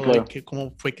nació todo, claro, y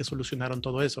cómo fue que solucionaron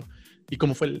todo eso. Y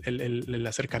cómo fue el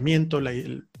acercamiento, la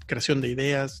creación de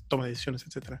ideas, toma de decisiones,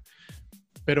 etcétera.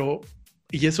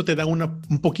 Y eso te da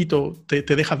un poquito, te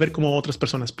deja ver cómo otras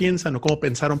personas piensan o cómo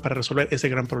pensaron para resolver ese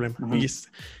gran problema.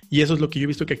 Y eso es lo que yo he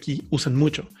visto que aquí usan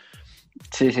mucho.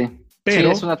 Sí, sí.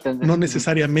 Pero sí, no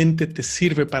necesariamente te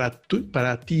sirve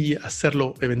para ti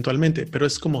hacerlo eventualmente, pero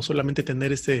es como solamente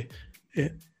tener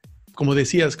como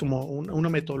decías, como una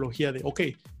metodología de, ok,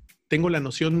 tengo la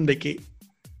noción de que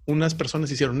unas personas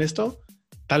hicieron esto,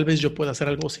 tal vez yo pueda hacer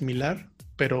algo similar,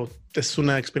 pero es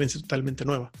una experiencia totalmente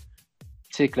nueva.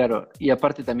 Sí, claro. Y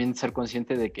aparte también ser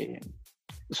consciente de que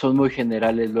son muy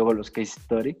generales luego los case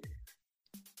story,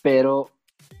 pero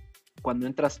cuando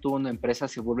entras tú a una empresa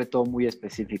se vuelve todo muy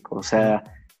específico. O sea,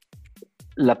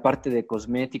 la parte de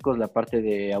cosméticos, la parte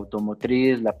de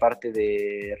automotriz, la parte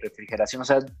de refrigeración, o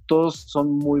sea, todos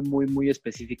son muy, muy, muy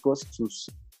específicos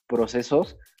sus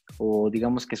procesos o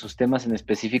digamos que sus temas en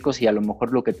específicos y a lo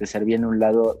mejor lo que te servía en un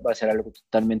lado va a ser algo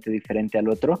totalmente diferente al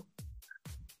otro.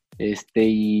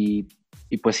 Y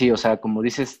pues sí, o sea, como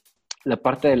dices, la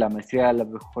parte de la maestría a lo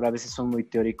mejor a veces son muy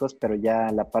teóricos, pero ya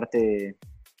la parte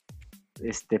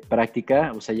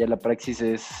práctica, o sea, ya la praxis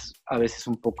es a veces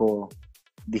un poco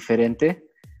diferente.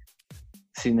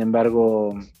 Sin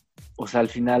embargo, o sea, al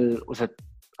final, o sea,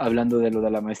 hablando de lo de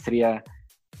la maestría,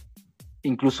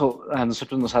 incluso a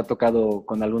nosotros nos ha tocado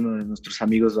con algunos de nuestros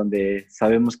amigos donde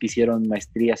sabemos que hicieron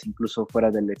maestrías incluso fuera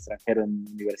del extranjero en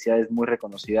universidades muy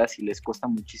reconocidas y les cuesta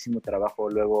muchísimo trabajo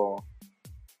luego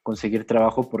conseguir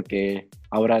trabajo porque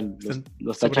ahora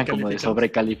los tachan como de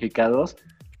sobrecalificados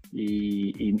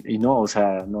y no, o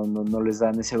sea, no les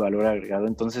dan ese valor agregado.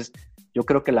 Entonces, yo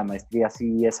creo que la maestría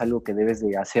sí es algo que debes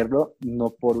de hacerlo, no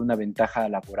por una ventaja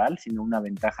laboral, sino una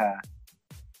ventaja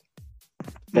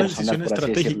personal, una decisión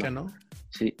estratégica, ¿no?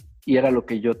 Sí, y era lo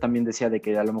que yo también decía, de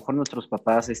que a lo mejor nuestros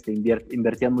papás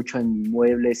invertían mucho en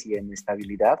muebles y en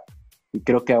estabilidad, y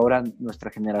creo que ahora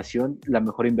nuestra generación, la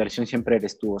mejor inversión siempre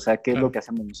eres tú. O sea, ¿qué es lo que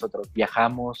hacemos nosotros?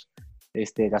 Viajamos,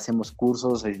 hacemos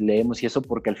cursos, leemos y eso,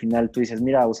 porque al final tú dices,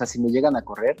 mira, o sea, si me llegan a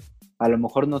correr, a lo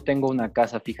mejor no tengo una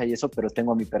casa fija y eso, pero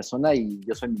tengo a mi persona y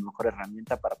yo soy mi mejor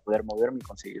herramienta para poder moverme y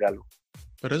conseguir algo.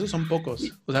 Pero esos son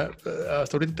pocos. O sea,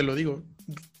 hasta ahorita te lo digo.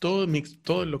 Todo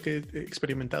lo que he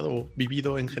experimentado o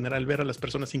vivido en general, ver a las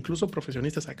personas, incluso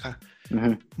profesionistas acá,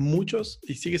 muchos,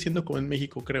 y sigue siendo como en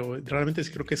México, creo. Realmente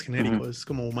creo que es genérico, es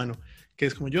como humano. Que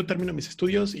es como yo termino mis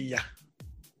estudios y ya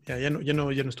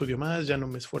no estudio más, ya no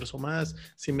me esfuerzo más.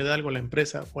 Si me da algo la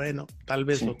empresa, bueno, tal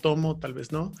vez lo tomo, tal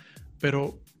vez no.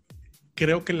 Pero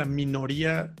creo que la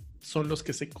minoría son los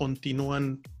que se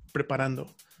continúan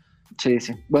preparando. Sí.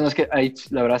 Bueno, es que ahí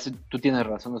la verdad tú tienes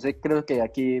razón. O sea, creo que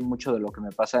aquí mucho de lo que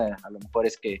me pasa a lo mejor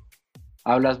es que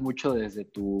hablas mucho desde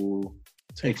tu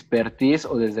expertise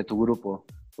o desde tu grupo.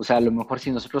 O sea, a lo mejor si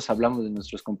nosotros hablamos de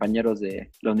nuestros compañeros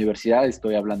de la universidad,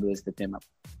 estoy hablando de este tema.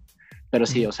 Pero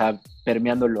sí, o sea,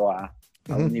 permeándolo a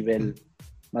un nivel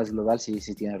más global, sí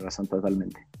tienes razón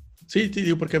totalmente. Sí,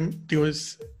 digo, porque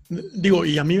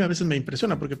y a mí a veces me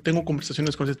impresiona porque tengo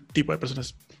conversaciones con ese tipo de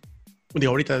personas.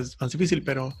 Digo, ahorita es más difícil,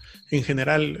 pero en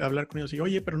general hablar con ellos y,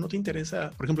 oye, pero no te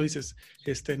interesa, por ejemplo, dices,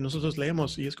 nosotros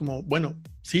leemos y es como, bueno,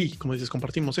 sí, como dices,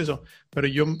 compartimos eso, pero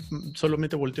yo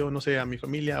solamente volteo, no sé, a mi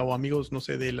familia o amigos, no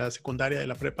sé, de la secundaria, de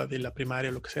la prepa, de la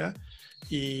primaria, lo que sea,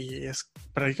 y es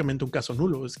prácticamente un caso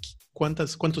nulo.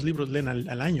 ¿Cuántos libros leen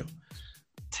al año?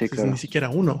 Sí, claro. Ni siquiera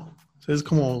uno. O sea, es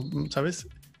como, ¿sabes?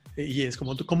 Y es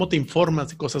como, ¿cómo te informas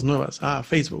de cosas nuevas?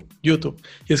 Facebook, YouTube.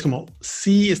 Y es como,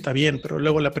 sí, está bien, pero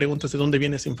luego la pregunta es de dónde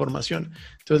viene esa información.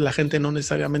 Entonces la gente no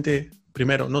necesariamente,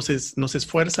 primero, no se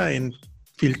esfuerza en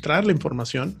filtrar la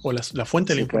información o la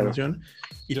fuente de la información,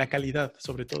 y la calidad,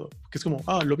 sobre todo. Que es como,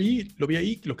 lo vi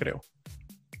ahí, lo creo.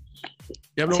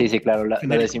 Sí, claro.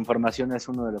 La desinformación es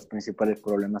uno de los principales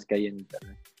problemas que hay en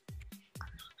Internet.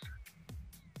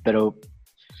 Pero,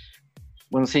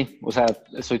 bueno, sí, o sea,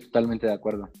 estoy totalmente de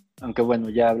acuerdo. Aunque bueno,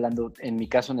 ya hablando en mi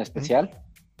caso en especial,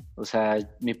 o sea,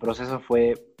 mi proceso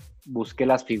fue, busqué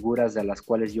las figuras de las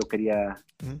cuales yo quería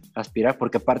aspirar,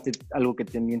 porque aparte algo que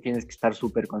también tienes que estar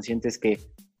súper consciente es que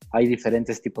hay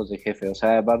diferentes tipos de jefe. O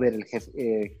sea, va a haber el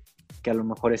jefe que a lo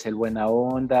mejor es el buena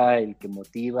onda, el que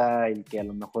motiva, el que a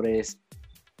lo mejor es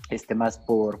más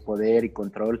por poder y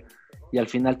control. Y al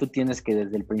final tú tienes que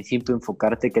desde el principio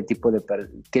enfocarte qué tipo de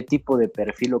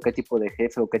perfil o qué tipo de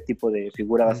jefe o qué tipo de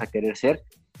figura vas a querer ser,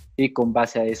 y con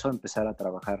base a eso empezar a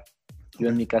trabajar. Yo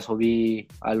en mi caso vi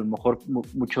a lo mejor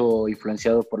mucho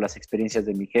influenciado por las experiencias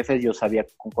de mis jefes. Yo sabía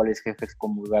con cuáles jefes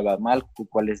comulgaba mal, con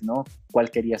cuáles no, cuál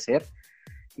quería ser,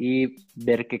 y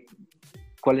ver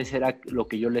cuáles era lo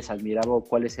que yo les admiraba o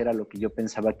cuáles era lo que yo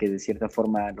pensaba que de cierta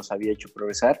forma los había hecho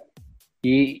progresar.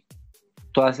 Y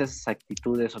todas esas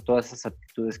actitudes o todas esas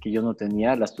aptitudes que yo no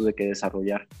tenía, las tuve que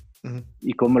desarrollar.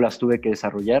 ¿Y cómo las tuve que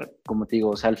desarrollar? Como te digo,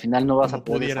 o sea, al final no vas a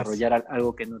poder desarrollar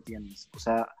algo que no tienes. O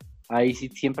sea, ahí sí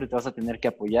siempre te vas a tener que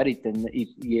apoyar y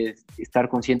estar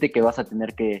consciente que vas a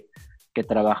tener que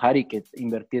trabajar y que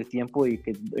invertir tiempo y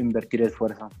que invertir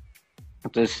esfuerzo.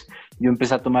 Entonces, yo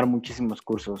empecé a tomar muchísimos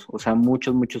cursos, o sea,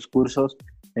 muchos cursos.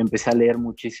 Empecé a leer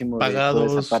muchísimo.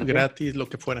 Pagados, gratis, lo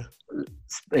que fuera.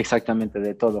 Exactamente,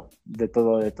 de todo.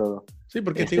 Sí,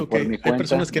 porque te digo que hay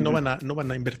personas que no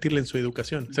van a invertirle en su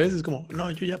educación, ¿sabes? Es como,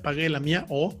 no, yo ya pagué la mía,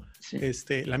 o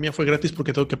la mía fue gratis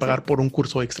porque tengo que pagar por un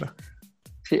curso extra.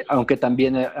 Sí, aunque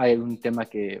también hay un tema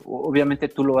que obviamente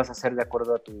tú lo vas a hacer de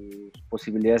acuerdo a tus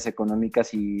posibilidades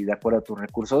económicas y de acuerdo a tus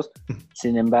recursos.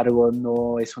 Sin embargo,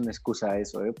 no es una excusa a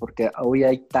eso, ¿eh? Porque hoy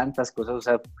hay tantas cosas, o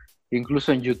sea,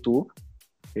 incluso en YouTube,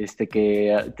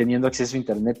 que teniendo acceso a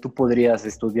internet, tú podrías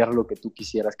estudiar lo que tú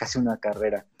quisieras, casi una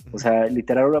carrera. O sea,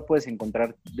 literal ahora puedes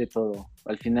encontrar de todo.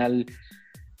 Al final,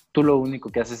 tú lo único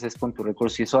que haces es con tu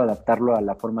recurso y eso adaptarlo a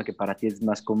la forma que para ti es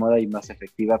más cómoda y más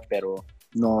efectiva, pero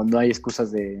no hay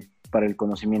excusas para el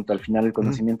conocimiento. Al final el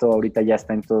conocimiento ahorita ya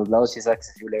está en todos lados y es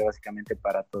accesible básicamente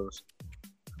para todos.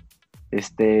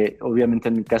 Obviamente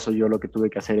en mi caso yo lo que tuve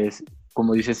que hacer es,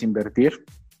 como dices, invertir,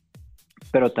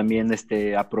 pero también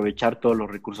aprovechar todos los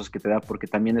recursos que te da, porque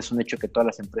también es un hecho que todas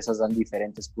las empresas dan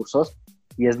diferentes cursos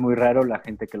y es muy raro la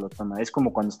gente que lo toma. Es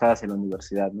como cuando estabas en la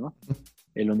universidad, ¿no?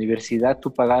 En la universidad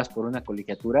tú pagabas por una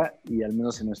colegiatura y al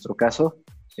menos en nuestro caso,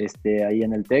 ahí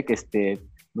en el TEC,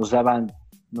 nos daban,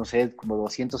 no sé, como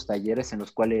 200 talleres en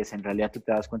los cuales en realidad tú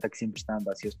te das cuenta que siempre estaban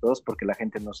vacíos todos porque la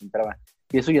gente no se entraba.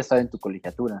 Y eso ya estaba en tu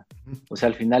colegiatura. O sea,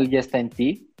 al final ya está en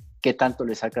ti qué tanto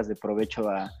le sacas de provecho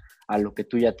a lo que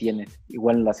tú ya tienes.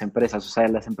 Igual en las empresas. O sea,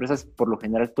 las empresas por lo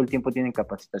general todo el tiempo tienen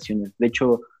capacitaciones. De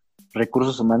hecho,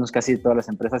 recursos humanos, casi todas las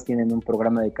empresas tienen un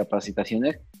programa de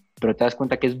capacitaciones, pero te das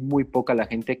cuenta que es muy poca la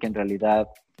gente que en realidad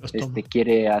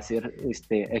quiere hacer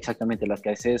exactamente las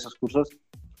que hace esos cursos.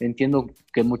 Entiendo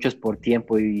que mucho es por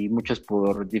tiempo y mucho es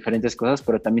por diferentes cosas,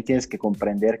 pero también tienes que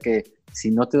comprender que si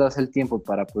no te das el tiempo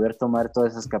para poder tomar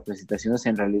todas esas capacitaciones,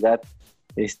 en realidad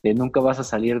nunca vas a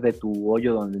salir de tu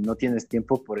hoyo donde no tienes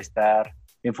tiempo por estar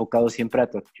enfocado siempre a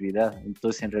tu actividad.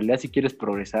 Entonces, en realidad, si quieres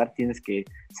progresar, tienes que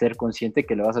ser consciente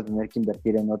que le vas a tener que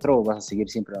invertir en otro o vas a seguir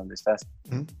siempre donde estás.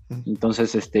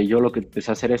 Entonces, yo lo que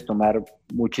empecé a hacer es tomar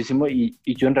muchísimo y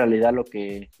yo en realidad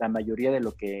la mayoría de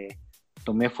lo que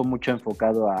tomé fue mucho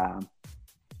enfocado a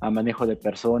manejo de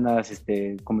personas,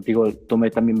 como te digo,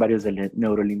 tomé también varios de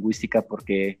neurolingüística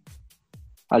porque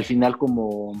al final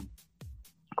como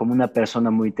una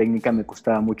persona muy técnica me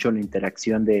costaba mucho la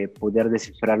interacción de poder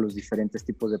descifrar los diferentes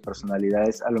tipos de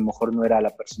personalidades. A lo mejor no era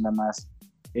la persona más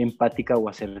empática o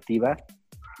asertiva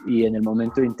y en el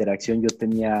momento de interacción yo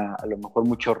tenía a lo mejor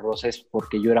muchos roces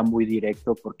porque yo era muy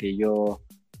directo, porque yo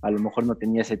a lo mejor no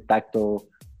tenía ese tacto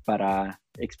para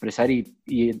expresar y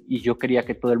yo quería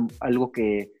que algo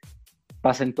que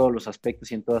pasa en todos los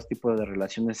aspectos y en todos tipos de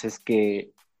relaciones es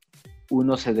que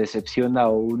uno se decepciona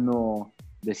o uno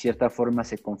de cierta forma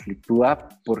se conflictúa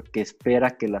porque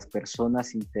espera que las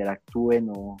personas interactúen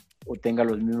o tengan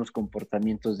los mismos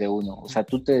comportamientos de uno. O sea,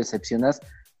 tú te decepcionas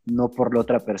no por la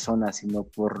otra persona, sino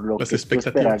por lo que tú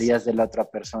esperarías de la otra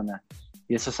persona.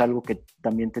 Y eso es algo que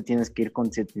también te tienes que ir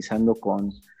concientizando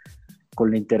con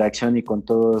la interacción y con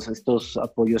todos estos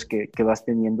apoyos que vas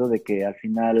teniendo, de que al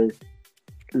final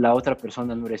la otra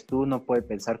persona no eres tú, no puede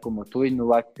pensar como tú y no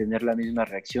va a tener la misma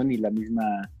reacción y la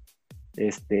misma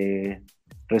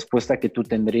respuesta que tú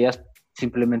tendrías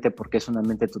simplemente porque es una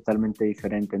mente totalmente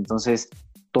diferente. Entonces,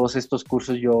 todos estos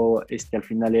cursos yo al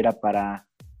final era para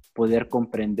poder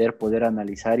comprender, poder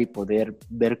analizar y poder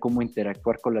ver cómo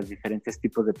interactuar con los diferentes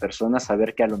tipos de personas,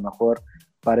 saber que a lo mejor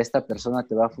para esta persona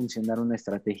te va a funcionar una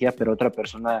estrategia, pero otra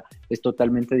persona es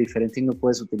totalmente diferente y no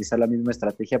puedes utilizar la misma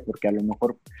estrategia porque a lo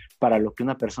mejor para lo que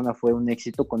una persona fue un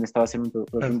éxito, con esta va a ser un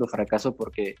rotundo fracaso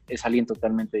porque es alguien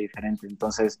totalmente diferente.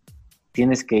 Entonces,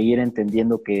 tienes que ir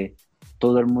entendiendo que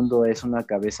todo el mundo es una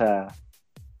cabeza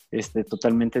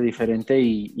totalmente diferente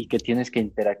y que tienes que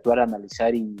interactuar,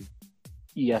 analizar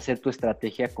y hacer tu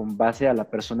estrategia con base a la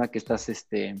persona que estás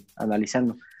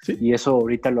analizando. Sí. Y eso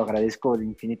ahorita lo agradezco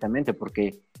infinitamente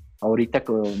porque ahorita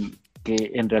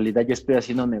que en realidad yo estoy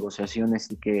haciendo negociaciones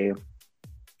y que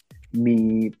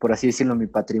por así decirlo, mi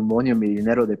patrimonio, mi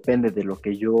dinero depende de lo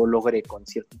que yo logre con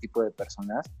cierto tipo de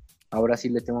personas, ahora sí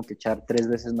le tengo que echar 3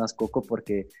 veces más coco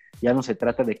porque ya no se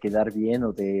trata de quedar bien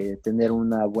o de tener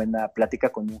una buena plática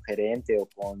con un gerente o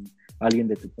con alguien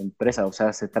de tu empresa. O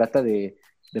sea, se trata de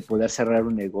poder cerrar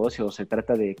un negocio, o se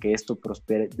trata de que esto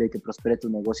prospere, de que prospere tu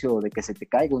negocio o de que se te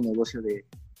caiga un negocio de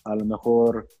a lo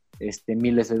mejor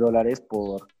miles de dólares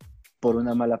por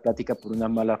una mala plática, por una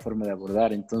mala forma de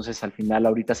abordar. Entonces, al final,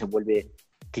 ahorita se vuelve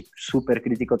súper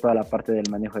crítico toda la parte del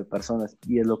manejo de personas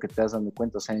y es lo que te das dando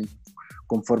cuenta. O sea,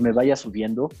 conforme vaya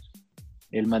subiendo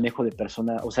el manejo de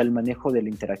personas, o sea, el manejo de la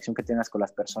interacción que tengas con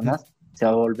las personas se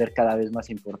va a volver cada vez más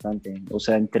importante. O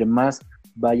sea, entre más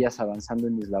vayas avanzando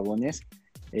en eslabones,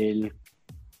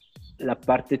 la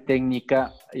parte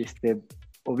técnica,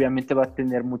 obviamente va a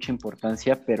tener mucha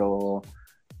importancia, pero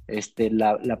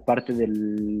la parte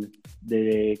de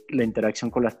la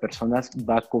interacción con las personas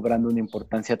va cobrando una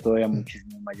importancia todavía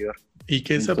muchísimo mayor. ¿Y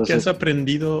qué has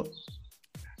aprendido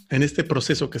en este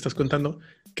proceso que estás contando,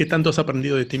 ¿qué tanto has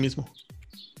aprendido de ti mismo?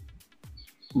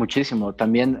 Muchísimo.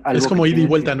 También algo es como ida y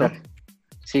vuelta, ¿no?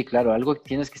 Sí, claro. Algo que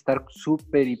tienes que estar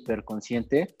súper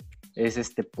hiperconsciente es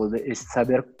es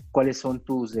saber cuáles son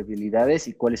tus debilidades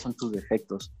y cuáles son tus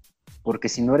defectos. Porque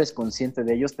si no eres consciente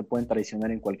de ellos, te pueden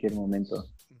traicionar en cualquier momento.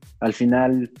 Al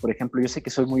final, por ejemplo, yo sé que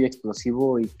soy muy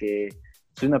explosivo y que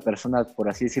soy una persona, por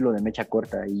así decirlo, de mecha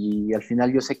corta. Y al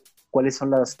final yo sé cuáles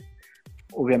son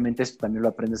obviamente esto también lo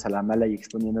aprendes a la mala y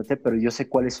exponiéndote, pero yo sé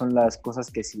cuáles son las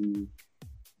cosas que si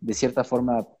de cierta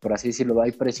forma, por así decirlo,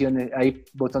 hay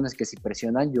botones que si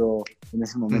presionan, yo en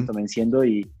ese momento me enciendo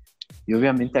y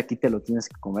obviamente aquí te lo tienes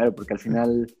que comer, porque al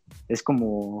final es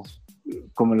como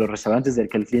los restaurantes del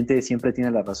que el cliente siempre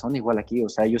tiene la razón, igual aquí, o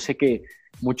sea, yo sé que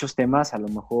muchos temas a lo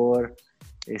mejor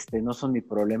no son mi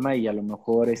problema y a lo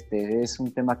mejor es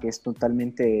un tema que es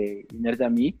totalmente inerte a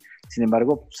mí, sin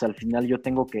embargo, pues al final yo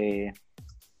tengo que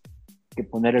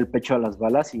poner el pecho a las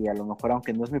balas y a lo mejor,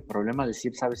 aunque no es mi problema,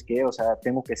 decir, ¿sabes qué? O sea,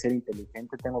 tengo que ser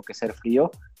inteligente, tengo que ser frío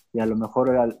y a lo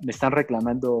mejor me están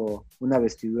reclamando una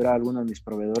vestidura a alguno de mis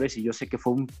proveedores y yo sé que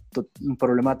fue un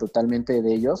problema totalmente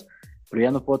de ellos, pero ya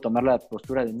no puedo tomar la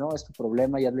postura de no, es tu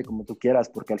problema y hazle como tú quieras,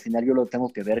 porque al final yo lo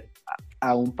tengo que ver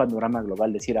a un panorama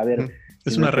global, decir, a ver...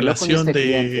 Es una relación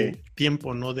de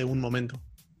tiempo, no de un momento.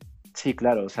 Sí,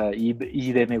 claro, o sea, y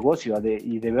de negocio,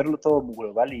 y de verlo todo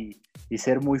global y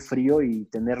ser muy frío y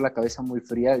tener la cabeza muy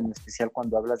fría, en especial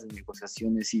cuando hablas de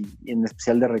negociaciones y en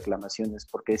especial de reclamaciones,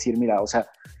 porque decir, mira, o sea,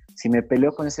 si me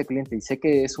peleo con ese cliente y sé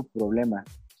que es su problema,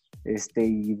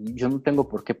 y yo no tengo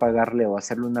por qué pagarle o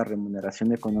hacerle una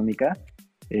remuneración económica,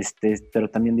 pero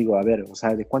también digo, a ver, o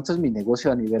sea, ¿de cuánto es mi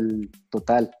negocio a nivel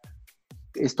total?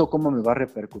 ¿Esto cómo me va a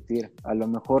repercutir? A lo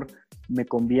mejor me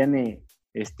conviene...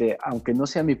 aunque no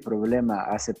sea mi problema,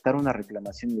 aceptar una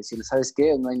reclamación y decir, ¿sabes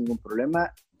qué? No hay ningún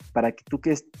problema, para que tú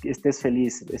que estés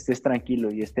feliz, estés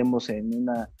tranquilo y estemos en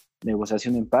una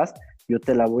negociación en paz, yo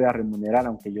te la voy a remunerar,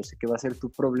 aunque yo sé que va a ser tu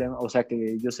problema, o sea,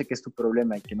 que yo sé que es tu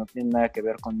problema y que no tiene nada que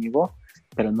ver conmigo,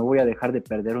 pero no voy a dejar de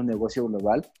perder un negocio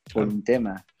global por un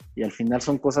tema. Y al final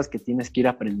son cosas que tienes que ir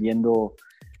aprendiendo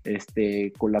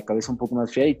con la cabeza un poco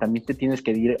más fría y también te tienes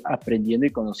que ir aprendiendo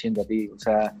y conociendo a ti, o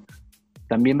sea,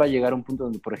 también va a llegar un punto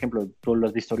donde, por ejemplo, tú lo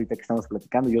has visto ahorita que estamos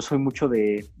platicando, yo soy mucho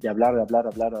de hablar,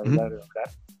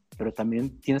 pero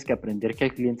también tienes que aprender que hay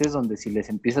clientes donde si les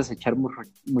empiezas a echar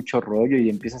mucho rollo y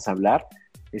empiezas a hablar,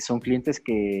 son clientes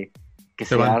que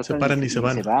se paran y se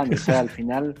van. O sea, al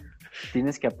final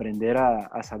tienes que aprender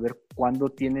a saber cuándo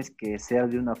tienes que ser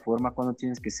de una forma, cuándo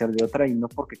tienes que ser de otra, y no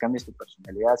porque cambies tu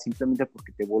personalidad, simplemente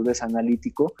porque te vuelves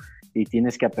analítico y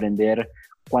tienes que aprender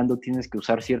cuándo tienes que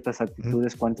usar ciertas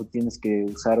actitudes, cuándo tienes que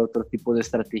usar otro tipo de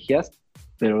estrategias,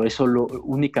 pero eso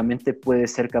únicamente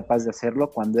puedes ser capaz de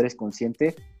hacerlo cuando eres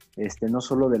consciente, no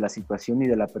solo de la situación y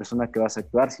de la persona que vas a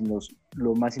actuar, sino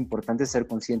lo más importante es ser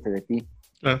consciente de ti.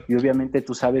 Y obviamente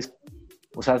tú sabes,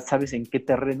 o sea, sabes en qué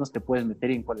terrenos te puedes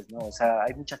meter y en cuáles no. O sea,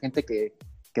 hay mucha gente que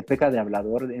peca de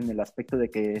hablador en el aspecto de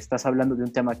que estás hablando de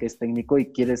un tema que es técnico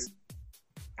y quieres,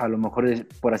 a lo mejor,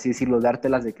 por así decirlo,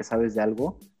 dártelas de que sabes de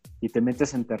algo y te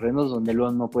metes en terrenos donde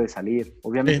luego no puedes salir.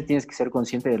 Obviamente tienes que ser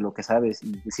consciente de lo que sabes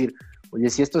y decir, oye,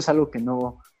 si esto es algo que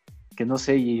no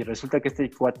sé y resulta que este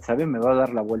cuate sabe, me va a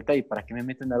dar la vuelta y para qué me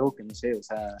meten algo que no sé. O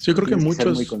sea, yo creo que muchos,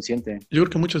 ser muy consciente. Yo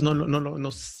creo que muchos no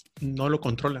lo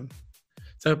controlan.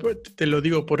 O sea, te lo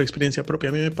digo por experiencia propia.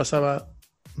 A mí me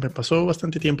pasó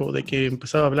bastante tiempo de que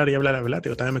empezaba a hablar,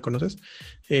 digo, también me conoces,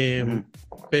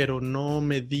 pero no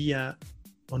medía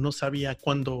o no sabía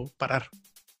cuándo parar.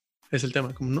 Es el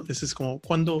tema. Ese es como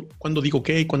cuándo digo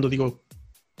qué y cuándo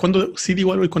sí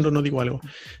digo algo y cuándo no digo algo.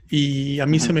 Y a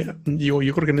mí yo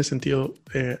creo que en ese sentido,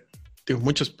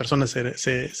 muchas personas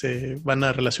se van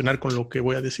a relacionar con lo que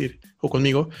voy a decir o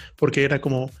conmigo, porque era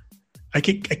como,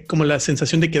 hay como la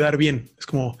sensación de quedar bien. Es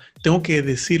como, tengo que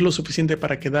decir lo suficiente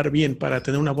para quedar bien, para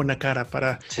tener una buena cara,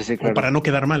 claro. O para no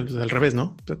quedar mal, o sea, al revés,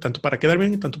 ¿no? Tanto para quedar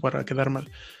bien, tanto para quedar mal.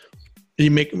 Y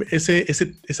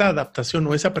esa adaptación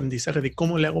o ese aprendizaje de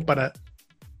cómo le hago para...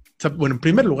 O sea, bueno, en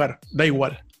primer lugar, da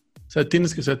igual. O sea,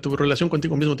 tu relación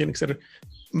contigo mismo tiene que ser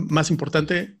más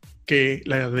importante que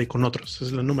la de con otros. Esa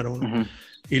es la número uno.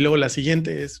 Y luego la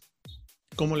siguiente es,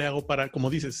 ¿cómo le hago para, como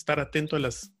dices, estar atento a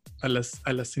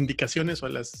las indicaciones o a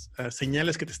las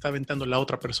señales que te está aventando la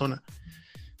otra persona?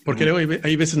 Porque luego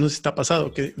hay veces, no sé si te ha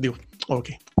pasado, que digo,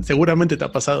 seguramente te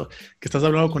ha pasado, que estás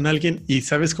hablando con alguien y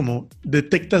sabes como,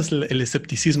 detectas el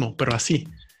escepticismo, pero así.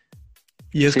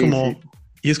 Y es como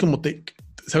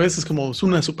 ¿sabes? Es como es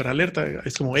una super alerta,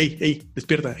 es como, hey,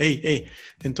 despierta, hey.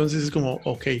 Entonces es como,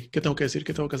 ok, ¿qué tengo que decir?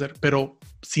 ¿Qué tengo que hacer? Pero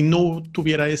si no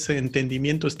tuviera ese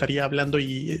entendimiento, estaría hablando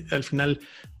y al final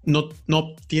no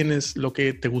obtienes lo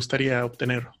que te gustaría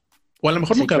obtener. O a lo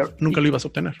mejor Sí, claro. nunca lo ibas a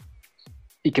obtener.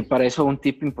 Y que para eso un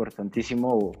tip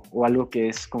importantísimo o algo que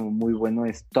es como muy bueno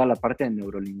es toda la parte de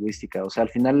neurolingüística. O sea, al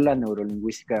final la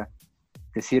neurolingüística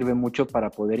te sirve mucho para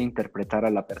poder interpretar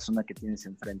a la persona que tienes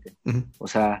enfrente. Uh-huh. O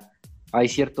sea, hay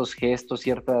ciertos gestos,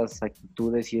 ciertas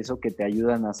actitudes y eso que te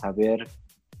ayudan a saber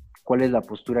cuál es la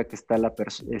postura que está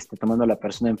tomando la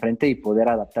persona enfrente y poder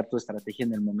adaptar tu estrategia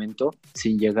en el momento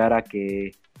sin llegar a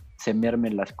que se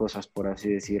mermen las cosas, por así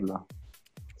decirlo.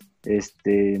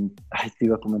 Te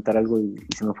iba a comentar algo y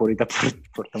se me fue ahorita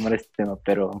por tomar este tema,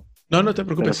 pero... No te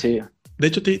preocupes. Sí. De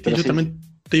hecho, yo sí. también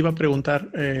te iba a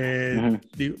preguntar,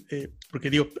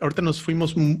 porque ahorita nos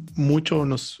fuimos mucho,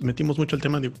 nos metimos mucho al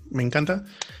tema, me encanta,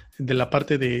 de la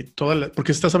parte de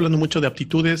porque estás hablando mucho de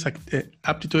aptitudes,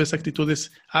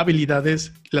 actitudes,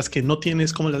 habilidades, las que no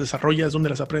tienes, cómo las desarrollas, dónde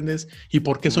las aprendes y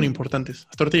por qué son importantes.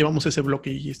 Hasta ahorita llevamos ese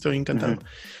bloque y estoy encantado.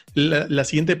 La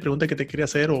siguiente pregunta que te quería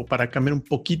hacer, o para cambiar un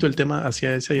poquito el tema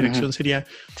hacia esa dirección, sería...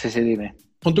 Sí, dime.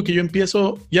 Punto que yo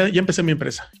ya empecé mi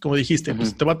empresa. Como dijiste,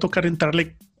 pues te va a tocar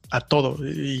entrarle a todo.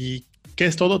 ¿Y qué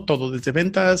es todo? Todo, desde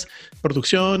ventas,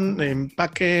 producción,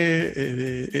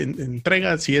 empaque,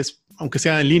 entrega, aunque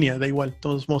sea en línea, da igual. De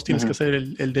todos modos tienes que hacer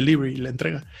el delivery, la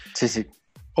entrega. Sí.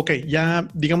 Ok, ya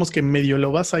digamos que medio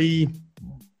lo vas ahí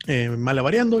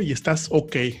malabareando y estás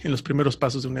ok en los primeros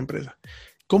pasos de una empresa.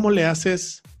 ¿Cómo le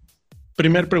haces?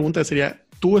 Primer pregunta sería,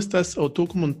 tú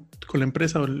como con la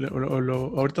empresa o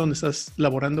ahorita donde estás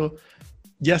laborando,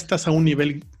 ya estás a un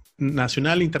nivel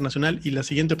nacional, internacional, y la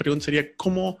siguiente pregunta sería,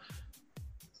 ¿cómo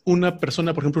una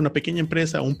persona, por ejemplo, una pequeña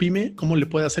empresa o un pyme, cómo le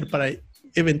puede hacer para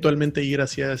eventualmente ir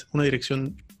hacia una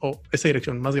dirección o esa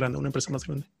dirección más grande, una empresa más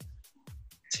grande?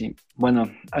 Sí,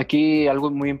 bueno, aquí algo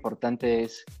muy importante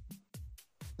es,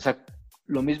 o sea,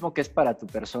 lo mismo que es para tu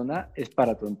persona, es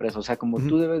para tu empresa. O sea, como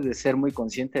tú debes de ser muy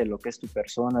consciente de lo que es tu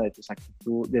persona, de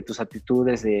tus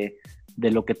actitudes,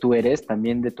 de lo que tú eres,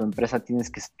 también de tu empresa tienes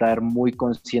que estar muy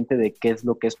consciente de qué es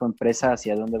lo que es tu empresa,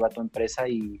 hacia dónde va tu empresa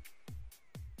y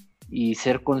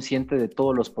ser consciente de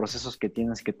todos los procesos que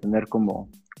tienes que tener como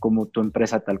tu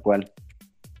empresa tal cual.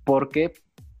 ¿Por qué?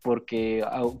 Porque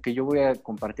aunque yo voy a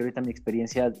compartir ahorita mi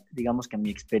experiencia, digamos que mi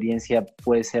experiencia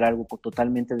puede ser algo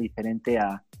totalmente diferente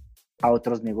a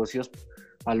otros negocios,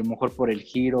 a lo mejor por el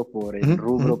giro, por el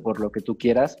rubro, por lo que tú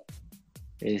quieras.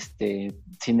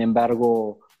 Sin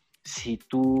embargo, si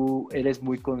tú eres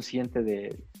muy consciente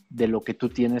de lo que tú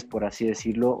tienes, por así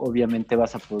decirlo, obviamente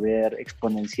vas a poder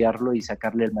exponenciarlo y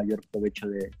sacarle el mayor provecho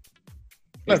de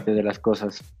las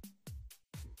cosas.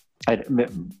 A ver,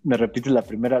 ¿me repites la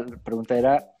primera pregunta?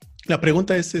 La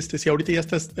pregunta es si ahorita ya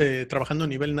estás trabajando a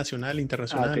nivel nacional,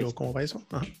 internacional, okay, o cómo va eso.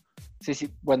 Ajá.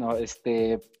 Sí, bueno,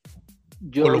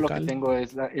 yo lo que tengo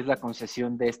es la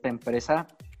concesión de esta empresa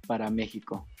para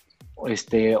México.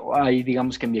 Hay,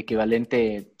 digamos que mi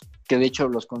equivalente, que de hecho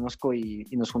los conozco y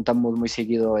nos juntamos muy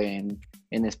seguido en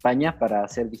España para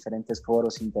hacer diferentes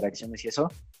foros, interacciones y eso.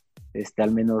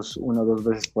 Al menos 1 o 2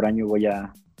 veces por año voy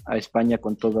a España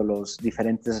con todos los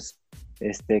diferentes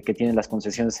que tienen las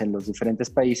concesiones en los diferentes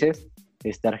países.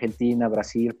 Argentina,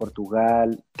 Brasil,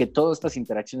 Portugal, que todas estas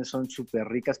interacciones son súper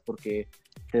ricas porque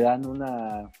te dan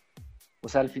o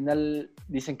sea, al final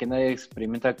dicen que nadie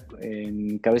experimenta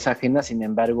en cabeza ajena, sin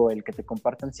embargo, el que te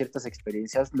compartan ciertas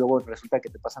experiencias, luego resulta que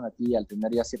te pasan a ti al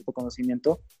tener ya cierto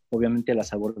conocimiento, obviamente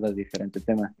las abordas diferente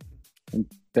tema.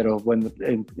 Pero bueno,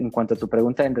 en cuanto a tu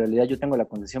pregunta, en realidad yo tengo la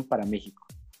concesión para México.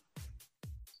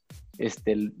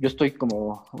 Yo estoy,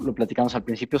 como lo platicamos al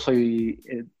principio, soy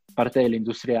parte de la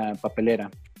industria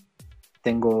papelera.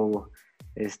 Tengo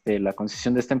la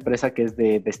concesión de esta empresa que es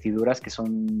de vestiduras, que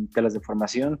son telas de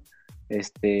formación,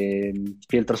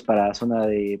 filtros para zona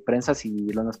de prensas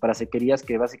y lonas para sequerías,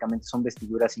 que básicamente son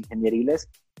vestiduras ingenieriles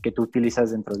que tú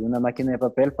utilizas dentro de una máquina de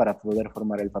papel para poder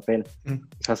formar el papel.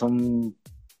 O sea, son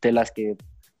telas que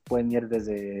pueden ir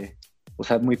desde, o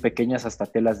sea, muy pequeñas hasta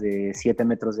telas de 7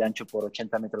 metros de ancho por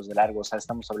 80 metros de largo. O sea,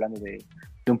 estamos hablando de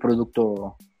un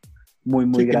producto muy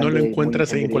grande. Que no lo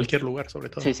encuentras en cualquier lugar, sobre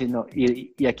todo. Sí, no.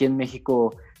 Y aquí en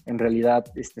México, en realidad,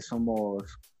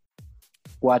 somos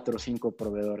 4 o 5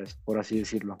 proveedores, por así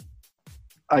decirlo.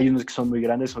 Hay unos que son muy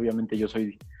grandes, obviamente yo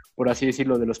soy, por así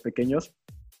decirlo, de los pequeños.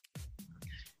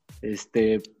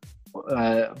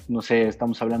 No sé,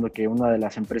 estamos hablando que una de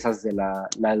las empresas de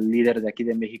la líder de aquí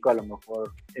de México a lo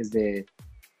mejor es de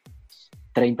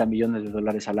 $30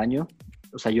 millones al año.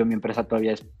 O sea, mi empresa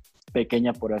todavía es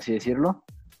pequeña, por así decirlo.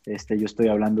 Yo estoy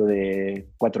hablando de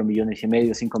 4,5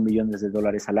 millones, 5 millones de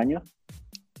dólares al año.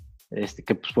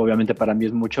 Que pues obviamente para mí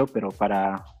es mucho, pero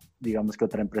para, digamos que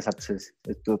otra empresa, pues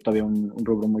es todavía un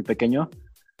rubro muy pequeño.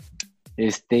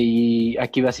 Y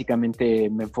aquí básicamente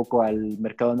me enfoco al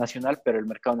mercado nacional, pero el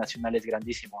mercado nacional es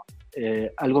grandísimo.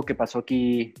 Algo que pasó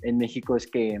aquí en México es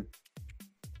que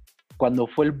cuando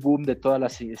fue el boom de toda la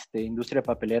industria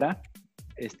papelera,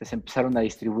 se empezaron a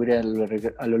distribuir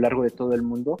a lo largo de todo el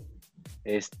mundo.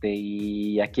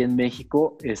 Y aquí en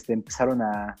México empezaron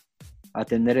a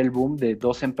tener el boom de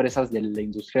 2 empresas de la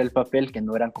industria del papel que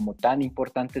no eran como tan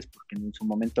importantes, porque en su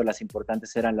momento las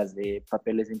importantes eran las de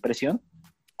papeles de impresión,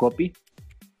 copy,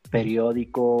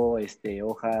 periódico,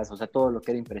 hojas, o sea, todo lo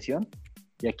que era impresión.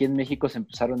 Y aquí en México se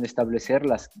empezaron a establecer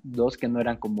las 2 que no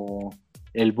eran como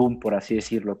el boom, por así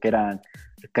decirlo, que eran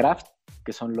craft,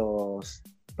 que son los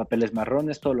papeles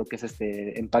marrones, todo lo que es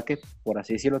empaque, por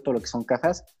así decirlo, todo lo que son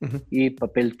cajas, y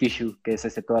papel tissue, que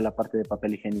es toda la parte de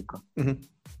papel higiénico.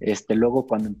 Luego,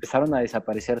 cuando empezaron a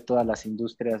desaparecer todas las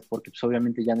industrias, porque pues,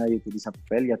 obviamente ya nadie utiliza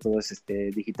papel, ya todo es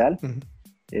digital,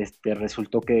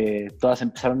 resultó que todas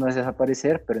empezaron a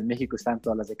desaparecer, pero en México estaban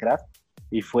todas las de craft,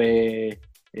 y fue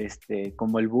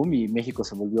como el boom, y México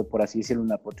se volvió, por así decirlo,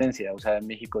 una potencia. O sea, en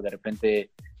México de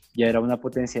repente ya era una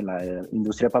potencia en la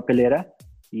industria papelera,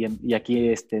 y aquí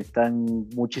están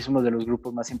muchísimos de los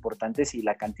grupos más importantes, y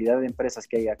la cantidad de empresas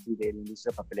que hay aquí de la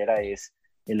industria papelera es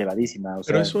elevadísima.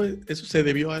 Pero eso se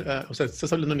debió o sea,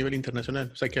 estás hablando a nivel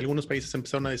internacional, o sea, que algunos países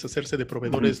empezaron a deshacerse de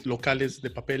proveedores locales de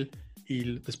papel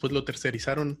y después lo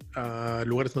tercerizaron a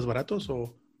lugares más baratos,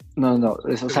 ¿o? No,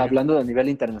 o sea, hablando a nivel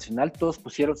internacional, todos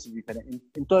pusieron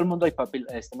en todo el mundo hay papel,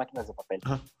 máquinas de papel.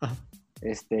 Ajá.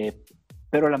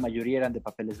 Pero la mayoría eran de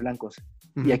papeles blancos.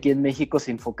 Y aquí en México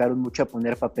se enfocaron mucho a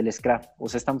poner papeles craft. O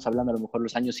sea, estamos hablando a lo mejor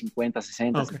los años 50,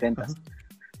 60, 70.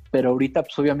 Pero ahorita,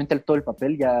 pues obviamente todo el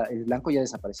papel el blanco ya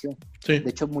desapareció. Sí. De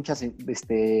hecho, muchas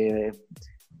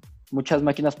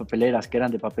máquinas papeleras que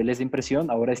eran de papeles de impresión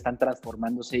ahora están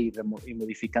transformándose y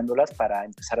modificándolas para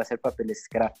empezar a hacer papeles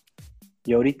craft.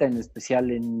 Y ahorita en especial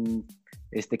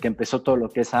que empezó todo lo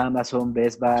que es Amazon,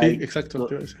 Best Buy. Sí, exacto.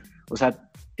 O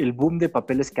sea, el boom de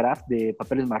papeles craft, de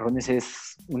papeles marrones,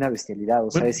 es una bestialidad. O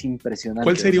sea, es impresionante.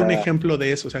 ¿Cuál sería un ejemplo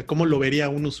de eso? O sea, ¿cómo lo vería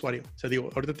un usuario? O sea, digo,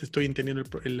 ahorita te estoy entendiendo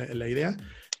la idea,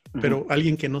 pero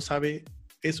alguien que no sabe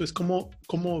eso, es cómo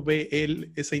ve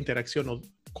él esa interacción, o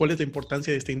cuál es la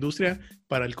importancia de esta industria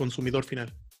para el consumidor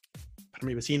final. Para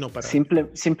mi vecino, para...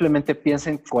 Simplemente piensa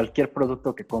en cualquier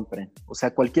producto que compren. O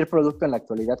sea, cualquier producto en la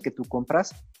actualidad que tú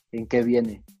compras, ¿en qué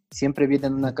viene? Siempre viene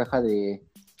en una caja de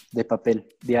papel,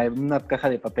 una caja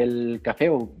de papel café,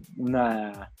 o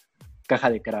una caja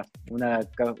de craft, una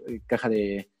caja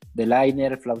de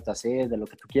liner, flauta C, de lo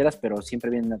que tú quieras, pero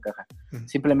siempre viene en una caja.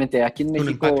 Simplemente aquí en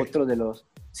México,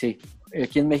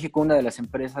 aquí en México, una de las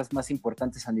empresas más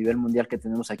importantes a nivel mundial que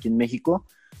tenemos aquí en México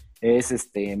es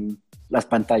las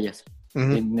pantallas.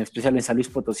 En especial en San Luis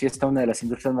Potosí está una de las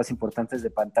industrias más importantes de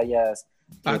pantallas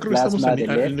de creo plasma, que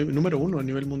estamos el número 1 a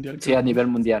nivel mundial. Sí, a nivel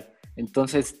mundial.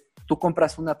 Entonces, tú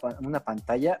compras una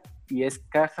pantalla y es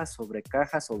caja sobre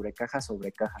caja sobre caja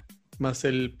sobre caja. Más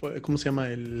 ¿cómo se llama?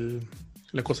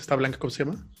 La cosa está blanca, ¿cómo se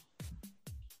llama?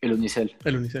 El unicel.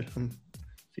 El unicel.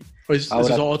 Sí. Esa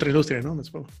es otra industria, ¿no?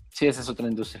 Sí, esa es otra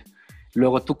industria.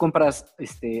 Luego tú compras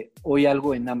hoy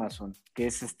algo en Amazon, que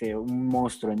es un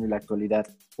monstruo en la actualidad,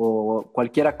 o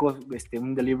cualquiera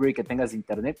un delivery que tengas de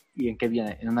internet, ¿y en qué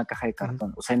viene? En una caja de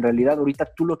cartón. O sea, en realidad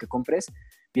ahorita tú lo que compres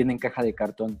viene en caja de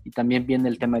cartón, y también viene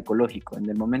el tema ecológico. En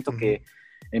el momento que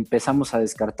empezamos a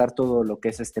descartar todo lo que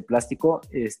es plástico,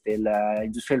 la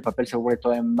industria del papel se vuelve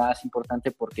todavía más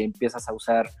importante, porque empiezas a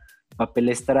usar papel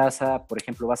estraza. Por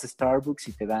ejemplo, vas a Starbucks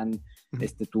y te dan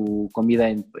tu comida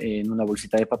en una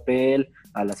bolsita de papel,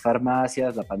 a las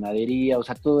farmacias, la panadería, o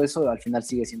sea, todo eso al final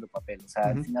sigue siendo papel. O sea,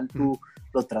 al final tú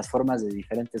lo transformas de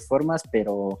diferentes formas,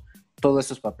 pero todo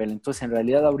eso es papel. Entonces, en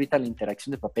realidad, ahorita la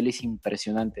interacción de papel es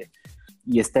impresionante.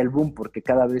 Y está el boom porque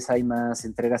cada vez hay más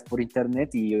entregas por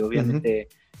internet, y obviamente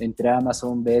entre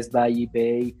Amazon, Best Buy,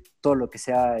 eBay, todo lo que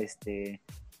sea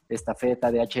estafeta,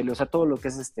 DHL, o sea, todo lo que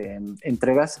es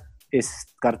entregas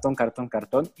es cartón,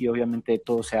 y obviamente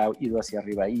todo se ha ido hacia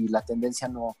arriba, y la tendencia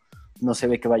no se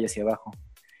ve que vaya hacia abajo.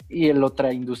 Y la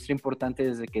otra industria importante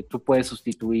es de que tú puedes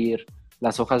sustituir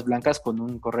las hojas blancas con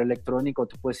un correo electrónico,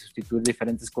 tú puedes sustituir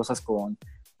diferentes cosas con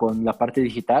la parte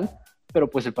digital, pero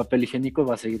pues el papel higiénico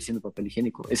va a seguir siendo papel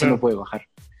higiénico, eso no puede bajar.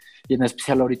 Y en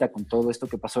especial ahorita con todo esto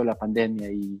que pasó de la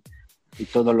pandemia y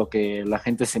todo lo que la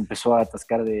gente se empezó a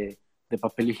atascar de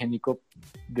papel higiénico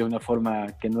de una forma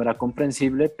que no era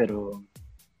comprensible, pero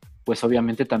pues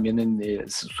obviamente también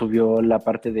subió la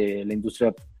parte de la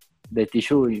industria de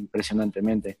tissue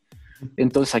impresionantemente.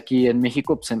 Entonces aquí en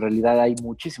México, pues en realidad hay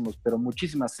muchísimas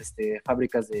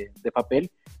fábricas de papel,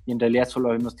 y en realidad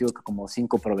solo hemos tenido como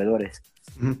 5 proveedores.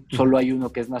 Solo hay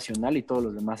uno que es nacional y todos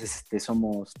los demás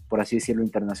somos, por así decirlo,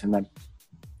 internacional.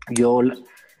 Yo,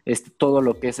 todo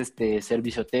lo que es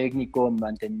servicio técnico,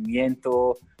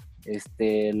 mantenimiento,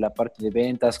 la parte de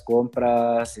ventas,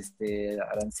 compras,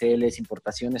 aranceles,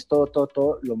 importaciones,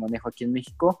 todo lo manejo aquí en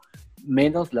México,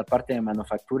 menos la parte de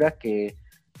manufactura, que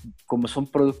como son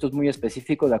productos muy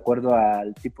específicos de acuerdo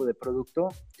al tipo de producto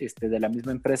de la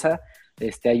misma empresa,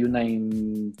 hay una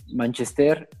en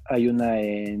Manchester, hay una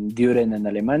en Düren en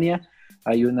Alemania,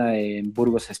 hay una en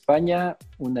Burgos, España,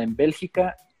 una en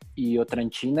Bélgica y otra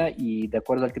en China, y de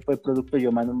acuerdo al tipo de producto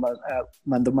yo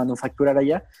mando manufacturar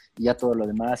allá, y ya todo lo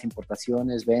demás,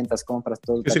 importaciones, ventas, compras,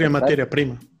 todo. ¿Qué sería materia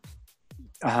prima?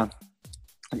 Ajá.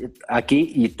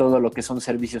 Aquí, y todo lo que son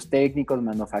servicios técnicos,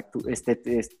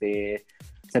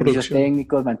 servicios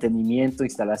técnicos, mantenimiento,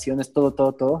 instalaciones,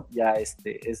 todo ya es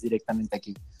directamente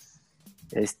aquí.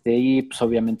 Y pues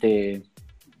obviamente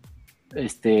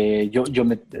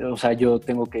yo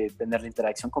tengo que tener la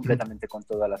interacción completamente con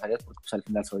todas las áreas, porque pues al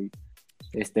final soy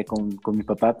con mi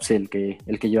papá, pues el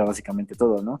que lleva básicamente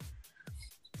todo, ¿no?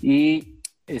 Y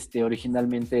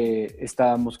originalmente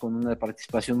estábamos con una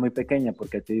participación muy pequeña,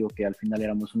 porque te digo que al final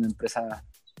éramos una empresa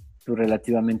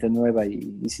relativamente nueva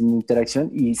y sin interacción,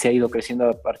 y se ha ido creciendo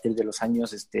a partir de los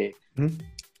años,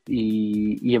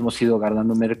 y hemos ido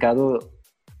ganando mercado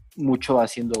mucho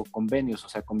haciendo convenios, o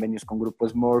sea, convenios con Grupo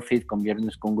Smurfit,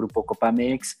 convenios con Grupo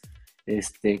Copamex,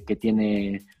 que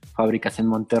tiene fábricas en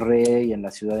Monterrey, en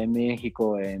la Ciudad de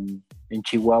México, en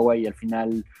Chihuahua, y al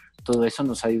final todo eso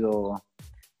nos ha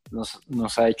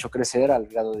hecho crecer al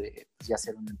grado de ya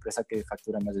ser una empresa que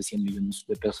factura más de 100 millones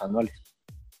de pesos anuales.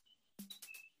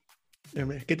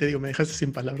 ¿Qué te digo? Me dejaste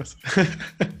sin palabras.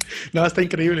 No, está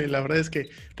increíble. La verdad es que,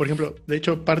 por ejemplo, de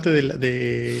hecho, parte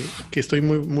de que estoy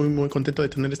muy, muy, muy contento de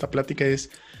tener esta plática es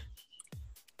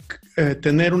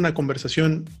tener una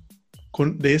conversación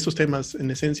de estos temas.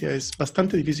 En esencia es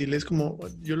bastante difícil. Es como,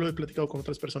 yo lo he platicado con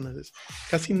otras personas,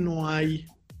 casi no hay,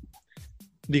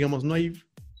 digamos, no hay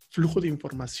flujo de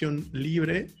información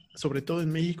libre, sobre todo en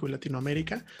México y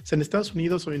Latinoamérica. O sea, en Estados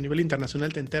Unidos o a nivel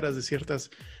internacional te enteras de ciertas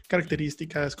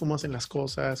características, cómo hacen las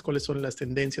cosas, cuáles son las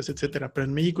tendencias, etcétera. Pero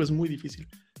en México es muy difícil.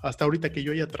 Hasta ahorita que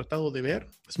yo haya tratado de ver,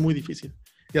 es muy difícil.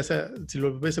 Ya sea si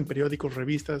lo ves en periódicos,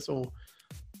 revistas o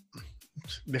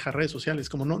deja redes sociales,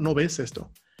 como no ves esto.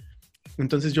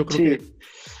 Entonces yo creo que...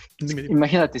 Dime.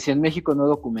 Imagínate, si en México no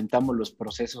documentamos los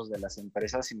procesos de las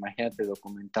empresas, imagínate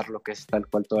documentar lo que es tal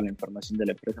cual toda la información de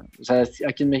la empresa. O sea,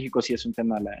 aquí en México sí es un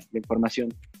tema la información.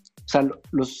 O sea,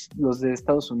 los de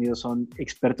Estados Unidos son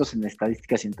expertos en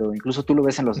estadísticas y en todo. Incluso tú lo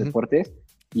ves en los deportes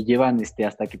y llevan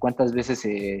hasta que cuántas veces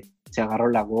se agarró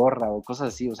la gorra o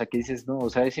cosas así. O sea, que dices, no, o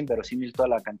sea, es inverosímil toda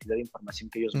la cantidad de información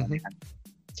que ellos manejan.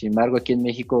 Sin embargo, aquí en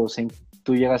México, o sea,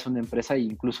 tú llegas a una empresa e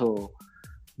incluso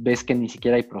ves que ni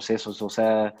siquiera hay procesos, o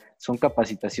sea, son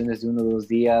capacitaciones de 1 o 2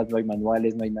 días, no hay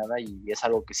manuales, no hay nada, y es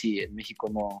algo que sí, en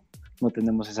México no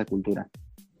tenemos esa cultura.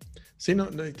 Sí, no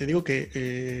te digo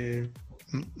que,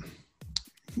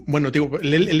 bueno, digo,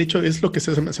 el hecho es lo que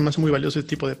se me hace muy valioso este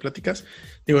tipo de pláticas.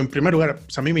 Digo, en primer lugar,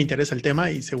 pues a mí me interesa el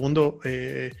tema, y segundo,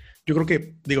 yo creo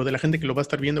que, digo, de la gente que lo va a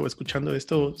estar viendo o escuchando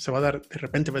esto, se va a dar, de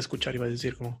repente va a escuchar y va a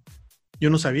decir como, yo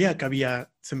no sabía que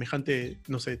había semejante,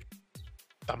 no sé,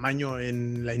 tamaño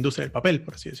en la industria del papel,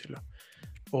 por así decirlo.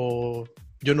 O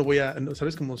yo no voy a,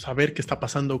 ¿sabes? Como saber qué está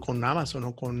pasando con Amazon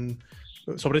o con...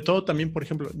 Sobre todo también, por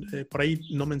ejemplo, por ahí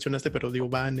no mencionaste, pero digo,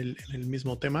 va en el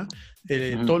mismo tema,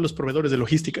 todos los proveedores de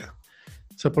logística.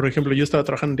 O sea, por ejemplo, yo estaba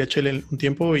trabajando en DHL un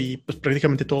tiempo y pues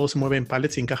prácticamente todo se mueve en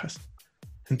pallets y en cajas.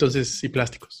 Entonces, y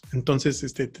plásticos.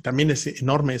 Entonces, también es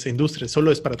enorme esa industria,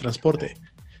 solo es para transporte.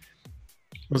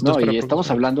 Y estamos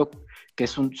hablando que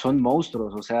son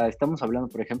monstruos, o sea, estamos hablando,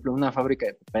 por ejemplo, de una fábrica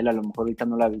de papel, a lo mejor ahorita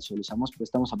no la visualizamos, pero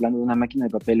estamos hablando de una máquina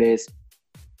de papeles,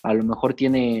 a lo mejor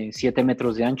tiene 7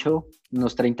 metros de ancho,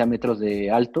 unos 30 metros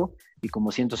de alto y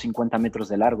como 150 metros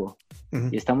de largo.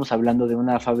 Y estamos hablando de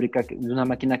una fábrica, de una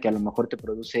máquina que a lo mejor te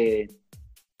produce,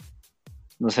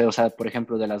 no sé, o sea, por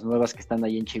ejemplo, de las nuevas que están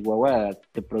ahí en Chihuahua,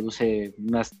 te produce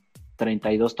unas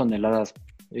 32 toneladas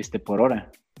por hora.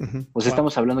 O sea,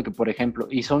 estamos hablando que, por ejemplo,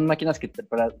 y son máquinas que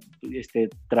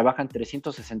trabajan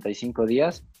 365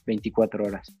 días, 24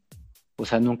 horas. O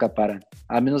sea, nunca paran.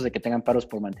 A menos de que tengan paros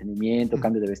por mantenimiento,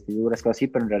 cambio de vestiduras, cosas así,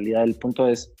 pero en realidad el punto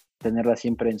es tenerla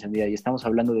siempre encendida. Y estamos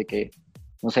hablando de que,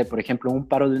 no sé, por ejemplo, un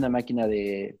paro de una máquina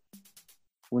de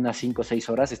unas 5 o 6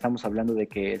 horas, estamos hablando de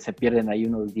que se pierden ahí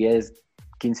unos 10,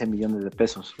 15 millones de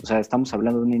pesos. O sea, estamos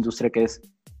hablando de una industria que es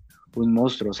un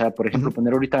monstruo. O sea, por ejemplo,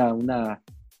 poner ahorita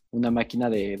una máquina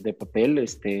de papel,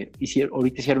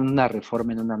 ahorita hicieron una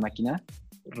reforma en una máquina,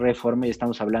 reforma, y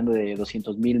estamos hablando de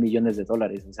 200,000 millones de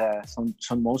dólares. O sea,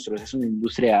 son monstruos, es una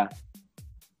industria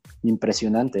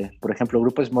impresionante. Por ejemplo,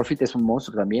 Grupo Smurfit es un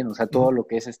monstruo también. O sea, todo lo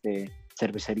que es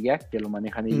cervecería, que lo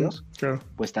manejan ellos, claro.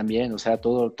 pues también, o sea,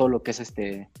 todo lo que es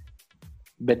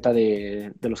venta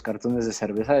de los cartones de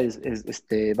cerveza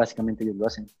básicamente ellos lo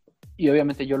hacen. Y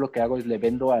obviamente yo lo que hago es le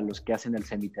vendo a los que hacen el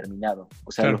semiterminado.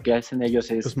 O sea, claro. Lo que hacen ellos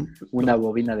es una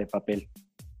bobina de papel.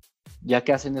 Ya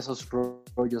que hacen esos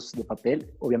rollos de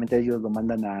papel, obviamente ellos lo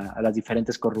mandan a las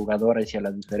diferentes corrugadoras y a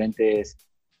las diferentes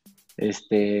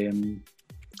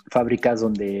fábricas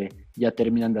donde ya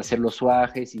terminan de hacer los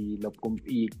suajes y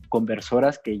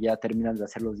conversoras que ya terminan de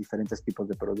hacer los diferentes tipos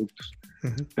de productos.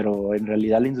 Uh-huh. Pero en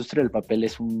realidad la industria del papel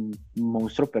es un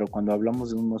monstruo, pero cuando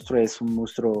hablamos de un monstruo es un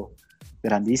monstruo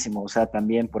grandísimo. O sea,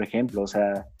 también, por ejemplo, o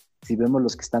sea, si vemos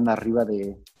los que están arriba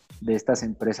de estas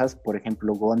empresas, por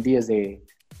ejemplo, Gondi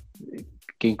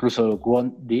que incluso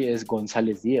Gondi es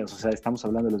González Díaz. O sea, estamos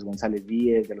hablando de los González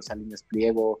Díaz, de los Salinas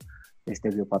Pliego,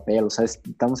 Biopapel. O sea,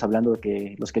 estamos hablando de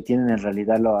que los que tienen en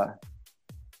realidad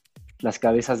las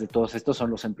cabezas de todos estos son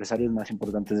los empresarios más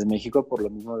importantes de México, por lo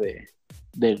mismo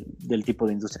del tipo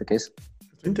de industria que es.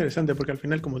 Es interesante porque al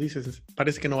final, como dices,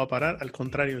 parece que no va a parar, al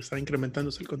contrario, está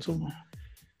incrementándose el consumo.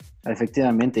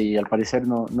 Efectivamente, y al parecer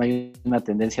no hay una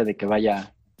tendencia de que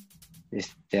vaya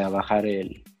a bajar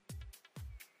el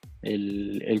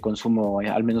consumo,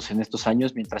 al menos en estos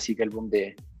años, mientras sigue el boom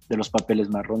de los papeles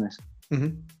marrones.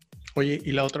 Uh-huh. Oye,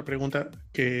 y la otra pregunta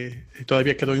que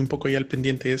todavía quedó un poco ahí al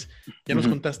pendiente es, ya nos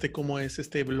contaste cómo es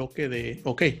este bloque de,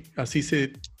 así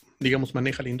se, digamos,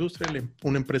 maneja la industria,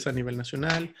 una empresa a nivel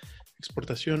nacional,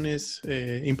 exportaciones,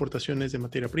 importaciones de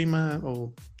materia prima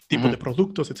o tipo de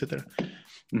productos, etcétera.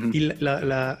 Y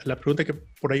la pregunta que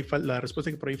por ahí, la respuesta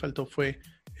que por ahí faltó fue,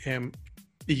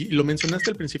 y lo mencionaste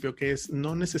al principio, que es,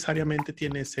 no necesariamente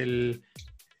tienes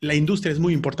la industria es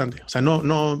muy importante. O sea,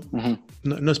 no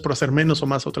es por hacer menos o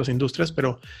más otras industrias,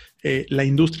 pero la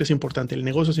industria es importante, el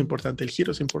negocio es importante, el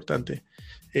giro es importante,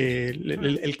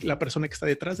 la persona que está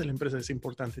detrás de la empresa es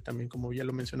importante también, como ya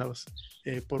lo mencionabas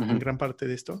en gran parte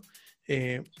de esto.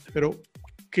 Pero,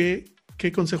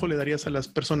 ¿qué consejo le darías a las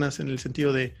personas en el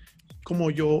sentido de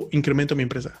cómo yo incremento mi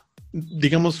empresa?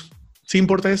 Digamos, sí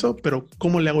importa eso, pero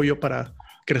 ¿cómo le hago yo para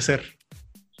crecer?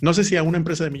 No sé si a una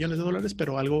empresa de millones de dólares,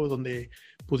 pero algo donde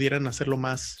pudieran hacerlo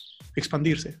más,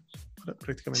 expandirse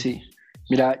prácticamente. Sí,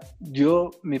 mira,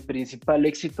 mi principal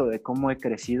éxito de cómo he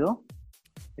crecido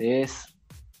es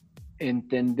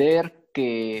entender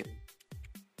que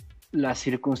las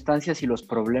circunstancias y los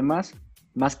problemas,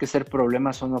 más que ser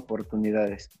problemas, son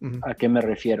oportunidades. Uh-huh. ¿A qué me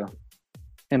refiero?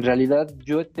 En realidad,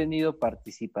 yo he tenido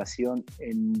participación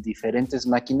en diferentes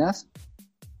máquinas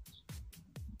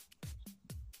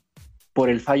por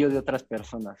el fallo de otras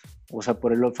personas, o sea,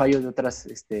 por el fallo de otras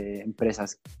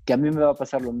empresas, que a mí me va a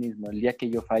pasar lo mismo. El día que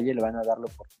yo falle le van a dar la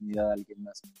oportunidad a alguien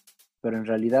más, pero en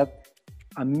realidad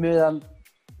a mí me dan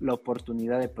la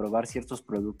oportunidad de probar ciertos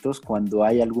productos cuando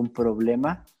hay algún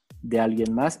problema de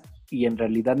alguien más, y en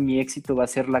realidad mi éxito va a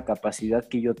ser la capacidad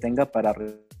que yo tenga para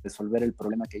resolver el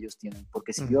problema que ellos tienen,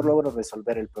 porque si yo logro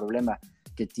resolver el problema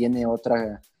que tiene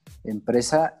otra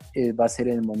empresa, va a ser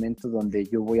el momento donde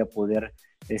yo voy a poder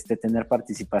tener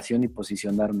participación y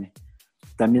posicionarme.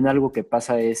 También algo que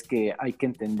pasa es que hay que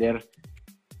entender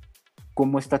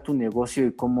cómo está tu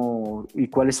negocio y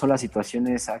cuáles son las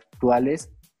situaciones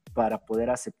actuales para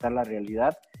poder aceptar la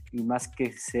realidad, y más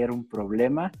que ser un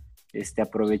problema,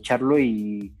 aprovecharlo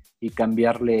y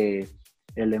cambiarle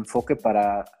el enfoque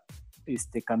para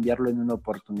cambiarlo en una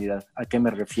oportunidad. ¿A qué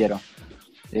me refiero?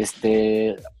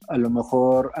 A lo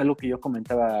mejor algo que yo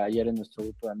comentaba ayer en nuestro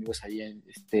grupo de amigos ahí,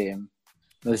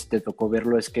 no sé si te tocó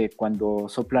verlo, es que cuando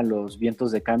soplan los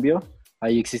vientos de cambio,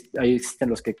 ahí existen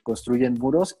los que construyen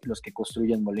muros y los que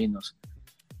construyen molinos.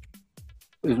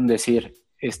 Es decir,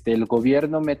 el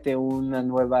gobierno mete una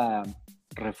nueva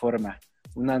reforma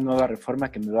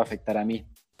que me va a afectar a mí,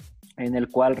 en el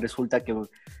cual resulta que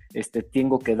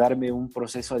tengo que darme un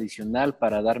proceso adicional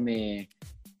para darme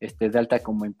de alta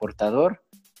como importador,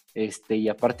 y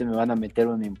aparte me van a meter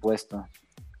un impuesto.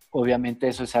 Obviamente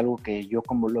eso es algo que yo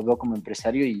como lo veo como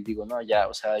empresario y digo, no, ya,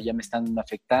 o sea, ya me están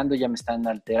afectando, ya me están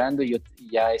alterando y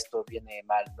ya esto viene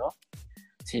mal, ¿no?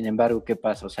 Sin embargo, ¿qué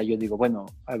pasa? O sea, yo digo, bueno,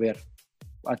 a ver,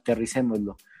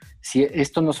 aterricémoslo. Si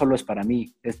esto no solo es para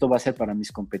mí, esto va a ser para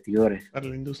mis competidores. Para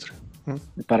la industria.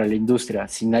 Para la industria.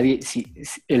 Si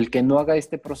el que no haga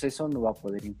este proceso no va a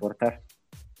poder importar.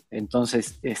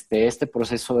 Entonces, este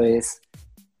proceso es,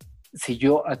 si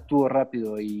yo actúo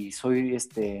rápido y soy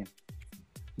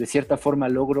de cierta forma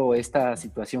logro esta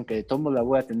situación que de todo modo la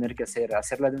voy a tener que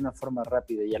hacerla de una forma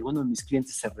rápida y alguno de mis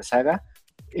clientes se rezaga,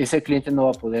 ese cliente no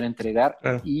va a poder entregar.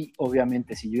 Claro. Y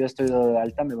obviamente si yo ya estoy dado de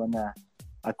alta me van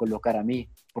a colocar a mí,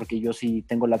 porque yo sí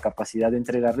tengo la capacidad de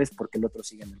entregarles porque el otro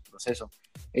sigue en el proceso.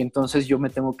 Entonces yo me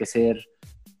tengo que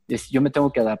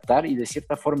adaptar y de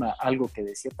cierta forma, algo que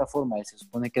de cierta forma se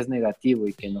supone que es negativo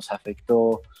y que nos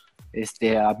afectó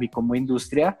a mí como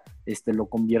industria, lo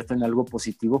convierto en algo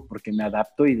positivo porque me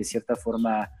adapto y de cierta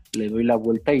forma le doy la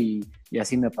vuelta y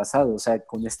así me ha pasado. O sea,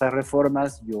 con estas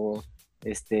reformas yo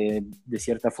de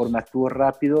cierta forma actúo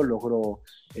rápido, logro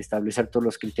establecer todos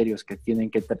los criterios que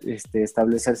tienen que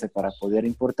establecerse para poder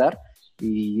importar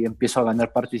y empiezo a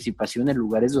ganar participación en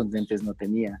lugares donde antes no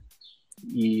tenía.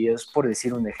 Y es por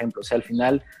decir un ejemplo, o sea, al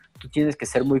final tú tienes que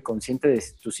ser muy consciente de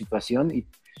tu situación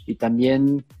y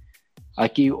también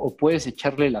aquí o puedes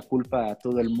echarle la culpa a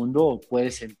todo el mundo o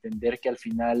puedes entender que al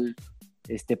final,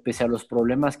 pese a los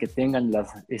problemas que tengan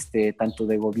tanto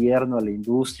de gobierno, la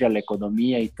industria, la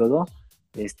economía y todo,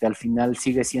 al final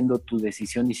sigue siendo tu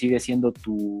decisión y sigue siendo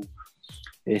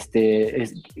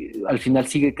al final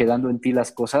sigue quedando en ti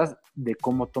las cosas de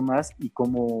cómo tomas y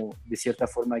cómo de cierta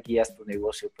forma guías tu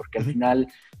negocio, porque al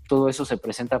final todo eso se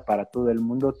presenta para todo el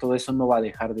mundo, todo eso no va a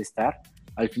dejar de estar,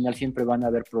 al final siempre van a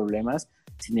haber problemas,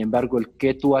 sin embargo el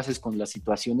qué tú haces con las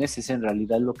situaciones es en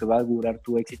realidad lo que va a asegurar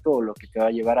tu éxito o lo que te va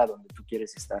a llevar a donde tú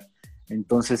quieres estar.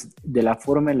 Entonces, de la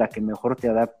forma en la que mejor te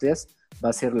adaptes va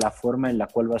a ser la forma en la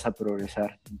cual vas a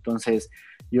progresar. Entonces,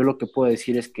 yo lo que puedo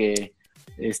decir es que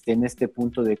en este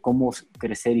punto de cómo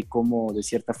crecer y cómo de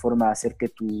cierta forma hacer que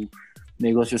tu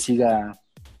negocio siga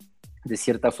de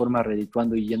cierta forma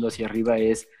redituando y yendo hacia arriba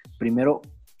es primero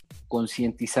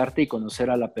concientizarte y conocer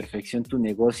a la perfección tu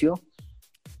negocio.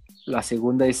 La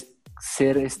segunda es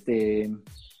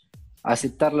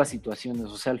aceptar las situaciones,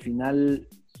 o sea, al final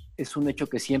es un hecho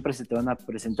que siempre se te van a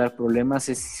presentar problemas,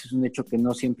 es un hecho que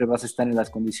no siempre vas a estar en las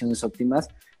condiciones óptimas,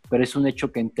 pero es un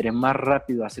hecho que entre más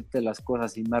rápido aceptes las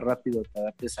cosas y más rápido te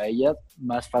adaptes a ellas,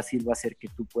 más fácil va a ser que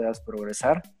tú puedas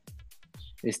progresar.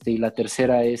 Y la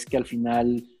tercera es que al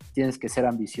final tienes que ser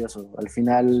ambicioso. Al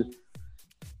final,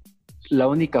 la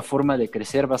única forma de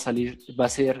crecer va a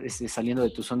ser saliendo de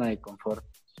tu zona de confort.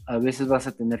 A veces vas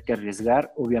a tener que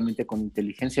arriesgar, obviamente con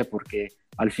inteligencia, porque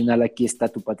al final aquí está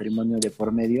tu patrimonio de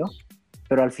por medio,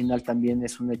 pero al final también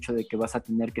es un hecho de que vas a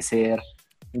tener que ser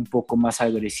un poco más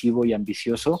agresivo y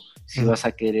ambicioso si vas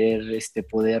a querer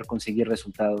poder conseguir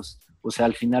resultados. O sea,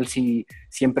 al final si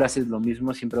siempre haces lo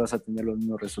mismo, siempre vas a tener los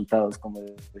mismos resultados, como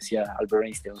decía Albert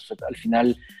Einstein. O sea, al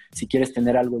final, si quieres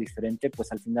tener algo diferente,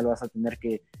 pues al final vas a tener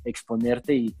que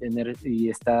exponerte y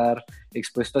estar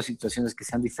expuesto a situaciones que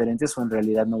sean diferentes o en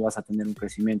realidad no vas a tener un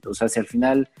crecimiento. O sea, si al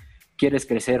final quieres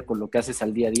crecer con lo que haces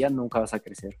al día a día, nunca vas a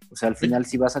crecer. O sea, al final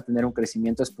si vas a tener un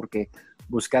crecimiento es porque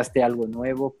buscaste algo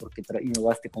nuevo, porque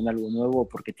innovaste con algo nuevo,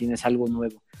 porque tienes algo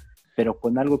nuevo. Pero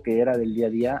con algo que era del día a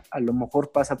día, a lo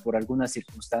mejor pasa por alguna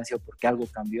circunstancia o porque algo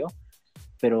cambió,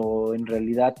 pero en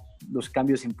realidad los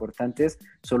cambios importantes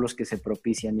son los que se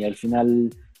propician y al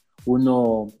final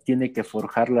uno tiene que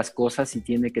forjar las cosas y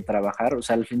tiene que trabajar. O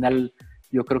sea, al final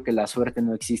yo creo que la suerte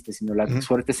no existe, sino la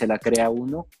suerte se la crea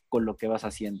uno con lo que vas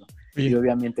haciendo. Y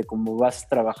obviamente como vas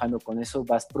trabajando con eso,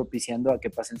 vas propiciando a que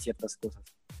pasen ciertas cosas.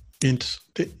 Y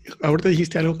entonces, ahorita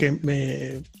dijiste algo que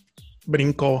me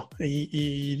brincó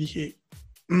y dije,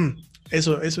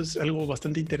 eso es algo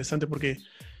bastante interesante porque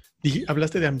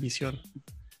hablaste de ambición.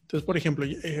 Entonces, por ejemplo,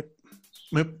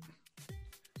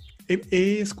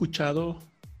 he escuchado,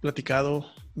 platicado,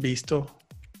 visto,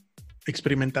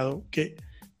 experimentado que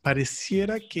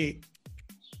pareciera que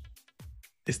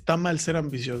está mal ser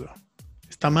ambicioso,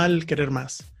 está mal querer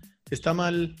más, está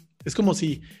mal, es como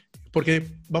si, porque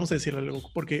vamos a decir algo,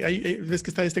 porque ves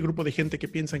que está este grupo de gente que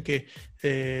piensan que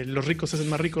los ricos se hacen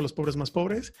más ricos, los pobres más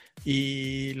pobres,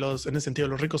 y en ese sentido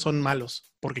los ricos son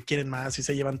malos porque quieren más y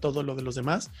se llevan todo lo de los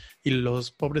demás, y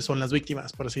los pobres son las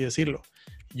víctimas, por así decirlo.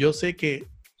 Yo sé que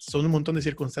son un montón de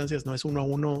circunstancias, no es uno a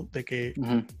uno de que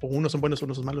unos son buenos,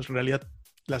 unos son malos. En realidad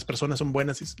las personas son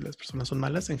buenas y las personas son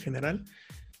malas en general.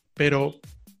 Pero,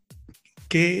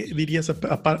 ¿qué dirías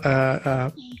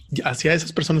hacia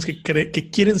esas personas que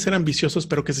quieren ser ambiciosos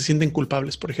pero que se sienten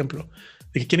culpables, por ejemplo?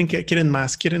 De que quieren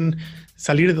más, quieren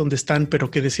salir de donde están, pero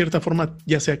que de cierta forma,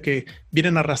 ya sea que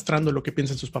vienen arrastrando lo que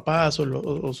piensan sus papás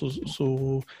o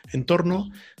su entorno,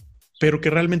 pero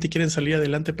que realmente quieren salir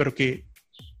adelante, pero que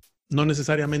no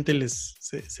necesariamente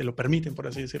se lo permiten, por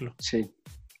así decirlo. Sí.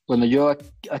 Bueno, yo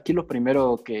aquí lo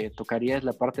primero que tocaría es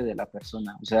la parte de la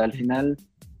persona. O sea, al final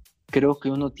creo que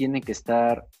uno tiene que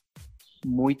estar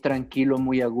muy tranquilo,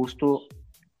 muy a gusto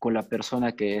con la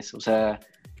persona que es. O sea,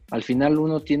 Al final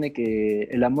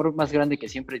el amor más grande que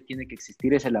siempre tiene que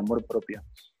existir es el amor propio.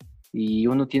 Y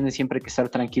uno tiene siempre que estar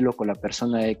tranquilo con la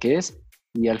persona que es.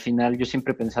 Y al final yo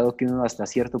siempre he pensado que uno hasta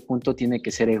cierto punto tiene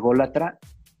que ser ególatra,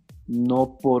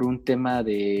 no por un tema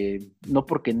no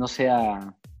porque no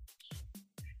sea,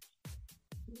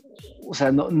 o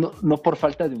sea, no por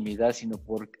falta de humildad, sino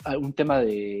por un tema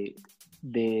de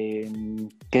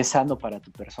que es sano para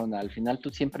tu persona. Al final tú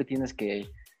siempre tienes que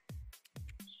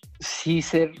sí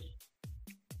ser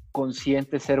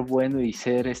consciente, ser bueno y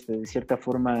ser de cierta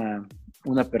forma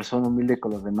una persona humilde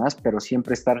con los demás, pero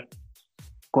siempre estar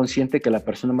consciente que la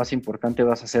persona más importante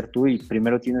vas a ser tú y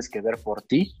primero tienes que ver por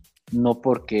ti, no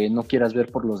porque no quieras ver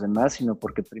por los demás, sino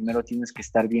porque primero tienes que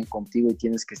estar bien contigo y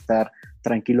tienes que estar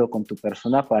tranquilo con tu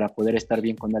persona para poder estar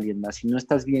bien con alguien más. Si no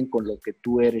estás bien con lo que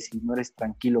tú eres y no eres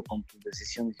tranquilo con tus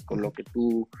decisiones y con lo que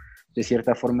tú de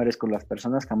cierta forma eres con las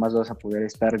personas, jamás vas a poder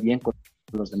estar bien con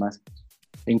los demás.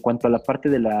 En cuanto a la parte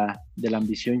de la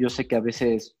ambición, yo sé que a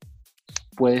veces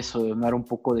puede sonar un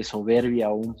poco de soberbia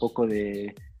o un poco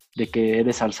de que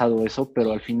eres alzado eso,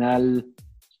 pero al final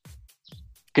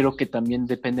creo que también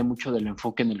depende mucho del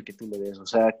enfoque en el que tú le des. O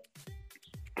sea,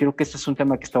 creo que este es un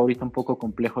tema que está ahorita un poco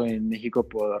complejo en México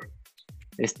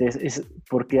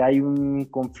porque hay un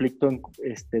conflicto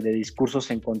de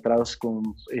discursos encontrados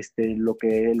con lo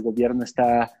que el gobierno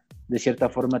está de cierta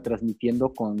forma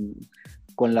transmitiendo con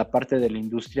la parte de la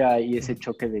industria y ese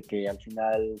choque de que al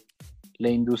final la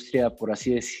industria, por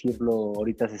así decirlo,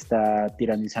 ahorita se está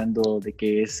tiranizando de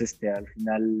que es al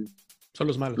final son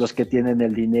los malos, los que tienen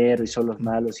el dinero y son los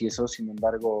malos y eso. Sin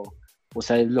embargo, o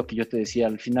sea, es lo que yo te decía,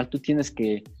 al final tú tienes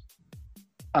que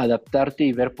adaptarte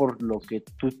y ver por lo que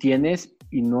tú tienes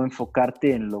y no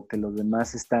enfocarte en lo que los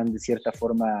demás están de cierta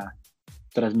forma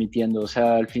transmitiendo. O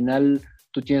sea, al final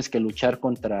tú tienes que luchar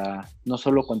no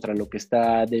solo contra lo que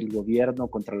está del gobierno,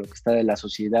 contra lo que está de la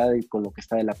sociedad y con lo que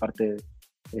está de la parte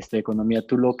de economía.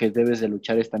 Tú lo que debes de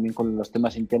luchar es también con los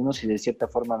temas internos y de cierta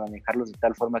forma manejarlos de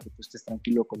tal forma que tú estés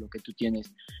tranquilo con lo que tú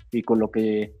tienes y con lo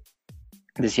que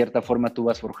de cierta forma tú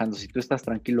vas forjando. Si tú estás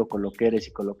tranquilo con lo que eres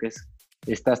y con lo que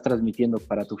estás transmitiendo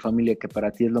para tu familia, que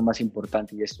para ti es lo más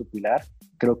importante y es tu pilar,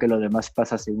 creo que lo demás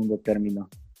pasa a segundo término.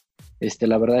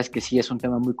 La verdad es que sí, es un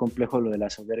tema muy complejo lo de la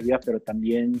soberbia, pero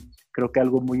también creo que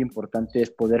algo muy importante es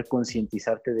poder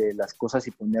concientizarte de las cosas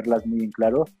y ponerlas muy en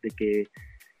claro, de que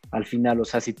al final, o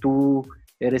sea, si tú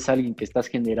eres alguien que estás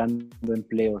generando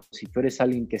empleo, si tú eres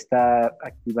alguien que está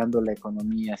activando la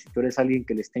economía, si tú eres alguien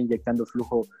que le está inyectando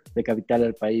flujo de capital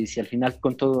al país y al final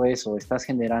con todo eso estás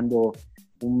generando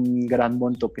un gran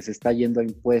monto que se está yendo a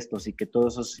impuestos y que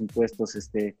todos esos impuestos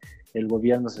el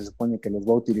gobierno se supone que los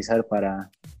va a utilizar para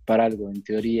algo, en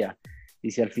teoría.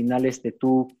 Y si al final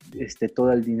tú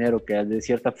todo el dinero que de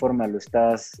cierta forma lo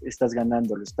estás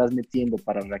ganando, lo estás metiendo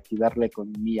para reactivar la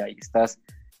economía y estás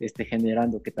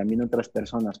generando que también otras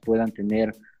personas puedan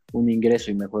tener un ingreso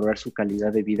y mejorar su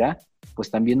calidad de vida, pues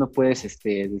también no puedes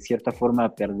de cierta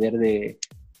forma perder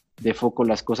de foco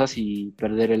las cosas y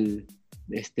perder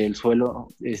el suelo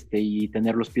y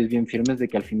tener los pies bien firmes de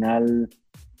que al final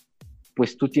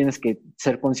pues tú tienes que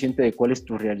ser consciente de cuál es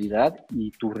tu realidad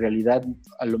y tu realidad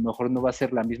a lo mejor no va a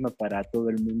ser la misma para todo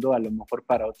el mundo, a lo mejor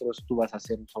para otros tú vas a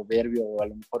ser soberbio o a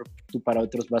lo mejor tú para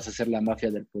otros vas a ser la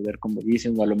mafia del poder como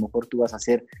dicen o a lo mejor tú vas a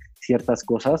hacer ciertas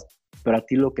cosas, pero a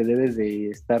ti lo que debes de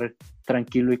estar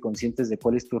tranquilo y conscientes de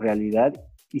cuál es tu realidad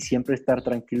y siempre estar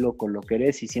tranquilo con lo que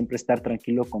eres y siempre estar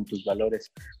tranquilo con tus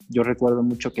valores. Yo recuerdo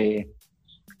mucho que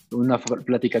una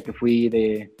plática que fui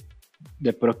de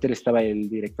Procter estaba el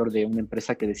director de una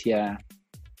empresa que decía,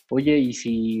 oye, y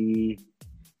si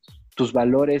tus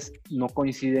valores no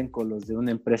coinciden con los de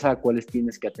una empresa, ¿a cuáles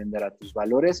tienes que atender? ¿A tus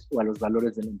valores o a los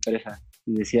valores de la empresa?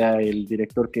 Y decía el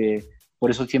director que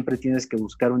por eso siempre tienes que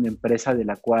buscar una empresa de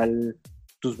la cual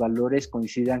tus valores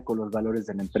coincidan con los valores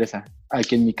de la empresa.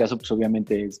 Aquí en mi caso, pues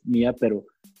obviamente es mía, pero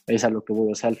es a lo que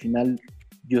voy. O sea, al final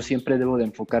yo siempre debo de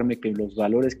enfocarme que los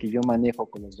valores que yo manejo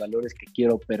con los valores que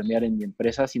quiero permear en mi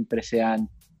empresa siempre sean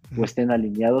o estén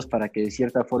alineados para que de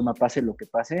cierta forma pase lo que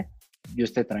pase, yo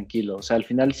esté tranquilo. O sea, al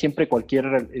final siempre cualquier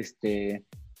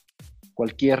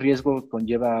riesgo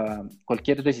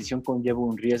cualquier decisión conlleva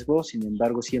un riesgo, sin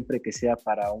embargo, siempre que sea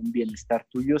para un bienestar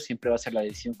tuyo, siempre va a ser la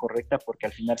decisión correcta porque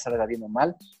al final salga bien o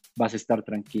mal, vas a estar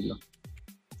tranquilo.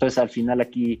 Entonces, al final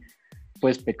aquí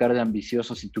puedes pecar de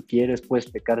ambicioso si tú quieres, puedes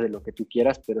pecar de lo que tú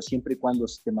quieras, pero siempre y cuando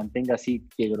te mantengas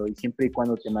íntegro y siempre y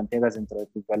cuando te mantengas dentro de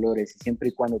tus valores y siempre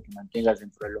y cuando te mantengas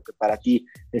dentro de lo que para ti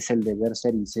es el deber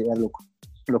ser y sea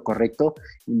lo correcto,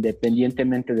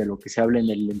 independientemente de lo que se hable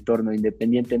en el entorno,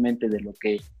 independientemente de lo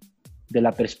que de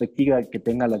la perspectiva que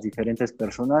tengan las diferentes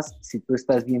personas, si tú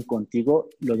estás bien contigo,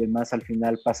 lo demás al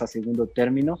final pasa a segundo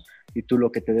término y tú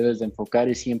lo que te debes de enfocar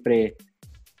es siempre,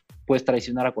 puedes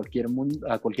traicionar a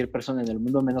cualquier persona en el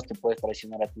mundo, menos te puedes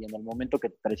traicionar a ti. En el momento que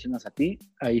te traicionas a ti,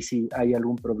 ahí sí hay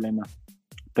algún problema.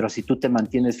 Pero si tú te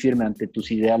mantienes firme ante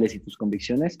tus ideales y tus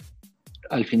convicciones,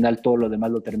 al final todo lo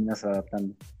demás lo terminas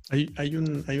adaptando. Hay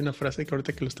una frase que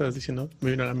ahorita que lo estabas diciendo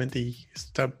me vino a la mente y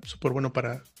está súper bueno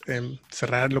para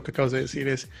cerrar lo que acabas de decir,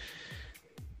 es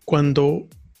cuando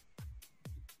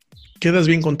quedas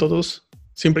bien con todos,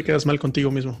 siempre quedas mal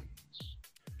contigo mismo.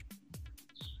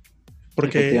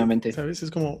 Porque, ¿sabes?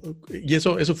 Es como, y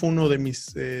eso fue uno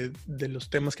de de los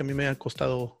temas que a mí me ha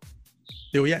costado.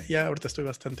 Digo, ya ahorita estoy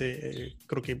bastante,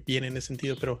 creo que bien en ese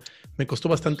sentido, pero me costó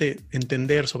bastante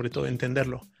entender, sobre todo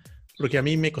entenderlo. Porque a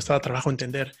mí me costaba trabajo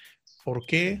entender por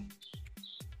qué.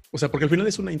 O sea, porque al final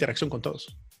es una interacción con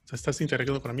todos. O sea, estás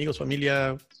interactuando con amigos,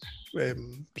 familia,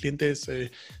 clientes,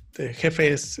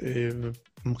 jefes,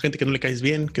 gente que no le caes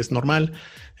bien, que es normal.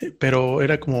 Pero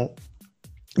era como,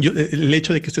 el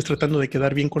hecho de que estés tratando de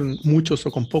quedar bien con muchos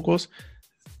o con pocos,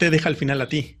 te deja al final a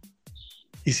ti.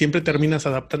 Y siempre terminas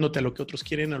adaptándote a lo que otros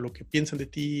quieren, a lo que piensan de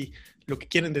ti, lo que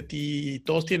quieren de ti.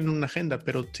 Todos tienen una agenda,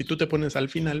 pero si tú te pones al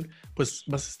final, pues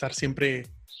vas a estar siempre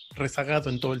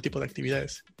rezagado en todo el tipo de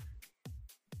actividades.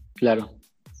 Claro.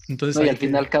 Entonces, no, y al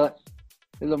final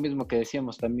es lo mismo que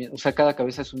decíamos también. O sea, cada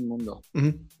cabeza es un mundo.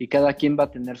 Uh-huh. Y cada quien va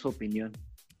a tener su opinión.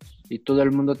 Y todo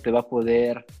el mundo te va a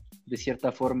poder, de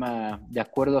cierta forma, de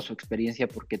acuerdo a su experiencia,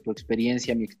 porque tu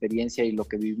experiencia, mi experiencia y lo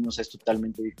que vivimos es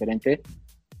totalmente diferente.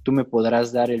 Tú me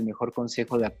podrás dar el mejor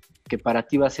consejo que para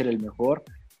ti va a ser el mejor.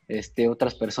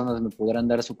 Otras personas me podrán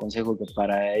dar su consejo que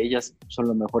para ellas son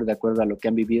lo mejor de acuerdo a lo que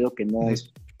han vivido, que no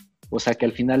es, o sea, que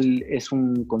al final es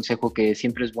un consejo que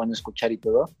siempre es bueno escuchar y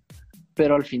todo,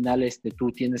 pero al final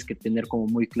tú tienes que tener como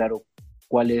muy claro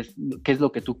qué es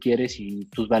lo que tú quieres y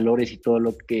tus valores y todo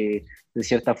lo que de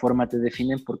cierta forma te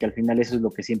definen, porque al final eso es lo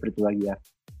que siempre te va a guiar.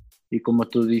 Y como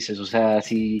tú dices, o sea,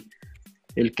 si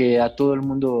el que a todo el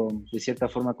mundo, de cierta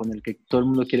forma, con el que todo el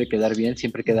mundo quiere quedar bien,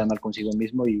 siempre queda mal consigo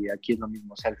mismo, y aquí es lo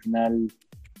mismo. O sea, al final,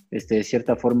 de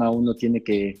cierta forma, uno tiene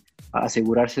que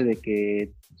asegurarse de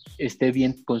que esté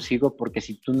bien consigo, porque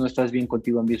si tú no estás bien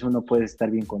contigo mismo, no puedes estar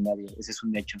bien con nadie. Ese es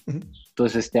un hecho. Uh-huh.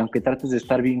 Entonces, aunque trates de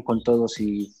estar bien con todos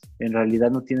y en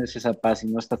realidad no tienes esa paz y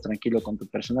no estás tranquilo con tu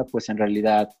persona, pues en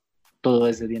realidad todo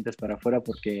es de dientes para afuera,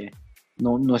 porque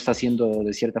no estás siendo,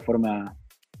 de cierta forma,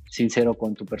 sincero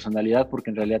con tu personalidad, porque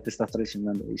en realidad te estás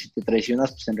traicionando. Y si te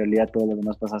traicionas, pues en realidad todo lo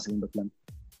demás pasa a segundo plano.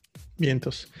 Bien,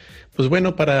 entonces, pues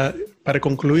bueno, para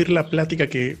concluir la plática,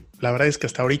 que la verdad es que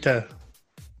hasta ahorita,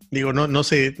 digo, no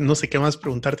sé qué más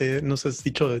preguntarte, nos has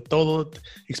dicho de todo,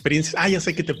 experiencias. Ya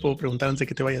sé que te puedo preguntar antes de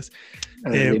que te vayas.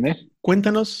 Dime.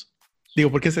 Cuéntanos,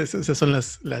 digo, porque esas son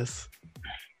las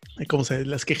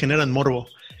que generan morbo.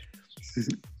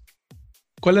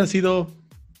 ¿Cuál ha sido,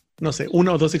 no sé,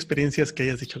 una o dos experiencias que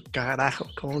hayas dicho, carajo,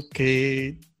 como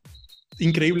que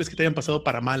increíbles, que te hayan pasado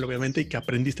para mal, obviamente, y que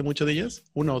aprendiste mucho de ellas,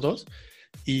 una o dos,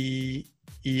 y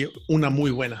una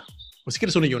muy buena? O si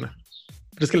quieres una y una.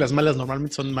 Pero es que las malas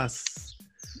normalmente son más...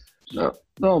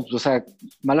 No, o sea,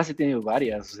 malas he tenido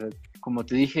varias. O sea, como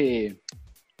te dije,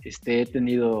 he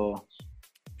tenido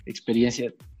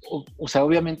experiencia. O sea,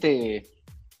 obviamente,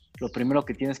 lo primero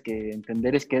que tienes que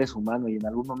entender es que eres humano y en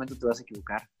algún momento te vas a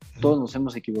equivocar. Todos nos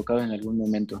hemos equivocado en algún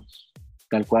momento,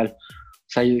 tal cual.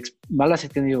 O sea, malas he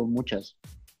tenido muchas,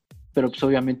 pero pues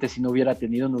obviamente si no hubiera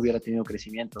tenido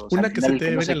crecimiento. O sea, una que se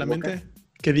te venga a la mente,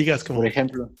 que digas como... Por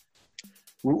ejemplo,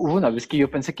 hubo una vez que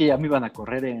yo pensé que ya me iban a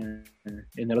correr en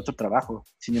el otro trabajo.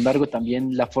 Sin embargo,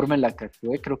 también la forma en la que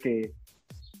actué, creo que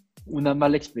una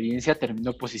mala experiencia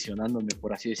terminó posicionándome,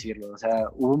 por así decirlo. O sea,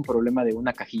 hubo un problema de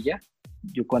una cajilla.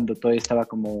 Yo cuando todavía estaba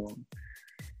como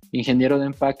ingeniero de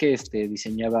empaque,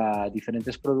 diseñaba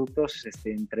diferentes productos,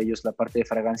 entre ellos la parte de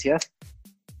fragancias.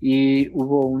 Y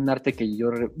hubo un arte que yo,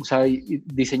 o sea,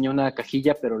 diseñé una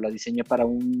cajilla, pero la diseñé para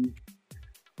un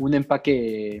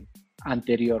empaque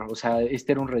anterior. O sea,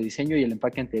 era un rediseño y el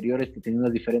empaque anterior tenía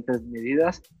unas diferentes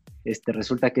medidas.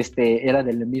 Resulta que era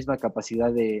de la misma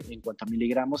capacidad en cuanto a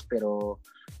miligramos, pero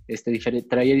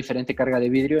traía diferente carga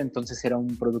de vidrio, entonces era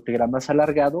un producto que era más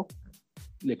alargado,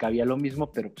 le cabía lo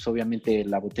mismo, pero pues obviamente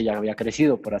la botella había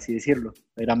crecido, por así decirlo.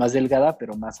 Era más delgada,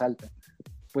 pero más alta.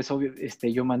 Pues obvio,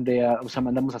 yo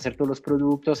mandamos a hacer todos los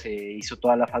productos, se hizo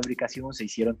toda la fabricación, se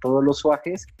hicieron todos los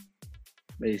suajes,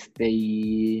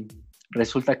 y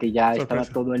resulta que ya estaba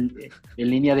todo en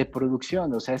línea de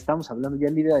producción, o sea, estamos hablando ya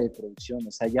en línea de producción,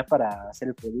 o sea, ya para hacer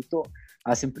el producto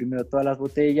hacen primero todas las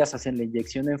botellas, hacen la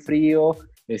inyección en frío,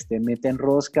 meten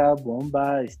rosca,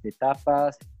 bomba,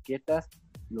 tapas, etiquetas,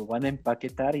 lo van a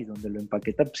empaquetar y donde lo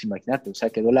empaquetan, pues imagínate, o sea,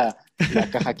 quedó la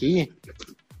caja aquí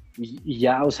y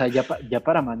ya, o sea, ya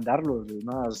para mandarlo,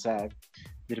 ¿no? O sea,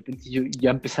 de repente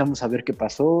ya empezamos a ver qué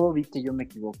pasó, vi que yo me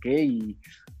equivoqué y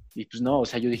pues no, o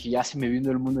sea, yo dije, ya se me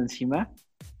vino el mundo encima,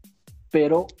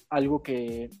 pero algo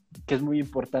que es muy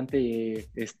importante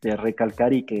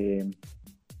recalcar y que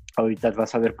ahorita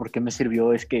vas a ver por qué me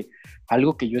sirvió, es que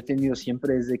algo que yo he tenido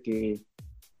siempre es de que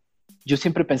yo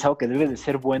siempre he pensado que debe de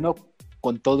ser bueno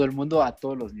con todo el mundo a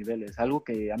todos los niveles. Algo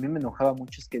que a mí me enojaba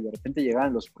mucho es que de repente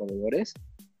llegaban los proveedores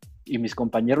y mis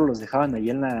compañeros los dejaban ahí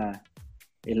en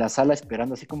la sala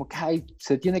esperando, así como que, ay,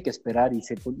 se tiene que esperar, y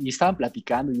estaban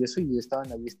platicando y eso, y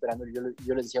estaban ahí esperando, y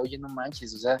yo les decía, oye, no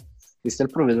manches, o sea, está el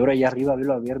proveedor ahí arriba,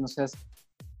 velo a ver, no seas,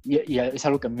 y es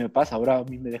algo que a mí me pasa, ahora a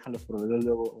mí me dejan los proveedores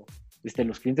luego,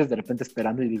 los clientes de repente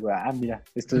esperando, y digo, mira,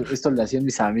 esto le hacían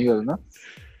mis amigos, ¿no?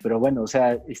 Pero bueno, o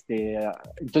sea,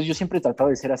 entonces yo siempre he tratado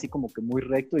de ser así como que muy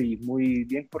recto y muy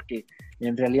bien, porque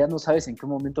en realidad no sabes en qué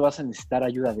momento vas a necesitar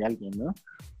ayuda de alguien, ¿no?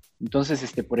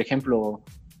 Entonces, por ejemplo,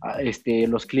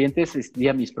 los clientes,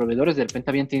 a mis proveedores de repente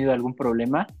habían tenido algún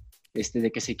problema,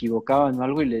 de que se equivocaban o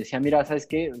algo, y le decía, mira, ¿sabes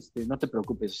qué? No te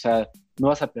preocupes, o sea, no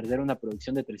vas a perder una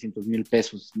producción de 300,000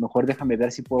 pesos, mejor déjame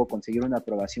ver si puedo conseguir una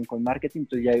aprobación con marketing.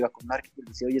 Entonces ya iba con marketing y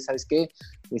decía, oye, ¿sabes qué?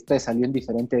 Esta salió en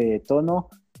diferente tono,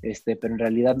 pero en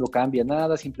realidad no cambia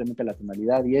nada, simplemente la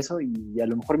tonalidad y eso, y a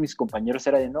lo mejor mis compañeros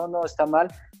era de, no, está mal,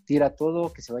 tira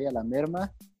todo, que se vaya a la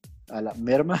merma,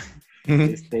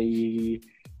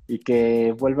 y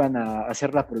que vuelvan a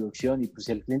hacer la producción, y pues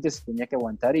el cliente se tenía que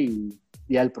aguantar y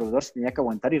el proveedor se tenía que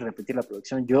aguantar y repetir la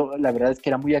producción. Yo la verdad es que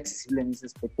era muy accesible en ese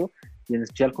aspecto, y en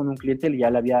especial con un cliente ya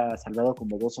le había salvado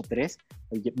como 2 o 3,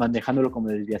 manejándolo como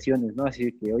desviaciones, ¿no?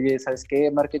 Así que, oye, ¿sabes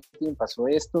qué? Marketing, pasó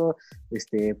esto,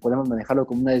 podemos manejarlo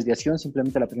como una desviación,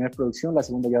 simplemente la primera producción, la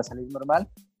segunda ya va a salir normal,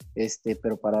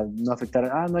 pero para no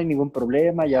afectar, no hay ningún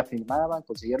problema, ya firmaban,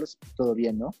 conseguirlos, todo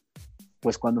bien, ¿no?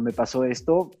 Pues cuando me pasó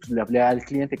esto, pues le hablé al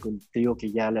cliente, te digo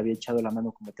que ya le había echado la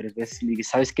mano como 3 veces, y le dije,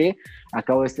 ¿sabes qué?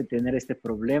 Acabo de tener este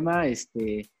problema,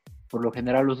 por lo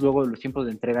general los tiempos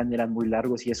de entrega eran muy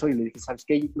largos y eso, y le dije, ¿sabes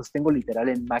qué? Los tengo literal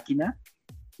en máquina,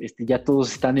 ya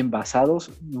todos están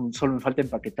envasados, solo me falta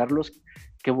empaquetarlos,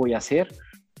 ¿qué voy a hacer?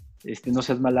 No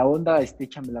seas mala onda,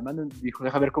 échame la mano. Dijo,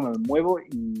 deja ver cómo me muevo,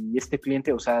 y este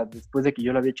cliente, o sea, después de que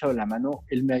yo le había echado la mano,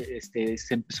 él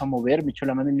se empezó a mover, me echó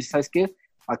la mano y me dice, ¿sabes qué?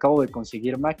 Acabo de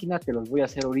conseguir máquina, te los voy a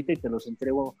hacer ahorita y te los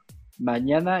entrego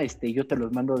mañana, yo te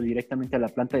los mando directamente a la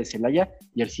planta de Celaya,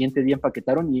 y al siguiente día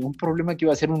empaquetaron, y un problema que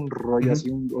iba a ser un rollo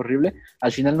así horrible,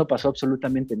 al final no pasó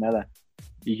absolutamente nada.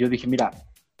 Y yo dije, mira,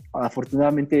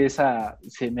 afortunadamente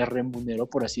se me remuneró,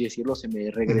 por así decirlo, se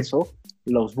me regresó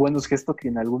los buenos gestos que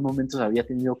en algún momento había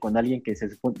tenido con alguien que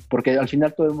porque al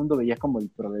final todo el mundo veía como el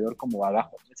proveedor como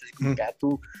abajo, ¿no? Es así como que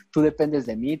tú dependes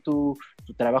de mí, tu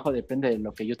trabajo depende de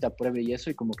lo que yo te apruebe y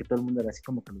eso, y como que todo el mundo era así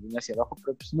como que lo venía hacia abajo,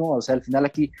 pero pues no, o sea, al final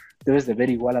aquí debes de ver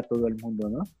igual a todo el mundo,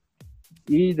 ¿no?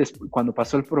 Y cuando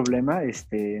pasó el problema,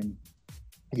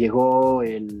 llegó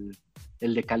el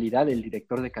de calidad, el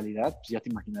director de calidad, pues ya te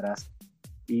imaginarás.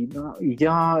 Y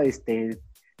yo,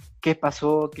 ¿qué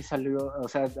pasó? ¿Qué salió? O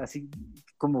sea, así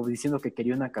como diciendo que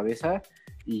quería una cabeza,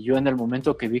 y yo en el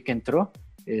momento que vi que entró,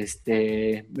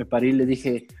 me paré y le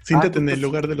dije... Siéntate en el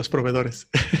lugar de los proveedores.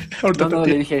 No,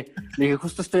 le dije,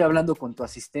 justo estoy hablando con tu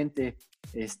asistente,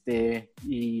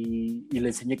 y le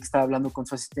enseñé que estaba hablando con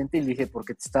su asistente, y le dije,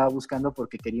 porque te estaba buscando,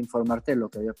 porque quería informarte de lo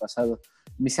que había pasado.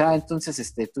 Me dice,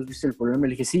 entonces, ¿tú viste el problema?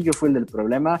 Le dije, sí, yo fui el del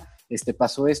problema,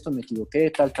 pasó esto, me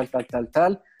equivoqué, tal.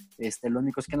 Lo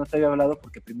único es que no te había hablado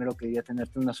porque primero quería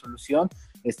tenerte una solución,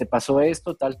 pasó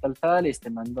esto, tal,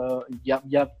 mandó,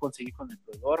 ya conseguí con el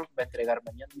proveedor, va a entregar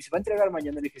mañana. Me dice, ¿va a entregar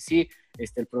mañana? Le dije, sí,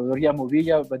 el proveedor ya moví,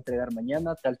 ya va a entregar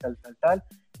mañana, tal.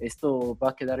 Esto va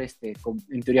a quedar,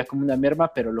 en teoría como una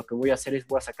merma, pero lo que voy a hacer es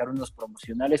voy a sacar unos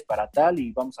promocionales para tal,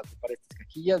 y vamos a ocupar estas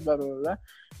cajillas, bla.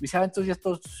 Me dice, entonces ya está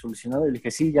todo solucionado. Y le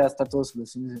dije, sí, ya está todo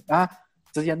solucionado.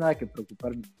 Entonces ya nada que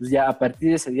preocuparme. Entonces ya a partir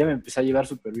de ese día me empecé a llevar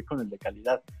súper bien con el de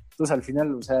calidad. Entonces al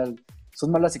final, o sea,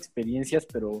 son malas experiencias,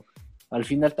 pero al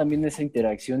final también esa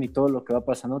interacción y todo lo que va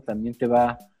pasando también te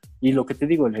va... Y lo que te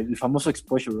digo, el famoso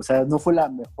exposure, o sea, no fue la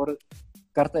mejor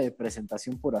carta de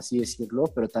presentación, por así decirlo,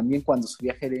 pero también cuando subí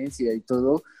a gerencia y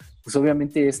todo, pues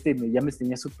obviamente ya me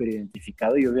tenía súper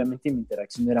identificado, y obviamente mi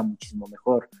interacción era muchísimo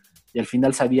mejor. Y al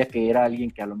final sabía que era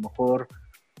alguien que a lo mejor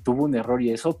tuvo un error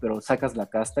y eso, pero sacas la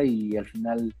casta y al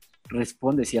final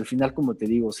respondes. Y al final, como te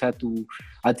digo, o sea,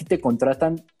 a ti te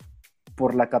contratan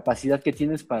por la capacidad que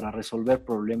tienes para resolver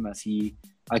problemas. Y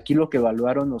aquí lo que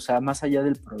evaluaron, o sea, más allá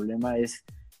del problema, es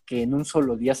que en un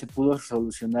solo día se pudo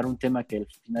solucionar un tema que al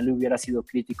final hubiera sido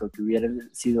crítico, que hubiera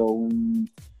sido un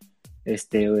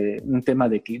tema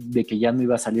de que ya no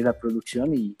iba a salir a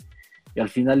producción, y al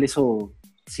final eso,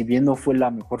 si bien no fue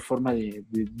la mejor forma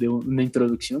de una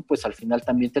introducción, pues al final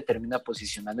también te termina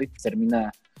posicionando y te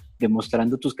termina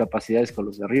demostrando tus capacidades con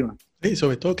los de arriba. Sí,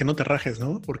 sobre todo que no te rajes,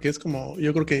 ¿no? Porque es como,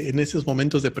 yo creo que en esos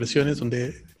momentos de presiones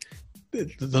donde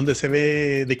se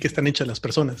ve de qué están hechas las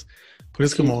personas. Porque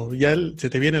es como, ya se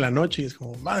te viene la noche y es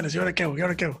como, madre, ¿y ahora qué hago? ¿Y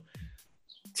ahora qué hago?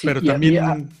 Sí, pero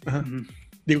también,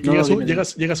 digo que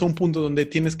llegas a un punto donde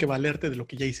tienes que valerte de lo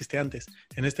que ya hiciste antes.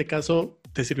 En este caso,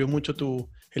 te sirvió mucho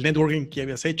el networking que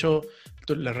habías hecho,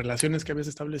 las relaciones que habías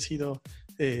establecido.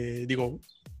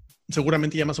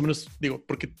 Seguramente ya más o menos,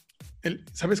 porque,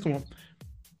 ¿sabes? Como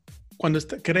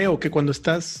creo que cuando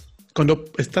estás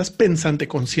pensante,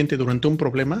 consciente durante un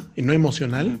problema y no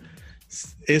emocional,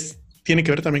 tiene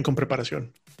que ver también con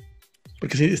preparación.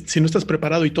 Porque si no estás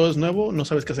preparado y todo es nuevo, no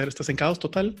sabes qué hacer, estás en caos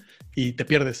total y te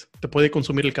pierdes, te puede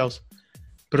consumir el caos.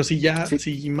 Pero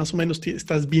si más o menos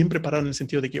estás bien preparado en el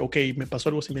sentido de que, ok, me pasó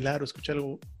algo similar o escuché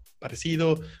algo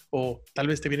parecido, o tal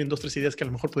vez te vienen 2, 3 ideas que a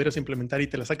lo mejor podrías implementar y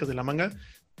te las sacas de la manga,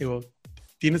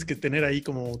 tienes que tener ahí,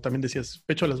 como también decías,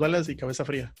 pecho a las balas y cabeza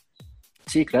fría.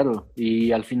 Sí, claro,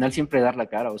 y al final siempre dar la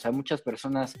cara. O sea, muchas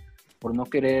personas, por no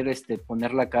querer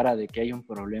poner la cara de que hay un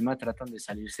problema, tratan de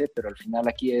salirse, pero al final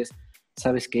aquí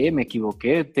 ¿sabes qué? Me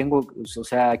equivoqué, o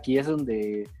sea, aquí es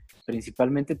donde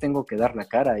principalmente tengo que dar la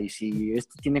cara, y si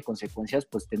esto tiene consecuencias,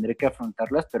 pues tendré que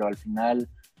afrontarlas, pero al final,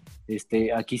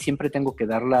 aquí siempre tengo que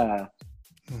dar la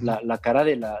cara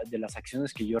de las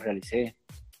acciones que yo realicé.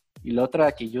 Y la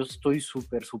otra que yo estoy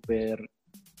súper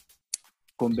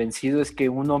convencido es que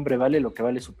un hombre vale lo que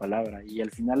vale su palabra, y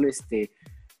al final,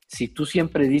 si tú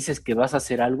siempre dices que vas a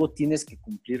hacer algo, tienes que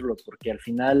cumplirlo, porque al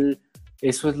final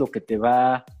eso es lo que te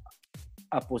va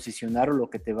a posicionar, o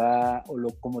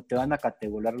como te van a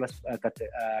catalogar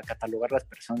las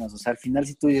personas. O sea, al final,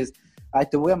 si tú dices, ay,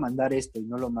 te voy a mandar esto, y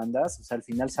no lo mandas, o sea, al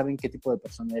final saben qué tipo de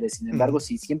persona eres. Sin embargo,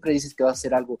 si siempre dices que vas a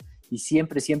hacer algo y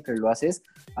siempre lo haces,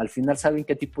 al final saben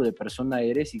qué tipo de persona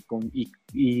eres,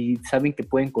 y saben que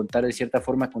pueden contar de cierta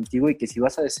forma contigo, y que si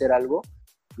vas a hacer algo,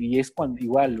 y es cuando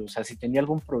igual, o sea, si tenía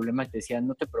algún problema y te decían,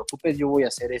 no te preocupes, yo voy a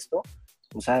hacer esto,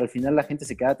 o sea, al final la gente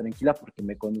se queda tranquila porque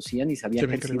me conocían y sabían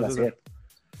que se iba a hacer.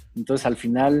 Entonces, al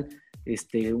final,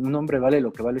 un hombre vale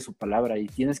lo que vale su palabra, y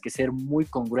tienes que ser muy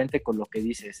congruente con lo que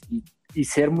dices, y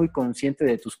ser muy consciente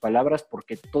de tus palabras,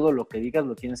 porque todo lo que digas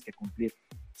lo tienes que cumplir.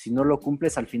 Si no lo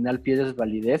cumples, al final pierdes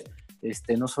validez,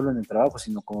 no solo en el trabajo,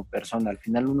 sino como persona. Al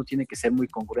final uno tiene que ser muy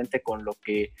congruente con lo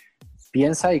que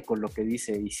piensa y con lo que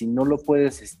dice, y si no lo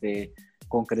puedes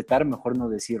concretar, mejor no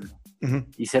decirlo.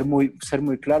 Y ser muy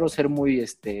claro, ser muy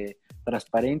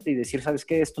transparente, y decir, ¿sabes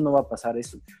qué? Esto no va a pasar.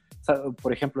 Eso,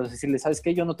 por ejemplo, decirle, ¿sabes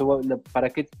qué? Yo no te voy ¿para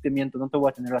qué te miento? No te voy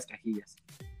a tener las cajillas.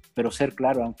 Pero ser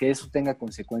claro, aunque eso tenga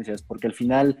consecuencias, porque al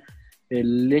final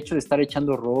el hecho de estar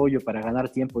echando rollo para ganar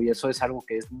tiempo, y eso es algo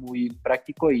que es muy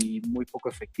práctico y muy poco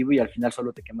efectivo, y al final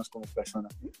solo te quemas como persona.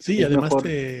 Sí, y además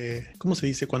 ¿cómo se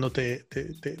dice? Cuando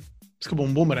es como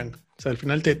un boomerang. O sea, al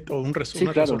final una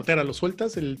resortera, lo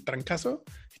sueltas, el trancazo,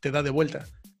 y te da de vuelta.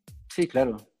 Sí,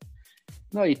 claro.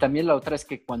 No, y también la otra es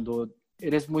que cuando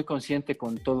eres muy consciente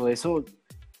con todo eso,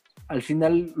 al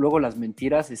final luego las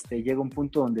mentiras, llega un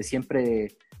punto donde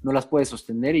siempre no las puedes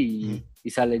sostener y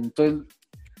salen. Entonces,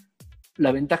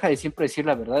 la ventaja de siempre decir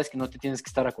la verdad es que no te tienes que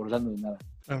estar acordando de nada.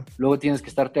 Luego tienes que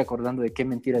estarte acordando de qué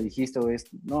mentira dijiste o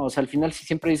esto. No, o sea, al final si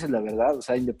siempre dices la verdad, o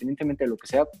sea, independientemente de lo que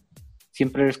sea,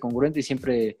 siempre eres congruente y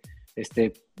siempre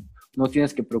no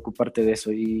tienes que preocuparte de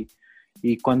eso. Y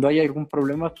cuando hay algún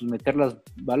problema, pues meter las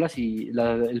balas y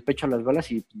el pecho a las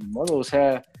balas, y ni modo, o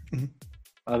sea,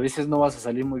 a veces no vas a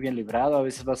salir muy bien librado, a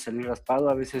veces vas a salir raspado,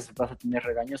 a veces vas a tener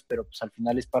regaños, pero pues al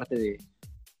final es parte de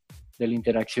la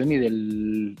interacción y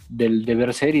del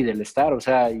deber ser y del estar. O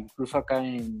sea, incluso acá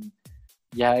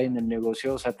ya en el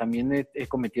negocio, o sea, también he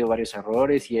cometido varios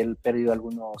errores y he perdido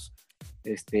algunas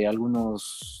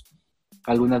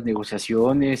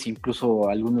negociaciones, incluso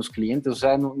algunos clientes. O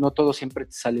sea, no todo siempre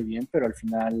te sale bien, pero al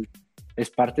final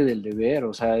es parte del deber,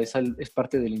 o sea, es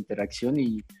parte de la interacción,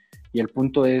 y el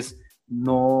punto es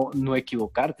no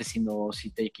equivocarte, sino si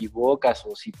te equivocas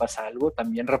o si pasa algo,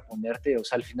 también reponerte. O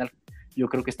sea, al final yo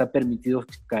creo que está permitido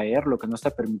caer, lo que no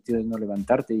está permitido es no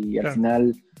levantarte, y al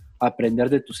final aprender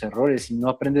de tus errores. Si no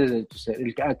aprendes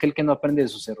aquel que no aprende de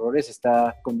sus errores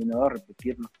está condenado a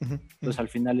repetirlo. Entonces al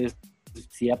final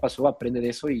si ya pasó, aprende de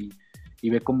eso y y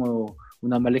ve cómo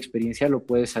una mala experiencia lo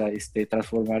puedes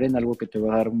transformar en algo que te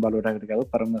va a dar un valor agregado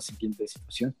para una siguiente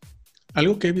situación.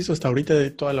 Algo que he visto hasta ahorita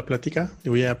de toda la plática, y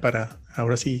voy a para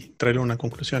ahora sí traerle una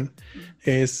conclusión,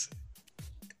 es,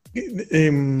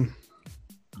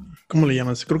 ¿cómo le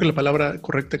llamas? Creo que la palabra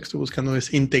correcta que estoy buscando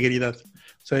es integridad.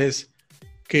 O sea, es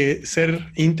que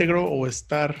ser íntegro o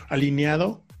estar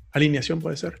alineado, alineación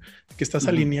puede ser, que estás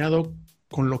alineado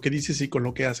con lo que dices y con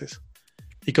lo que haces.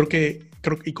 Y creo que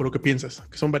y con lo que piensas,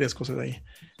 que son varias cosas ahí.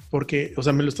 Porque, o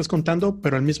sea, me lo estás contando,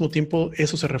 pero al mismo tiempo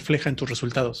eso se refleja en tus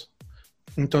resultados.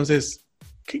 Entonces,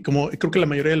 como creo que la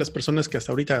mayoría de las personas que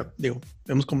hasta ahorita,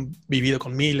 hemos vivido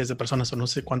con miles de personas o no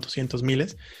sé cuántos cientos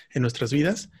miles en nuestras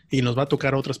vidas y nos va a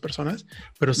tocar a otras personas,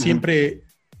 pero siempre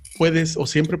puedes o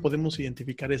siempre podemos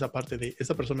identificar esa parte de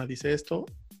esa persona dice esto,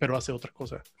 pero hace otra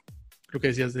cosa. Creo que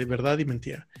decías de verdad y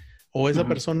mentira. O esa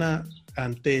persona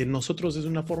ante nosotros es de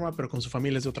una forma, pero con su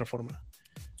familia es de otra forma.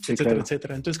 Sí, etcétera, claro.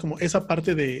 Etcétera. Entonces, como esa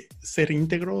parte de ser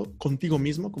íntegro contigo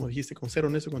mismo, como dijiste, con ser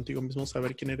honesto contigo mismo,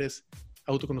 saber quién eres,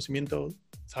 autoconocimiento,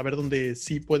 saber dónde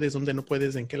sí puedes, dónde no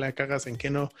puedes, en qué la cagas, en qué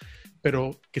no,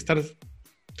 pero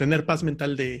tener paz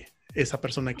mental de esa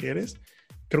persona que eres,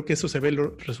 creo que eso se ve en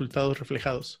los resultados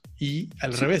reflejados. Y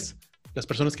al revés, las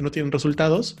personas que no tienen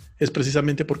resultados es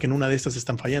precisamente porque en una de estas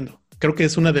están fallando. Creo que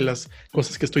es una de las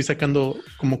cosas que estoy sacando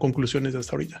como conclusiones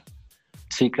hasta ahorita.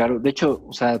 Sí, claro. De hecho,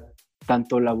 o sea,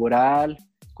 tanto laboral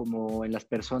como en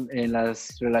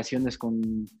las relaciones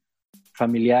con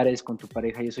familiares, con tu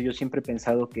pareja y eso, yo siempre he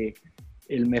pensado que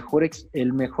el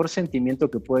mejor sentimiento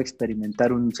que puede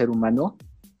experimentar un ser humano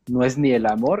no es ni el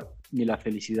amor ni la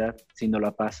felicidad, sino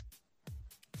la paz.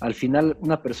 Al final,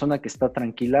 una persona que está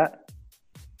tranquila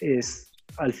es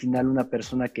al final una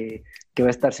persona que va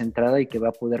a estar centrada y que va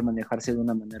a poder manejarse de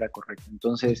una manera correcta.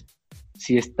 Entonces,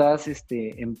 si estás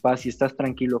en paz, si estás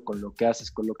tranquilo con lo que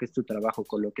haces, con lo que es tu trabajo,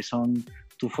 con lo que son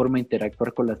tu forma de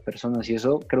interactuar con las personas y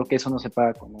eso, creo que eso no se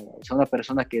paga con nada. O sea, una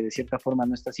persona que de cierta forma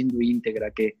no está siendo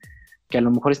íntegra, que a lo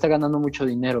mejor está ganando mucho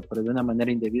dinero, pero de una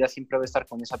manera indebida, siempre va a estar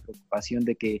con esa preocupación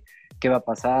de que qué va a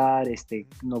pasar,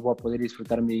 no voy a poder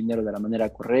disfrutar mi dinero de la manera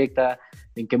correcta,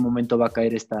 en qué momento va a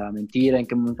caer esta mentira, en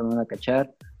qué momento me van a cachar.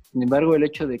 Sin embargo, el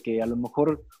hecho de que a lo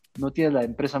mejor no tienes la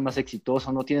empresa más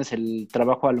exitosa, no tienes el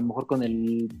trabajo a lo mejor con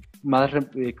el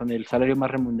salario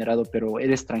más remunerado, pero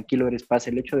eres tranquilo, eres paz,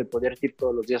 el hecho de poder ir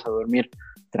todos los días a dormir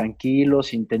tranquilo,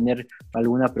 sin tener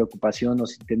alguna preocupación o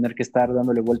sin tener que estar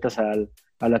dándole vueltas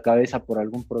a la cabeza por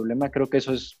algún problema, creo que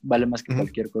eso vale más que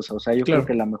cualquier cosa. O sea, yo creo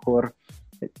que la mejor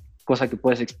cosa que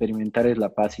puedes experimentar es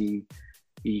la paz y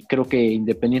creo que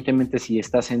independientemente si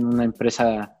estás en una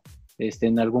empresa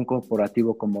en algún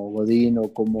corporativo como Godín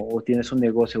o tienes un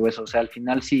negocio o eso, o sea, al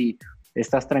final si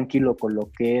estás tranquilo con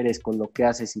lo que eres, con lo que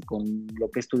haces y con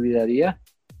lo que es tu día a día,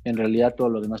 en realidad todo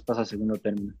lo demás pasa a segundo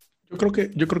término. Yo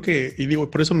creo que, y digo,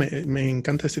 por eso me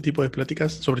encanta este tipo de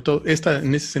pláticas, sobre todo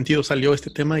en ese sentido salió este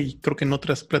tema y creo que en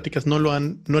otras pláticas no lo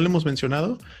hemos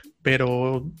mencionado,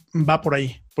 pero va por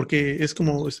ahí, porque es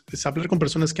como es hablar con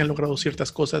personas que han logrado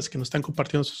ciertas cosas, que nos están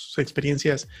compartiendo sus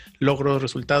experiencias, logros,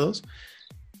 resultados.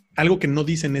 Algo que no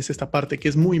dicen es esta parte que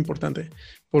es muy importante,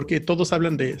 porque todos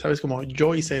hablan de, sabes, como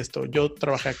yo hice esto, yo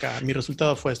trabajé acá, mi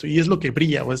resultado fue esto, y es lo que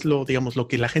brilla o es digamos, lo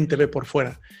que la gente ve por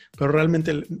fuera, pero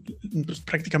realmente pues,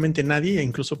 prácticamente nadie,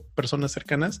 incluso personas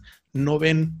cercanas, no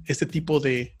ven este tipo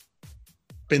de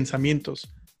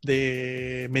pensamientos,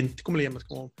 ¿cómo le llamas?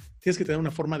 Como tienes que tener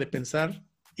una forma de pensar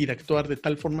y de actuar de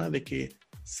tal forma de que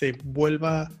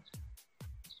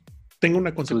tenga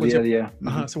una consecuencia. Tu día a día.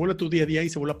 Ajá, se vuelva tu día a día y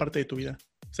se vuelva parte de tu vida.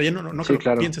 O sea, ya no sí, que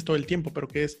lo pienses todo el tiempo, pero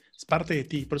que es parte de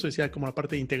ti. Por eso decía como la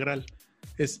parte integral.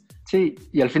 Sí,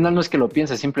 y al final no es que lo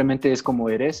pienses, simplemente es como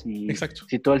eres. Y exacto.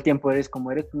 Si todo el tiempo eres como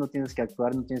eres, tú no tienes que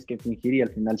actuar, no tienes que fingir y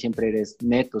al final siempre eres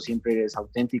neto, siempre eres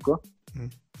auténtico.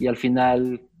 Y al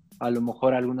final, a lo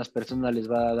mejor a algunas personas les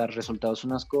va a dar resultados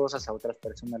unas cosas, a otras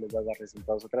personas les va a dar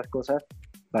resultados otras cosas.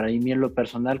 Para mí en lo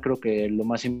personal creo que lo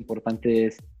más importante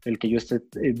es el que yo esté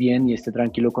bien y esté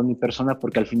tranquilo con mi persona,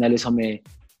 porque al final eso me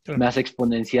hace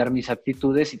exponenciar mis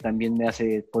aptitudes y también me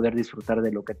hace poder disfrutar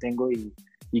de lo que tengo y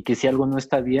que si algo no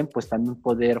está bien, pues también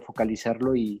poder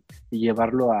focalizarlo y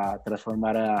llevarlo a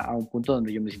transformar a un punto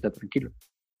donde yo me sienta tranquilo.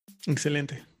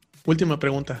 Excelente. Última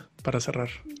pregunta para cerrar.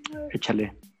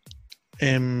 Échale.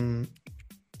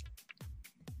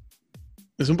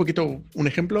 Es un poquito un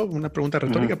ejemplo, una pregunta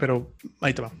retórica, pero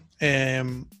ahí te va.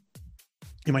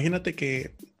 Imagínate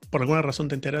que por alguna razón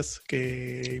te enteras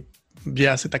que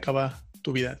ya se te acaba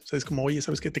tu vida. O sea, es como, oye,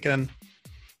 ¿sabes qué? Te quedan,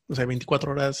 no sé,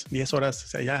 24 horas, 10 horas. O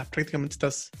sea, ya prácticamente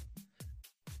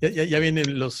ya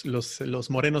vienen los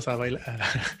morenos a bailar,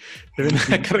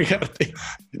 a cargarte.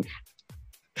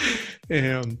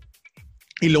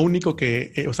 Y lo único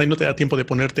que, o sea, no te da tiempo de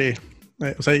ponerte,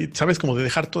 o sea, sabes, como de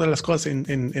dejar todas las cosas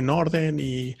en orden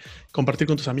y compartir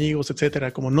con tus amigos,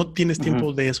 etcétera. Como no tienes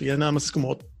tiempo de eso, ya nada más es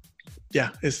como,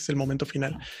 ya, ese es el momento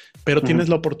final. Pero tienes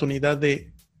la oportunidad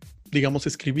de, digamos,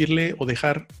 escribirle o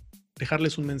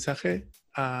dejarles un mensaje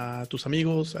a tus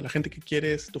amigos, a la gente que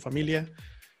quieres, tu familia,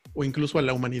 o incluso a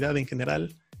la humanidad en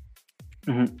general.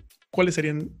 ¿Cuáles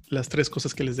serían las 3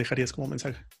 cosas que les dejarías como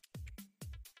mensaje?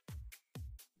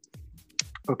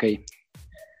 Ok.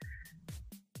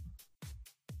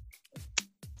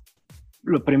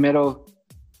 Lo primero,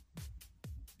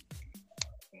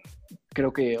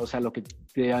 creo que, o sea, lo que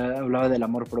te hablaba del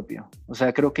amor propio. O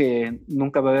sea, creo que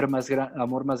nunca va a haber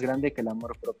amor más grande que el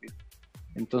amor propio.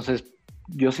 Entonces,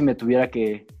 yo si me tuviera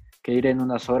que ir en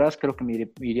unas horas, creo que me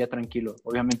iría tranquilo.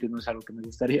 Obviamente no es algo que me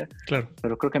gustaría, claro,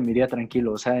 pero creo que me iría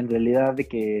tranquilo. O sea, en realidad de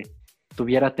que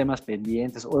tuviera temas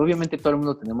pendientes. Obviamente todo el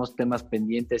mundo tenemos temas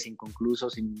pendientes,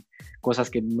 inconclusos, cosas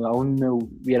que aún me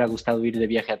hubiera gustado ir de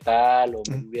viaje a tal, o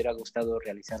me hubiera gustado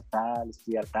realizar tal,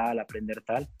 estudiar tal, aprender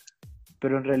tal.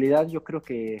 Pero en realidad yo creo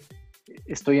que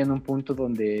estoy en un punto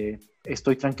donde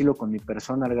estoy tranquilo con mi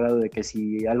persona, al grado de que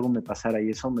si algo me pasara y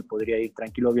eso, me podría ir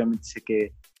tranquilo. Obviamente sé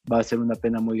que va a ser una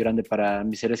pena muy grande para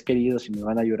mis seres queridos y me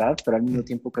van a llorar, pero al mismo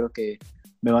tiempo creo que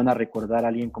me van a recordar a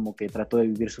alguien como que trató de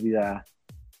vivir su vida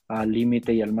al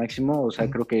límite y al máximo. O sea,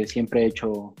 creo que siempre he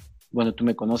hecho, bueno, tú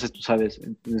me conoces, tú sabes,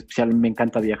 en especial me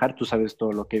encanta viajar, tú sabes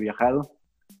todo lo que he viajado.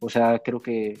 O sea, creo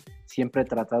que siempre he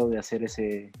tratado de hacer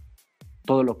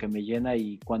todo lo que me llena,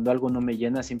 y cuando algo no me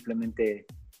llena simplemente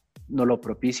no lo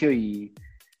propicio, y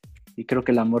creo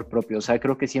que el amor propio, o sea,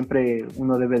 creo que siempre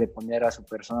uno debe de poner a su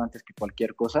persona antes que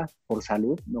cualquier cosa, por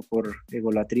salud, no por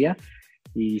egolatría,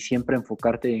 y siempre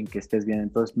enfocarte en que estés bien.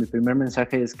 Entonces, mi primer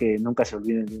mensaje es que nunca se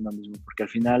olviden de uno mismo, porque al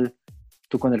final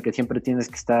tú con el que siempre tienes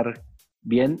que estar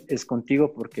bien es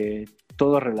contigo, porque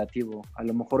todo es relativo. A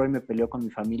lo mejor hoy me peleo con mi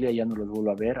familia y ya no los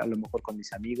vuelvo a ver, a lo mejor con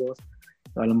mis amigos,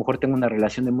 a lo mejor tengo una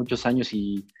relación de muchos años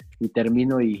y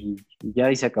termino y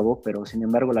ya, y se acabó, pero sin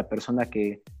embargo la persona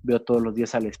que veo todos los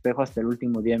días al espejo hasta el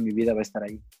último día de mi vida va a estar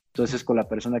ahí. Entonces es con la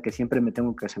persona que siempre me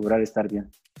tengo que asegurar de estar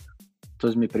bien.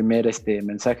 Entonces mi primer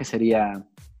mensaje sería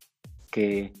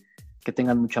que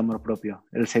tengan mucho amor propio.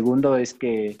 El segundo es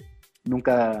que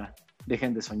nunca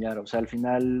dejen de soñar. O sea, al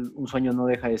final un sueño no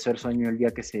deja de ser sueño el día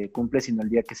que se cumple, sino el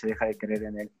día que se deja de creer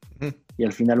en él. Y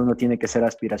al final uno tiene que ser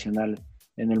aspiracional.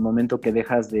 En el momento que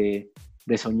dejas de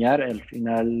soñar, al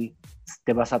final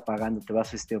te vas apagando, te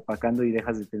vas opacando, y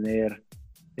dejas de tener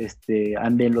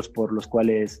anhelos por los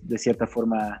cuales de cierta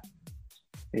forma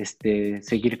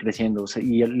seguir creciendo. O sea,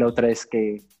 y la otra es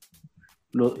que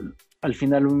al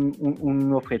final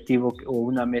un objetivo o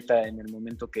una meta, en el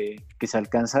momento que se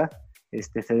alcanza,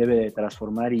 se debe de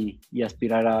transformar y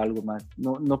aspirar a algo más.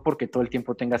 No porque todo el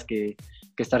tiempo tengas que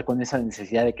estar con esa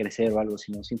necesidad de crecer o algo,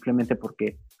 sino simplemente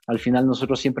porque al final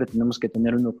nosotros siempre tenemos que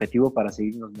tener un objetivo para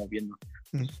seguirnos moviendo.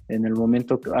 En el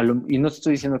momento, y no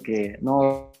estoy diciendo que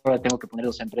no, ahora tengo que poner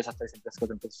 2 empresas, 3 empresas,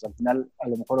 4 empresas. Al final, a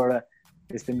lo mejor ahora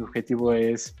mi objetivo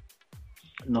es,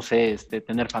 no sé,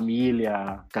 tener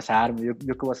familia, casarme, yo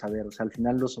qué voy a saber. O sea, al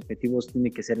final los objetivos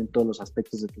tienen que ser en todos los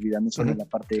aspectos de tu vida, no solo en la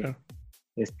parte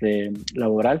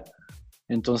laboral.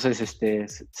 Entonces,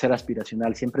 ser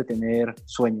aspiracional, siempre tener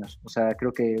sueños. O sea,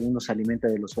 creo que uno se alimenta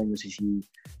de los sueños, y si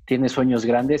tienes sueños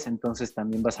grandes, entonces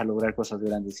también vas a lograr cosas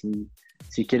grandes. Y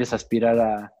si quieres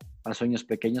aspirar a sueños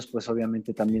pequeños, pues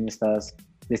obviamente también estás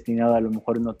destinado a lo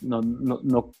mejor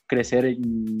no crecer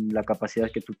en la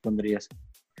capacidad que tú pondrías.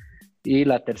 Y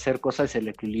la tercera cosa es el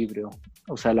equilibrio.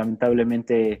 O sea,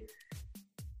 lamentablemente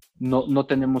no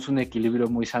tenemos un equilibrio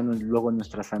muy sano luego en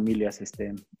nuestras familias,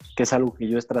 que es algo que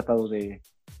yo he tratado de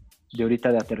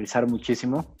ahorita de aterrizar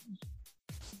muchísimo,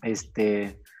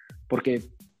 porque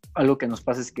algo que nos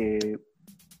pasa es que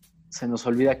se nos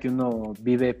olvida que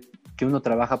uno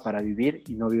trabaja para vivir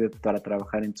y no vive para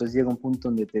trabajar. Entonces llega un punto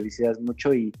donde te vicias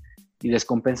mucho y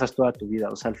descompensas toda tu vida.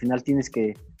 O sea, al final tienes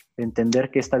que entender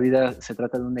que esta vida se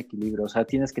trata de un equilibrio. O sea,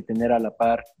 tienes que tener a la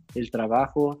par el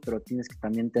trabajo, pero tienes que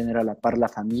también tener a la par la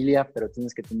familia, pero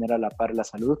tienes que tener a la par la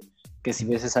salud, que si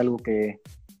ves es algo que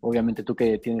obviamente tú,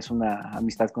 que tienes una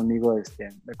amistad conmigo,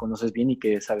 me conoces bien y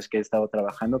que sabes que he estado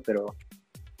trabajando. Pero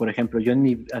por ejemplo, yo en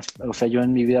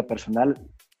mi vida personal,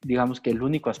 digamos que el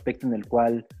único aspecto en el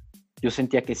cual yo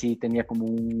sentía que sí tenía como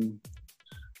un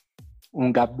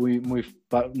gap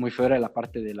muy fuera de la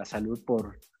parte de la salud,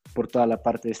 por toda la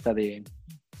parte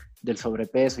del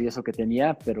sobrepeso y eso que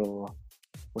tenía. Pero,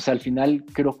 o sea, al final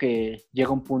creo que llega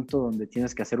un punto donde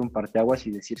tienes que hacer un parteaguas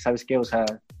y decir, ¿sabes qué? O sea,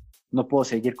 no puedo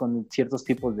seguir con ciertos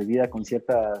tipos de vida, con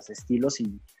ciertos estilos,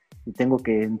 y tengo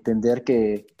que entender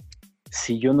que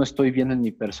si yo no estoy bien en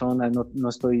mi persona, no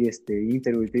estoy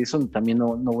íntegro y eso, también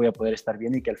no voy a poder estar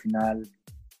bien, y que al final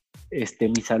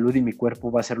mi salud y mi cuerpo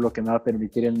va a ser lo que me va a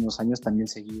permitir en unos años también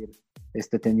seguir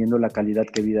teniendo la calidad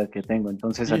de vida que tengo.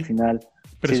 Entonces, sí. Al final...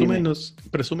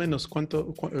 Presúmenos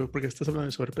cuánto, porque estás hablando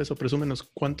de sobrepeso, presúmenos de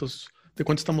cuánto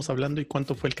estamos hablando y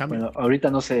cuánto fue el cambio. Bueno,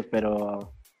 ahorita no sé,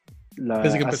 pero...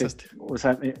 Desde que empezaste. O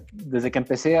sea, desde que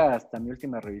empecé hasta mi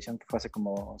última revisión, que fue hace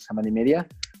como semana y media,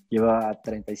 lleva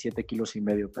 37 kilos y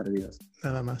medio perdidos.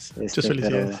 Nada más. Muchas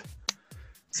felicidades.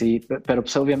 Sí, pero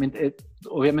pues obviamente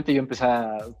yo empecé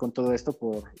con todo esto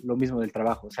por lo mismo del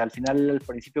trabajo. O sea, al final, al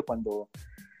principio, cuando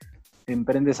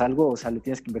emprendes algo, o sea, le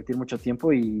tienes que invertir mucho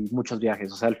tiempo y muchos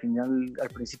viajes. O sea, al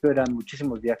principio eran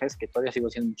muchísimos viajes, que todavía sigo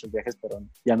haciendo muchos viajes, pero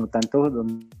ya no tanto,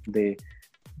 donde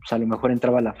pues a lo mejor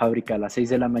entraba a la fábrica a las 6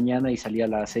 de la mañana y salía a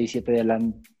las 6, 7 de la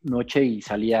noche y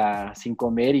salía sin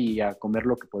comer y a comer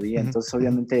lo que podía. Entonces,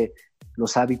 obviamente,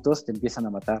 los hábitos te empiezan a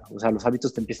matar. O sea, los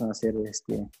hábitos te empiezan a hacer,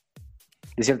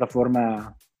 de cierta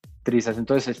forma, trizas.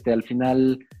 Entonces, al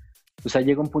final, o sea,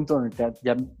 llega un punto donde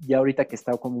ya ahorita que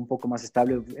está como un poco más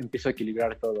estable, empiezo a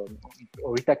equilibrar todo, ¿no?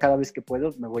 Ahorita cada vez que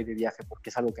puedo me voy de viaje porque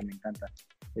es algo que me encanta.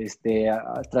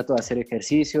 Trato de hacer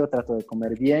ejercicio, trato de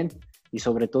comer bien y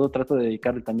sobre todo trato de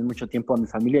dedicarle también mucho tiempo a mi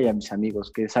familia y a mis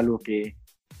amigos, que es algo que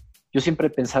yo siempre he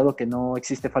pensado que no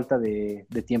existe falta de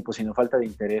tiempo, sino falta de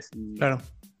interés. Claro.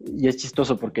 Y es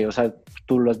chistoso porque, o sea,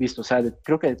 tú lo has visto, o sea,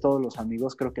 creo que de todos los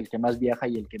amigos, creo que el que más viaja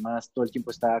y el que más todo el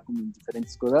tiempo está como en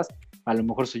diferentes cosas, a lo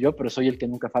mejor soy yo, pero soy el que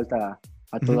nunca falta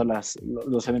a todos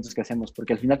los eventos que hacemos,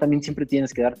 porque al final también siempre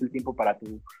tienes que darte el tiempo para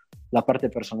la parte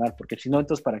personal, porque si no,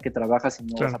 entonces, ¿para qué trabajas si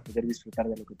no vas a poder disfrutar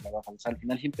de lo que trabajas? O sea, al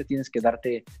final siempre tienes que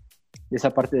darte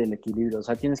esa parte del equilibrio, o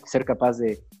sea, tienes que ser capaz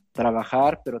de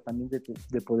trabajar, pero también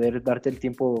de poder darte el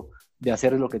tiempo de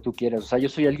hacer lo que tú quieras. O sea, yo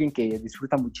soy alguien que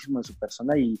disfruta muchísimo de su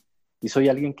persona y soy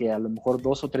alguien que a lo mejor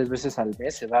 2 o 3 veces al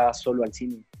mes se va solo al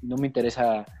cine y no me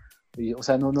interesa, o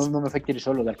sea, no me afecta ir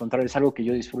solo, al contrario, es algo que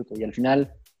yo disfruto y al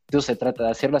final de eso se trata,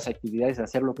 de hacer las actividades, de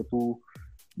hacer lo que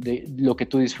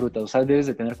tú disfrutas. O sea, debes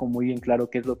de tener como muy bien claro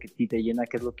qué es lo que a ti te llena,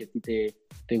 qué es lo que a ti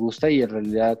te gusta y en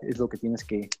realidad es lo que tienes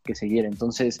que seguir.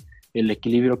 Entonces, el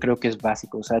equilibrio creo que es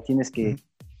básico. O sea, tienes que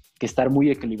estar muy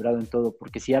equilibrado en todo,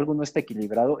 porque si algo no está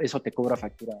equilibrado, eso te cobra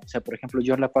factura. O sea, por ejemplo,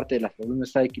 yo en la parte de la salud no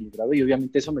está equilibrado y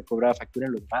obviamente eso me cobra factura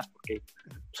en lo demás, porque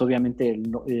pues, obviamente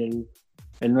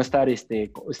el no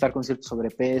estar con cierto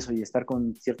sobrepeso y estar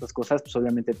con ciertas cosas, pues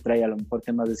obviamente trae a lo mejor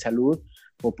temas de salud,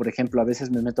 o por ejemplo, a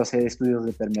veces me meto a hacer estudios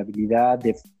de permeabilidad,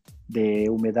 de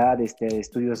humedad,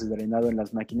 estudios de drenado en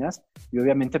las máquinas, y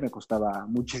obviamente me costaba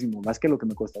muchísimo más que lo que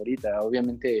me cuesta ahorita.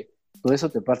 Obviamente todo eso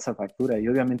te pasa factura, y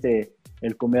obviamente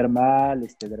el comer mal,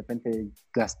 de repente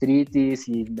gastritis,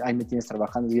 y ahí me tienes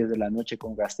trabajando 10 de la noche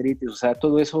con gastritis, o sea,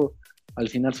 todo eso al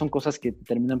final son cosas que te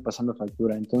terminan pasando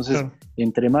factura. Entonces,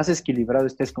 entre más equilibrado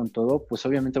estés con todo, pues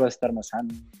obviamente vas a estar más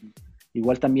sano.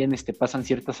 Igual también pasan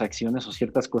ciertas acciones o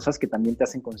ciertas cosas que también te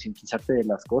hacen concientizarte de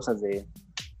las cosas.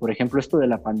 Por ejemplo, esto de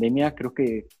la pandemia creo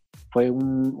que fue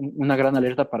una gran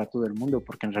alerta para todo el mundo,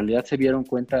 porque en realidad se dieron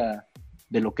cuenta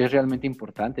de lo que es realmente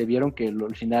importante. Vieron que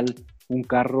al final un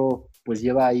carro pues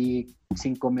lleva ahí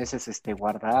 5 meses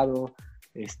guardado,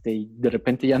 y de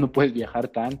repente ya no puedes viajar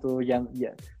tanto, ya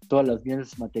todas las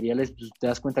bienes materiales, pues te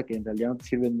das cuenta que en realidad no te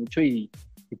sirven mucho y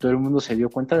todo el mundo se dio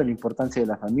cuenta de la importancia de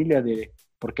la familia,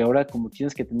 porque ahora como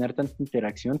tienes que tener tanta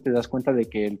interacción, te das cuenta de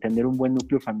que el tener un buen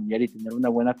núcleo familiar y tener una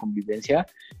buena convivencia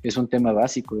es un tema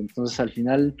básico. Entonces al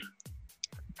final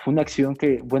fue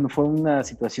una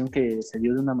situación que se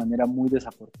dio de una manera muy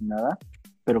desafortunada,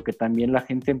 pero que también la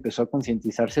gente empezó a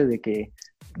concientizarse de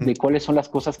cuáles son las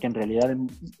cosas que en realidad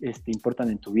importan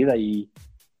en tu vida y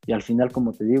al final,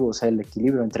 como te digo, o sea, el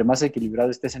equilibrio, entre más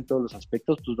equilibrado estés en todos los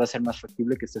aspectos, pues va a ser más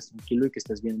factible que estés tranquilo y que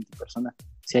estés bien en tu persona.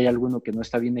 Si hay alguno que no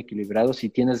está bien equilibrado,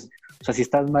 si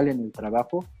estás mal en el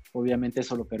trabajo, obviamente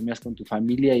eso lo permeas con tu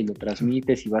familia y lo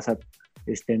transmites y vas a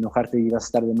enojarte y vas a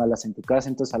estar de malas en tu casa.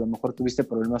 Entonces a lo mejor tuviste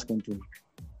problemas con tu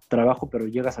trabajo, pero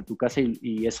llegas a tu casa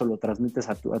y eso lo transmites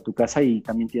a tu casa y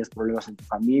también tienes problemas en tu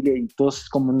familia y todo es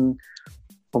como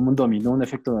un dominó, un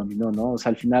efecto dominó, ¿no? O sea,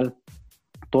 al final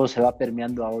todo se va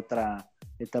permeando a otra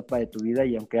etapa de tu vida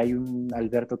y aunque hay un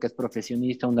Alberto que es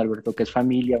profesionista, un Alberto que es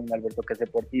familia, un Alberto que es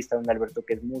deportista, un Alberto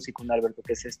que es músico, un Alberto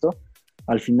que es esto,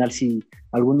 al final si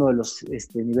alguno de los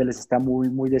niveles está muy,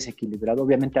 muy desequilibrado,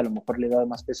 obviamente a lo mejor le da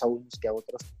más peso a unos que a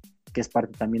otros, que es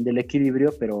parte también del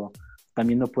equilibrio, pero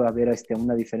también no puede haber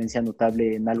una diferencia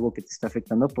notable en algo que te está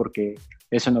afectando porque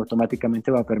eso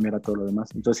automáticamente va a permear a todo lo demás.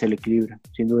 Entonces el equilibrio,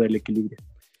 sin duda el equilibrio.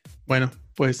 Bueno,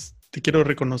 pues te quiero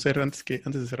reconocer, antes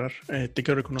de cerrar, te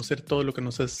quiero reconocer todo lo que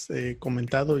nos has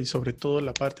comentado y sobre todo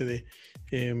la parte de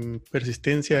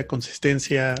persistencia,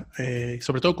 consistencia,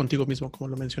 sobre todo contigo mismo, como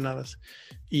lo mencionabas.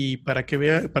 Y para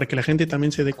que la gente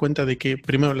también se dé cuenta de que,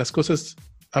 primero, las cosas,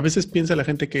 a veces piensa la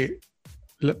gente que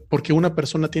porque una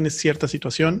persona tiene cierta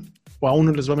situación o a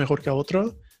uno les va mejor que a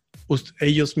otro,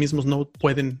 ellos mismos no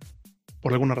pueden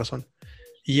por alguna razón.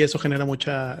 Y eso genera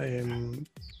mucha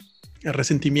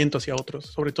resentimiento hacia otros,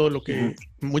 sobre todo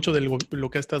mucho de lo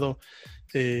que ha estado,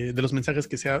 de los mensajes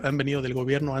que han venido del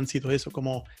gobierno han sido eso,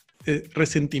 como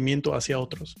resentimiento hacia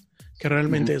otros, que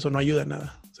realmente eso no ayuda a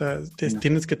nada. O sea,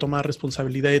 tienes que tomar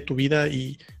responsabilidad de tu vida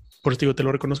y por eso digo, te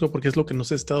lo reconozco porque es lo que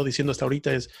nos he estado diciendo hasta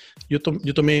ahorita. Yo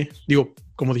tomé,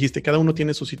 como dijiste, cada uno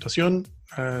tiene su situación.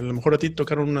 A lo mejor a ti te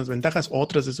tocaron unas ventajas,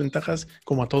 otras desventajas,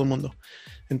 como a todo mundo.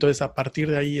 Entonces, a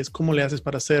partir de ahí es cómo le haces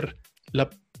para ser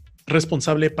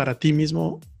responsable para ti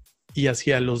mismo y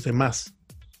hacia los demás.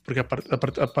 Porque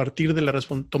a partir de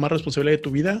tomar responsabilidad de tu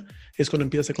vida es cuando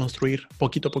empiezas a construir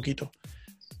poquito a poquito.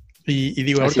 Y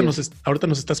digo, ahorita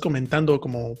nos estás comentando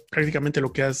como prácticamente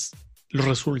los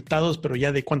resultados, pero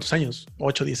ya de ¿cuántos años?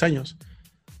 8, 10 años.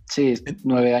 Sí,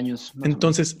 9 años.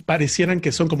 Entonces, parecieran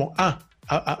que son como,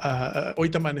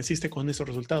 ahorita amaneciste con esos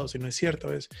resultados, y no es cierto.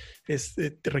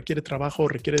 Te requiere trabajo,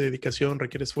 requiere dedicación,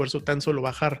 requiere esfuerzo. Tan solo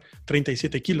bajar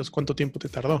 37 kilos, ¿cuánto tiempo te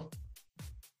tardó?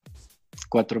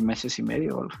 4 meses y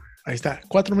medio. Ahí está,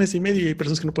 4 meses y medio, y hay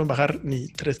personas que no pueden bajar ni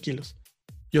 3 kilos.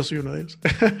 Yo soy uno de ellos.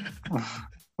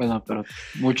 Bueno, pero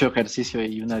mucho ejercicio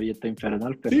y una dieta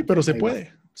infernal. Sí, pero se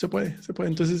puede. Se puede.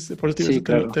 Entonces, por eso sí,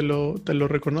 claro. te lo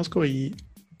reconozco y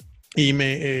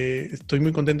estoy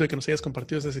muy contento de que nos hayas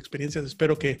compartido esas experiencias.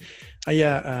 Espero que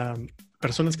haya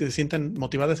personas que se sientan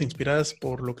motivadas e inspiradas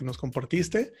por lo que nos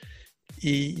compartiste.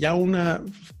 Y ya una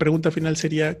pregunta final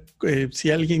sería,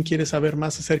 si alguien quiere saber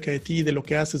más acerca de ti, de lo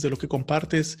que haces, de lo que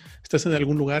compartes, ¿estás en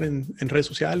algún lugar en redes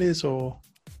sociales o...?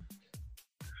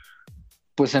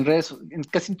 Pues en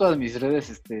casi en todas mis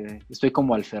redes estoy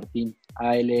como Alfertin,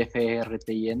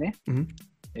 ALFRTIN,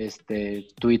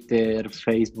 Twitter,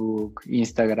 Facebook,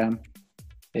 Instagram,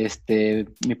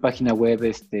 mi página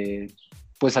web,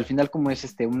 pues al final como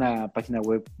es una página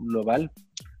web global,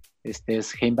 es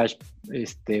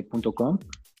heimbash.com.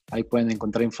 Ahí pueden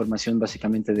encontrar información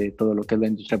básicamente de todo lo que es la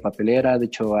industria papelera. De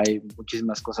hecho hay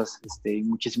muchísimas cosas y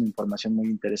muchísima información muy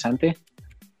interesante.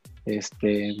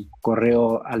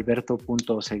 Correo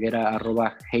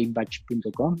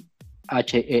alberto.ceguera@heimbach.com,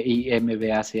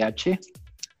 HEIMBACH.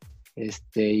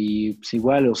 Y pues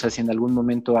igual, o sea, si en algún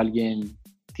momento alguien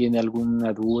tiene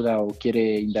alguna duda o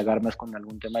quiere indagar más con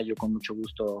algún tema, yo con mucho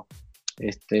gusto,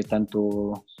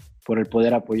 tanto por el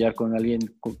poder apoyar con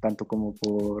alguien, tanto como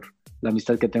por la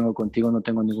amistad que tengo contigo, no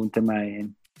tengo ningún tema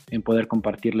en poder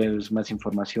compartirles más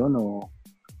información o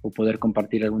poder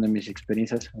compartir alguna de mis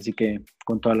experiencias, así que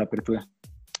con toda la apertura.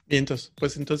 Bien,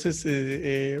 entonces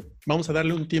vamos a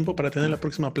darle un tiempo para tener la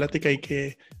próxima plática y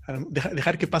que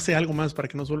dejar que pase algo más para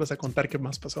que nos vuelvas a contar qué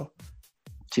más pasó.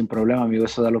 Sin problema, amigo,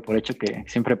 eso dalo por hecho, que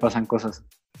siempre pasan cosas.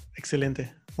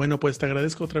 Excelente. Bueno, pues te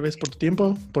agradezco otra vez por tu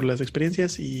tiempo, por las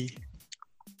experiencias y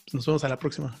nos vemos a la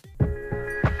próxima.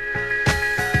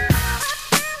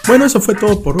 Bueno, eso fue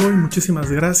todo por hoy.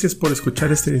 Muchísimas gracias por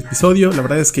escuchar este episodio. La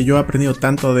verdad es que yo he aprendido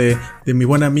tanto de mi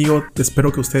buen amigo.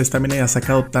 Espero que ustedes también hayan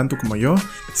sacado tanto como yo.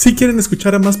 Si quieren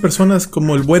escuchar a más personas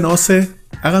como el buen Ose,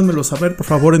 háganmelo saber por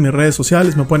favor en mis redes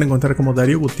sociales. Me pueden encontrar como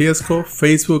Darío Gutiesco,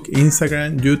 Facebook,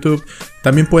 Instagram, YouTube.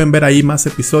 También pueden ver ahí más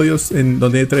episodios en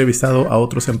donde he entrevistado a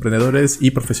otros emprendedores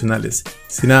y profesionales.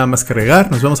 Sin nada más que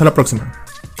agregar, nos vemos a la próxima.